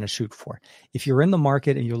I'm trying to shoot for. If you're in the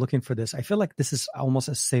market and you're looking for this, I feel like this is almost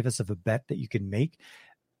as safe as of a bet that you can make,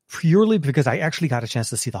 purely because I actually got a chance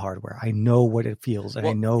to see the hardware. I know what it feels, and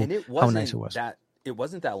I know how nice it was. It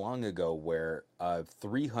wasn't that long ago where a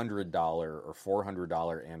 $300 or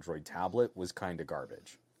 $400 Android tablet was kind of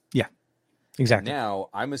garbage. Yeah, exactly. Now,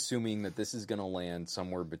 I'm assuming that this is going to land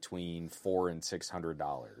somewhere between $400 and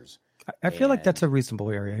 $600. I feel like that's a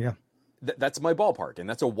reasonable area, yeah. That's my ballpark, and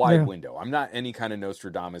that's a wide window. I'm not any kind of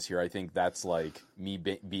Nostradamus here. I think that's like me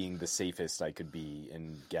being the safest I could be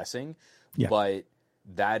in guessing. Yeah. But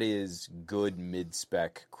that is good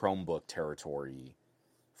mid-spec Chromebook territory.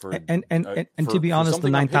 And to be honest, the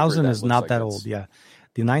 9000 is not that old. Yeah,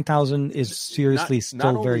 the 9000 is seriously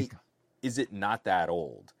still very. Is it not that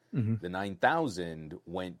old? The 9000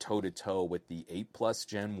 went toe to toe with the 8 Plus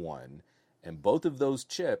Gen 1, and both of those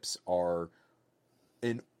chips are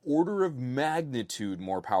an order of magnitude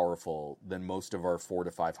more powerful than most of our $400 to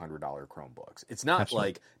 $500 Chromebooks. It's not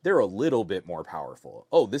like they're a little bit more powerful.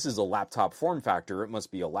 Oh, this is a laptop form factor. It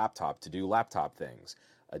must be a laptop to do laptop things.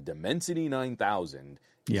 A Dimensity 9000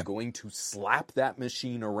 is going to slap that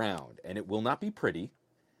machine around, and it will not be pretty.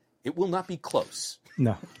 It will not be close.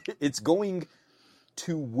 No. It's going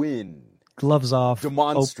to win. Gloves off.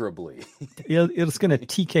 Demonstrably. It's going to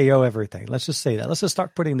TKO everything. Let's just say that. Let's just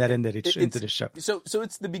start putting that into the show. So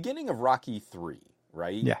it's the beginning of Rocky 3,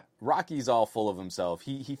 right? Yeah. Rocky's all full of himself.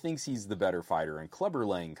 He thinks he's the better fighter, and Clubber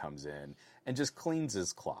Lang comes in and just cleans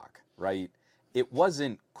his clock, right? It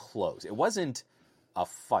wasn't close. It wasn't a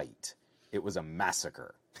fight. It was a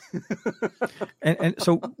massacre. and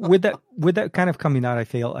so with that kind of coming out, I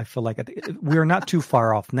feel like we're not too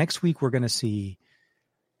far off. Next week we're going to see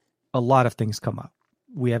a lot of things come up.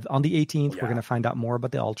 We have on the 18th, we're going to find out more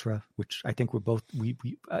about the Ultra, which I think we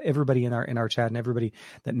everybody in our chat and everybody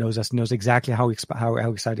that knows us knows exactly how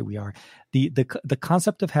excited we are. The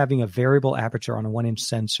concept of having a variable aperture on a 1-inch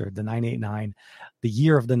sensor, the 989, the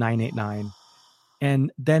year of the 989,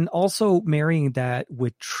 and then also marrying that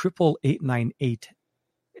with 88898.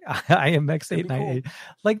 IMX 898. Cool.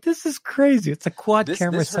 Like, this is crazy. It's a quad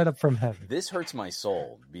camera setup from heaven. This hurts my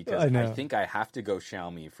soul because I think I have to go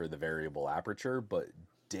Xiaomi for the variable aperture, but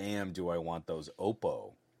damn, do I want those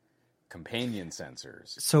Oppo companion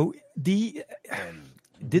sensors. So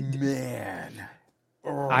Man,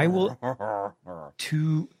 I will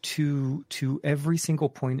to every single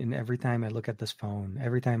point, and every time I look at this phone,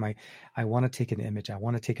 every time I want to take an image, I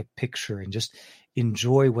want to take a picture and just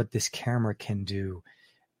enjoy what this camera can do.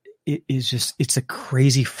 It's a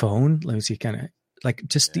crazy phone. Let me see, kind of like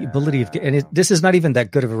just the ability of, and this is not even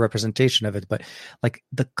that good of a representation of it, but like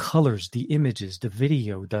the colors, the images, the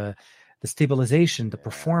video, the stabilization, the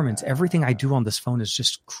performance, everything I do on this phone is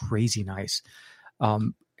just crazy nice.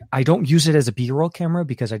 I don't use it as a B-roll camera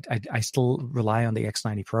because I still rely on the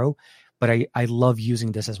X90 Pro, but I love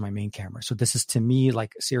using this as my main camera. So this is, to me,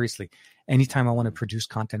 like, seriously, anytime I want to produce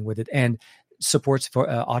content with it, and supports for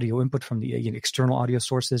audio input from the external audio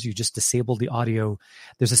sources. You just disable the audio.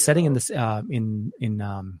 There's a setting in this in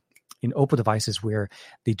Oppo devices where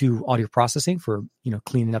they do audio processing for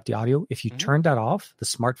cleaning up the audio. If you turn that off, the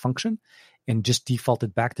smart function, and just default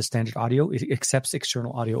it back to standard audio, it accepts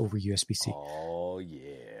external audio over USB-C. Oh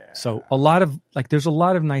yeah. So there's a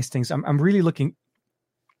lot of nice things. I'm really looking.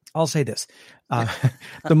 I'll say this.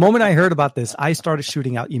 The moment I heard about this, I started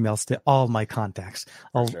shooting out emails to all my contacts.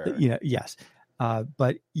 Yes.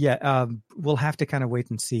 But yeah, we'll have to kind of wait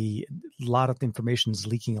and see. A lot of the information is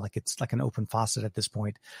leaking like it's like an open faucet at this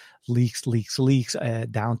point. Leaks,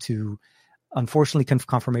 down to, unfortunately,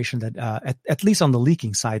 confirmation that at least on the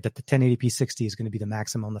leaking side, that the 1080p 60 is going to be the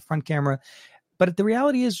maximum on the front camera. But the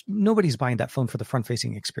reality is, nobody's buying that phone for the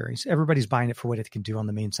front-facing experience. Everybody's buying it for what it can do on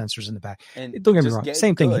the main sensors in the back. And don't get me wrong,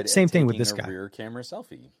 same thing with this guy. Rear camera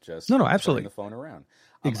selfie, just no, absolutely. Turning the phone around.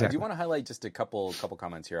 Exactly. I do want to highlight just a couple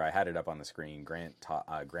comments here. I had it up on the screen. Grant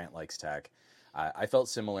likes tech. I felt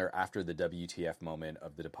similar after the WTF moment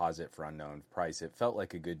of the deposit for unknown price. It felt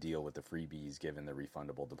like a good deal with the freebies given the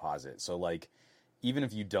refundable deposit. So, like, even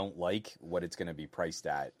if you don't like what it's going to be priced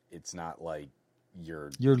at, it's not like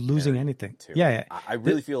you're losing anything. Yeah. I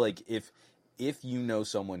really feel like if you know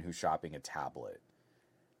someone who's shopping a tablet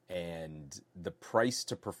and the price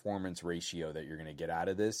to performance ratio that you're going to get out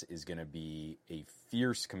of this is going to be a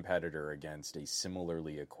fierce competitor against a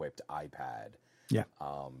similarly equipped iPad. Yeah.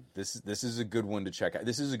 This is a good one to check out.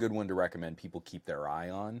 This is a good one to recommend people keep their eye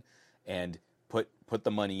on and put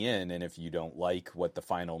the money in, and if you don't like what the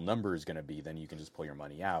final number is going to be, then you can just pull your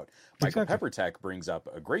money out. Michael Peppertech brings up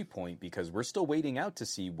a great point because we're still waiting out to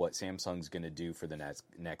see what Samsung's going to do for the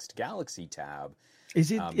next Galaxy Tab. Is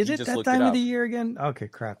it that time of the year again? Okay,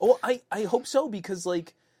 crap. Oh, I hope so, because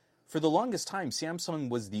like for the longest time, Samsung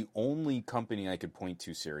was the only company I could point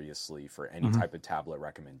to seriously for any type of tablet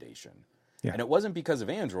recommendation. Yeah. And it wasn't because of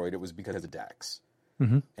Android, it was because of DeX.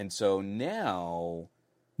 And so now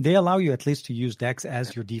they allow you at least to use DeX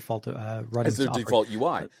as your default running as their default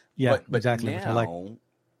UI. Yeah, but exactly. Now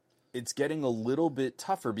it's getting a little bit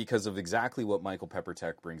tougher because of exactly what Michael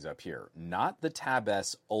Peppertech brings up here. Not the Tab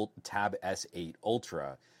S8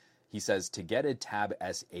 Ultra. He says to get a Tab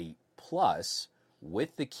S8 Plus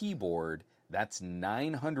with the keyboard, that's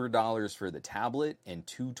 $900 for the tablet and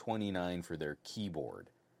 $229 for their keyboard.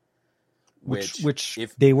 Which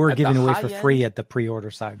if they were giving away for free at the pre-order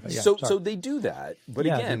side. But yeah, so they do that. But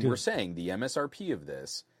again, we're saying the MSRP of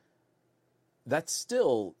this, that's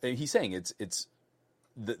still, he's saying it's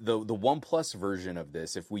the OnePlus version of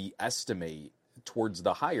this, if we estimate towards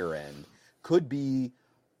the higher end, could be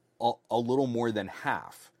a little more than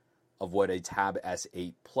half of what a Tab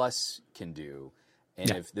S8 Plus can do. And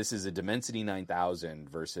if this is a Dimensity 9000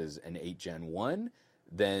 versus an 8 Gen 1,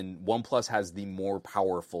 then OnePlus has the more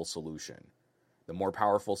powerful solution. The more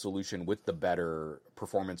powerful solution with the better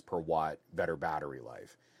performance per watt, better battery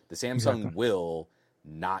life. The Samsung will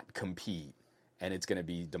not compete, and it's going to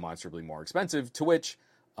be demonstrably more expensive. To which,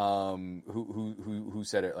 who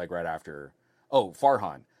said it like right after? Oh,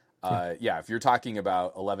 Farhan. If you're talking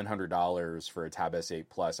about $1,100 for a Tab S8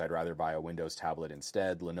 Plus, I'd rather buy a Windows tablet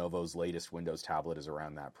instead. Lenovo's latest Windows tablet is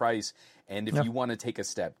around that price. And if you want to take a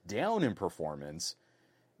step down in performance,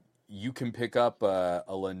 you can pick up a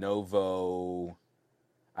Lenovo.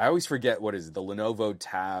 I always forget what is it, the Lenovo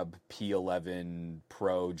Tab P11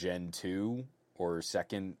 Pro Gen 2 or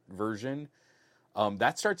second version.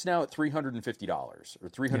 That starts now at $350 or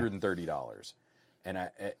 $330. And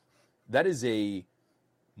that is a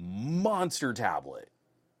monster tablet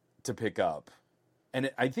to pick up. And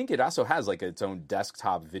I think it also has like its own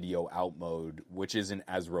desktop video out mode, which isn't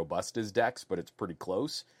as robust as DeX, but it's pretty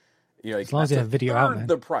close. As long as you have video out, man.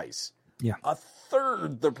 The price. Yeah. A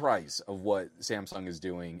third the price of what Samsung is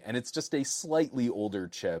doing. And it's just a slightly older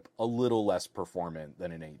chip, a little less performant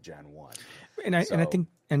than an 8 Gen 1. And I think,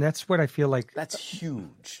 and that's what I feel like. That's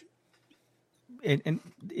huge. and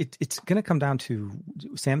it's going to come down to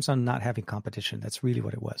Samsung not having competition. That's really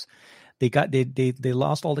what it was. They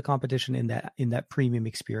lost all the competition in that premium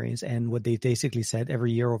experience, and what they basically said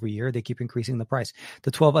every year over year they keep increasing the price.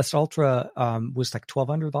 The 12S Ultra was like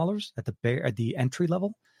 $1,200 at the entry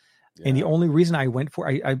level. Yeah. And the only reason I went for,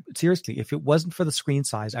 I seriously, if it wasn't for the screen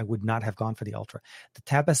size, I would not have gone for the Ultra.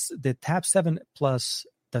 The Tab 7 Plus,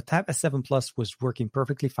 the Tab S7 Plus was working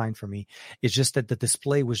perfectly fine for me. It's just that the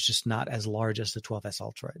display was just not as large as the 12S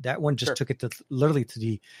Ultra. That one just took it to literally to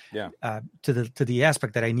the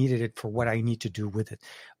aspect that I needed it for what I need to do with it.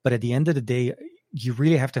 But at the end of the day, you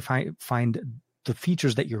really have to find the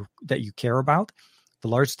features that you care about. The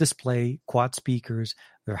large display, quad speakers,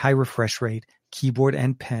 their high refresh rate, keyboard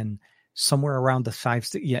and pen, somewhere around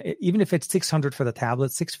the even if it's 600 for the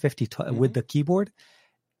tablet, 650 with the keyboard,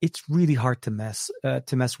 it's really hard to mess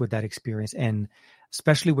with that experience. And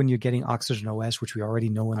especially when you're getting Oxygen OS, which we already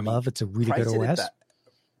know and love, it's a really good OS.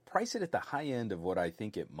 Price it at the high end of what I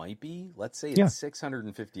think it might be. Let's say it's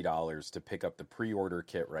 $650 to pick up the pre-order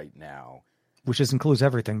kit right now, which includes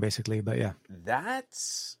everything basically. But yeah,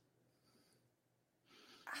 that's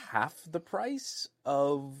half the price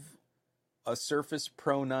of a Surface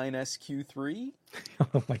Pro 9 SQ3.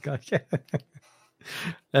 Oh my god, yeah.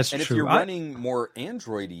 That's true. And if you're running more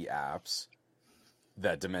Android-y apps,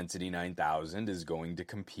 that Dimensity 9000 is going to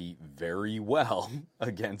compete very well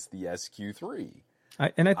against the SQ3.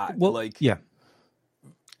 Yeah.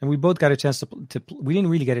 And we both got a chance to we didn't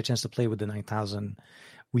really get a chance to play with the 9000.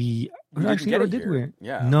 We actually didn't get did we?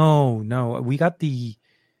 Yeah. No. We got the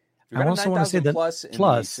I also want to say the Plus in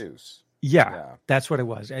Asus. Yeah, that's what it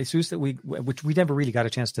was. Asus which we never really got a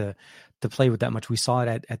chance to play with that much. We saw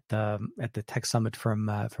it at the Tech Summit for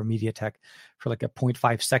MediaTek for like a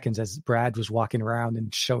 0.5 seconds as Brad was walking around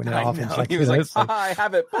and showing it off. And he was like, I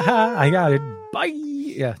have it. I got it. Bye.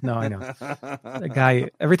 Yeah, no, I know. The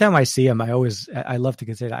guy, every time I see him, I love to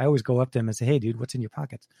consider. I always go up to him and say, "Hey, dude, what's in your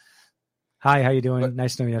pockets?" Hi, how you doing?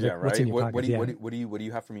 Nice to know you. Yeah, right. What's in your pockets? What do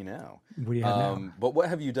you have for me now? What do you have now? But what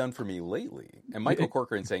have you done for me lately? And Michael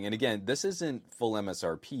Corcoran saying, and again, this isn't full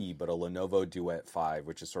MSRP, but a Lenovo Duet 5,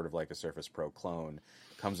 which is sort of like a Surface Pro clone,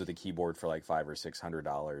 comes with a keyboard for like $500 or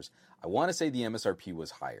 $600. I want to say the MSRP was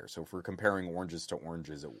higher. So if we're comparing oranges to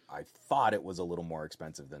oranges, I thought it was a little more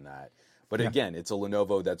expensive than that. But again, it's a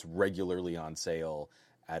Lenovo that's regularly on sale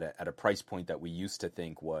at a price point that we used to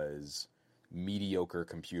think was mediocre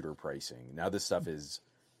computer pricing. Now this stuff is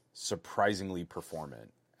surprisingly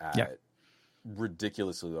performant at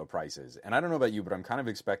ridiculously low prices. And I don't know about you, but I'm kind of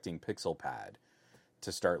expecting Pixel Pad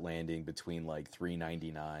to start landing between like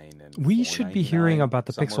 $399 and we should be hearing about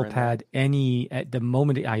the Pixel Pad at the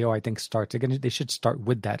moment the I/O I think starts. They should start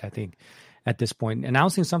with that, I think, at this point.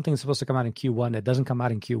 Announcing something is supposed to come out in Q1 that doesn't come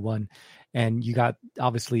out in Q1, and you got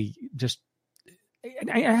obviously just.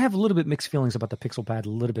 I have a little bit mixed feelings about the Pixel Pad a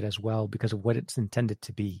little bit as well because of what it's intended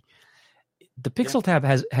to be. The Pixel Tab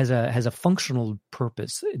has a functional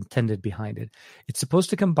purpose intended behind it. It's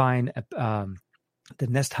supposed to combine the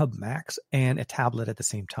Nest Hub Max and a tablet at the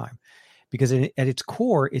same time, because at its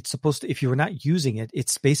core, it's supposed to. If you're not using it,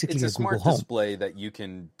 it's basically a smart Google Home display that you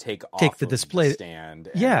can take off the display the stand.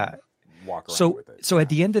 And walk around with it. So at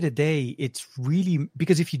the end of the day, it's really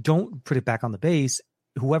because if you don't put it back on the base,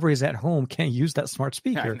 whoever is at home can't use that smart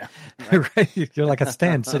speaker, right? You're like a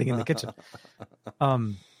stand sitting in the kitchen.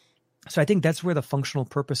 So I think that's where the functional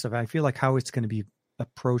purpose of it. I feel like how it's going to be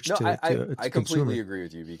approached I completely agree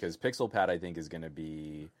with you, because Pixel Pad I think is going to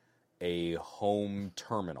be a home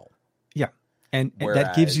terminal. Yeah, and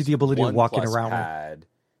that gives you the ability of walking around with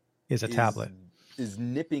is a tablet. Is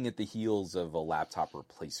nipping at the heels of a laptop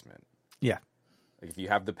replacement. Yeah. Like if you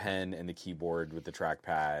have the pen and the keyboard with the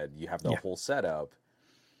trackpad, you have the whole setup.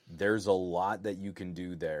 There's a lot that you can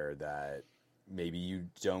do there that maybe you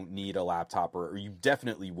don't need a laptop, or you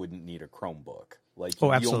definitely wouldn't need a Chromebook. Like the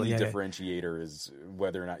only differentiator is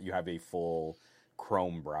whether or not you have a full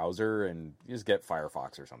Chrome browser, and you just get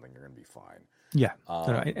Firefox or something, you're going to be fine. Yeah,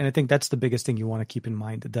 and I think that's the biggest thing you want to keep in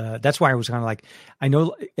mind. That's why I was kind of like, I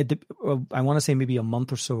know, I want to say maybe a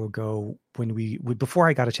month or so ago when before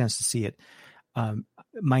I got a chance to see it,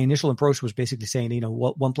 my initial approach was basically saying,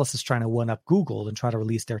 OnePlus is trying to one up Google and try to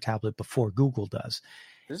release their tablet before Google does.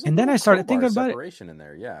 And then I started thinking about separation in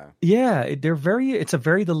there, it's a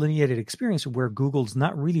very delineated experience where Google's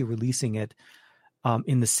not really releasing it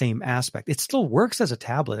in the same aspect. It still works as a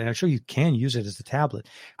tablet, and I'm sure you can use it as a tablet,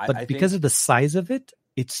 but because of the size of it,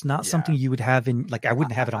 it's not something you would have in, like, I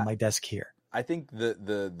wouldn't have it on my desk here. I think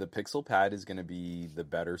the Pixel Pad is going to be the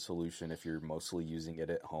better solution if you're mostly using it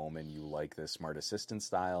at home and you like the smart assistant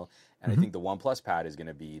style. And I think the OnePlus Pad is going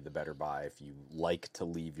to be the better buy if you like to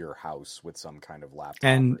leave your house with some kind of laptop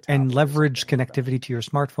and leverage connectivity to your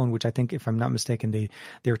smartphone, which I think, if I'm not mistaken, they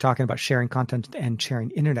were talking about sharing content and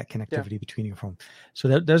sharing internet connectivity between your phone.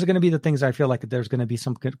 So there's going to be the things I feel like there's going to be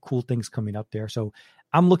some good, cool things coming up there. So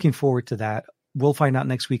I'm looking forward to that. We'll find out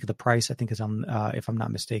next week. The price, I think, is on, if I'm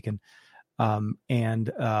not mistaken. Overall,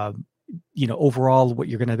 what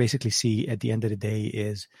you're going to basically see at the end of the day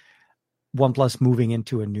is OnePlus moving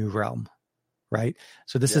into a new realm, right?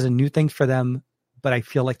 So this is a new thing for them, but I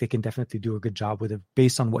feel like they can definitely do a good job with it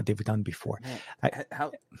based on what they've done before. Man,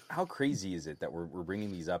 how crazy is it that we're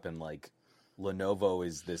bringing these up, and like Lenovo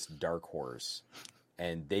is this dark horse,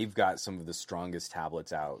 and they've got some of the strongest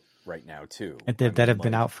tablets out right now too, and that have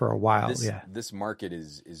been out for a while. This market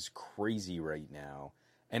is crazy right now.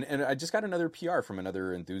 And I just got another PR from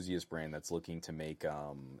another enthusiast brand that's looking to make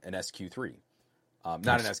an SQ3.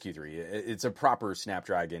 Not an SQ3. It's a proper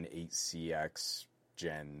Snapdragon 8CX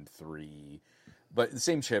Gen 3, but the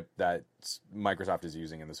same chip that Microsoft is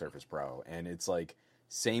using in the Surface Pro. And it's like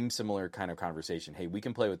similar kind of conversation. Hey, we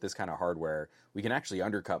can play with this kind of hardware. We can actually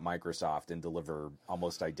undercut Microsoft and deliver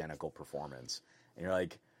almost identical performance. And you're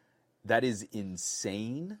like, that is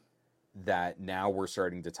insane. That now we're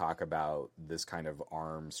starting to talk about this kind of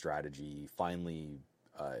ARM strategy. Finally,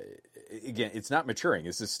 again, it's not maturing.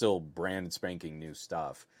 This is still brand spanking new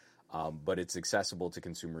stuff, but it's accessible to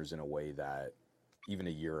consumers in a way that even a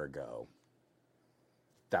year ago,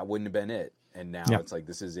 that wouldn't have been it. And now it's like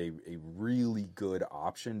this is a really good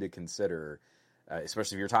option to consider,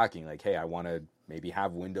 especially if you're talking like, hey, I want to maybe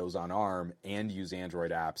have Windows on ARM and use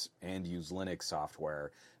Android apps and use Linux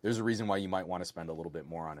software. There's a reason why you might want to spend a little bit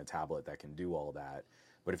more on a tablet that can do all that.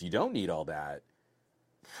 But if you don't need all that,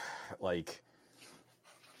 like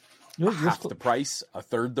half the price, a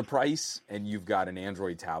third the price, and you've got an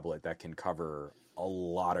Android tablet that can cover a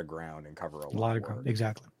lot of ground and cover a lot of ground.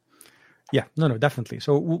 Exactly. Yeah, no, definitely.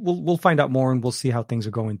 So we'll find out more and we'll see how things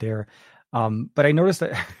are going there. But I noticed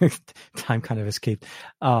that time kind of escaped.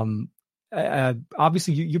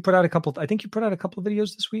 Obviously you put out a couple, I think you put out a couple of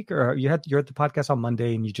videos this week, or you're at the podcast on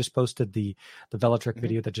Monday and you just posted the Velotric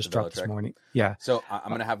video that just dropped this morning. Yeah. So I'm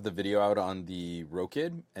going to have the video out on the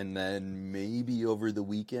Rokid, and then maybe over the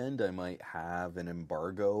weekend I might have an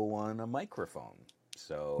embargo on a microphone.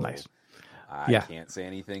 So nice. I can't say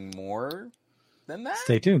anything more than that.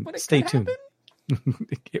 Stay tuned. Stay tuned.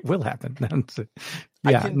 It will happen.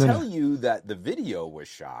 I can tell you that the video was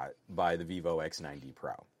shot by the Vivo X90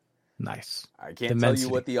 Pro. Nice. I can't tell you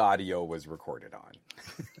what the audio was recorded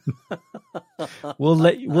on. We'll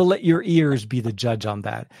let your ears be the judge on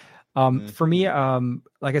that. For me,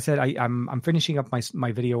 like I said, I'm finishing up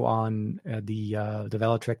my video on the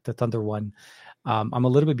Velotric, the Thunder one. I'm a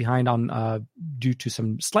little bit behind on due to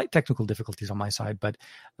some slight technical difficulties on my side, but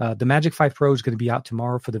the Magic 5 Pro is going to be out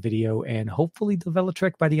tomorrow for the video, and hopefully the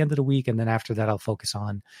Velotric by the end of the week. And then after that, I'll focus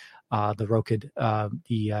on the Rokid,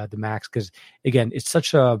 the Max, because again, it's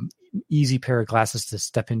such a easy pair of glasses to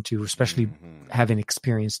step into, especially having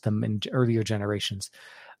experienced them in earlier generations.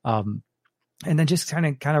 And then just kind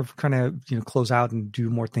of close out and do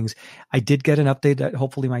more things. I did get an update that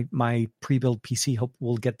hopefully my pre-built PC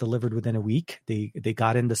will get delivered within a week. They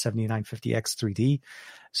got in the 7950X 3D,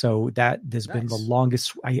 so that has been the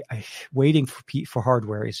longest. I waiting for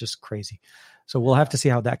hardware is just crazy. So we'll have to see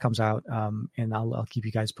how that comes out, and I'll keep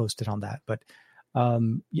you guys posted on that. But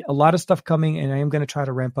a lot of stuff coming, and I am going to try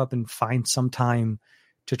to ramp up and find some time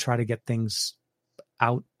to try to get things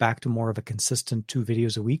out back to more of a consistent 2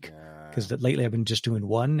 videos a week. Because lately I've been just doing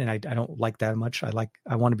one, and I don't like that much.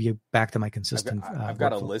 I want to be back to my consistent. I've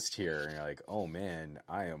got a list here, and you're like, oh man,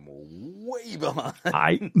 I am way behind.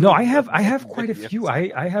 I have quite a few.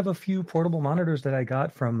 I have a few portable monitors that I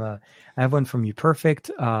got from. I have one from UPerfect.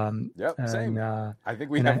 Same. I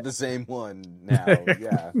think we have the same one now.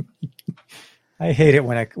 Yeah. I hate it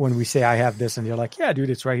when we say I have this, and you're like, yeah, dude,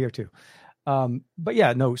 it's right here too. But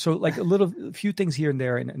yeah, no. So like a few things here and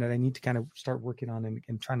there, and I need to kind of start working on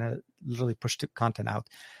and trying to literally push the content out.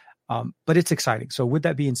 But it's exciting. So with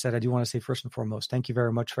that being said, I do want to say first and foremost, thank you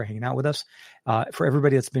very much for hanging out with us. For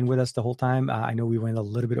everybody that's been with us the whole time, I know we went a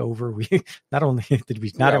little bit over. We not only did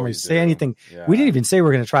we not only say anything, we didn't even say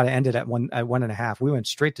we're going to try to end it at 1.5. We went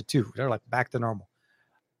straight to 2. They're like back to normal.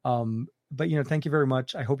 But, thank you very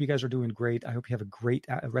much. I hope you guys are doing great. I hope you have a great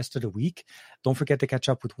rest of the week. Don't forget to catch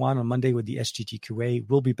up with Juan on Monday with the SGTQA.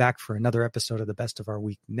 We'll be back for another episode of the Best of Our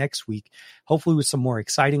Week next week, hopefully with some more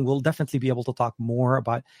exciting. We'll definitely be able to talk more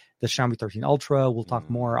about the Xiaomi 13 Ultra. We'll talk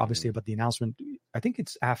more, obviously, about the announcement. I think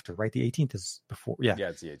it's after, right? The 18th is before. Yeah. Yeah,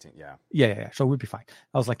 it's the 18th. Yeah. Yeah. So we'll be fine.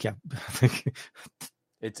 I was like, yeah.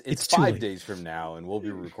 It's 5 days from now, and we'll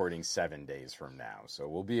be recording 7 days from now. So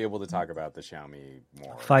we'll be able to talk about the Xiaomi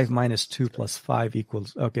more. 5 minus 2 plus 5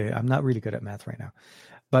 equals. Okay, I'm not really good at math right now.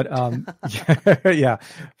 But yeah,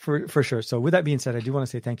 for sure. So with that being said, I do want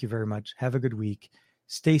to say thank you very much. Have a good week.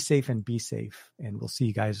 Stay safe and be safe. And we'll see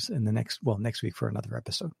you guys in the next week for another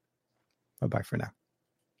episode. Bye-bye for now.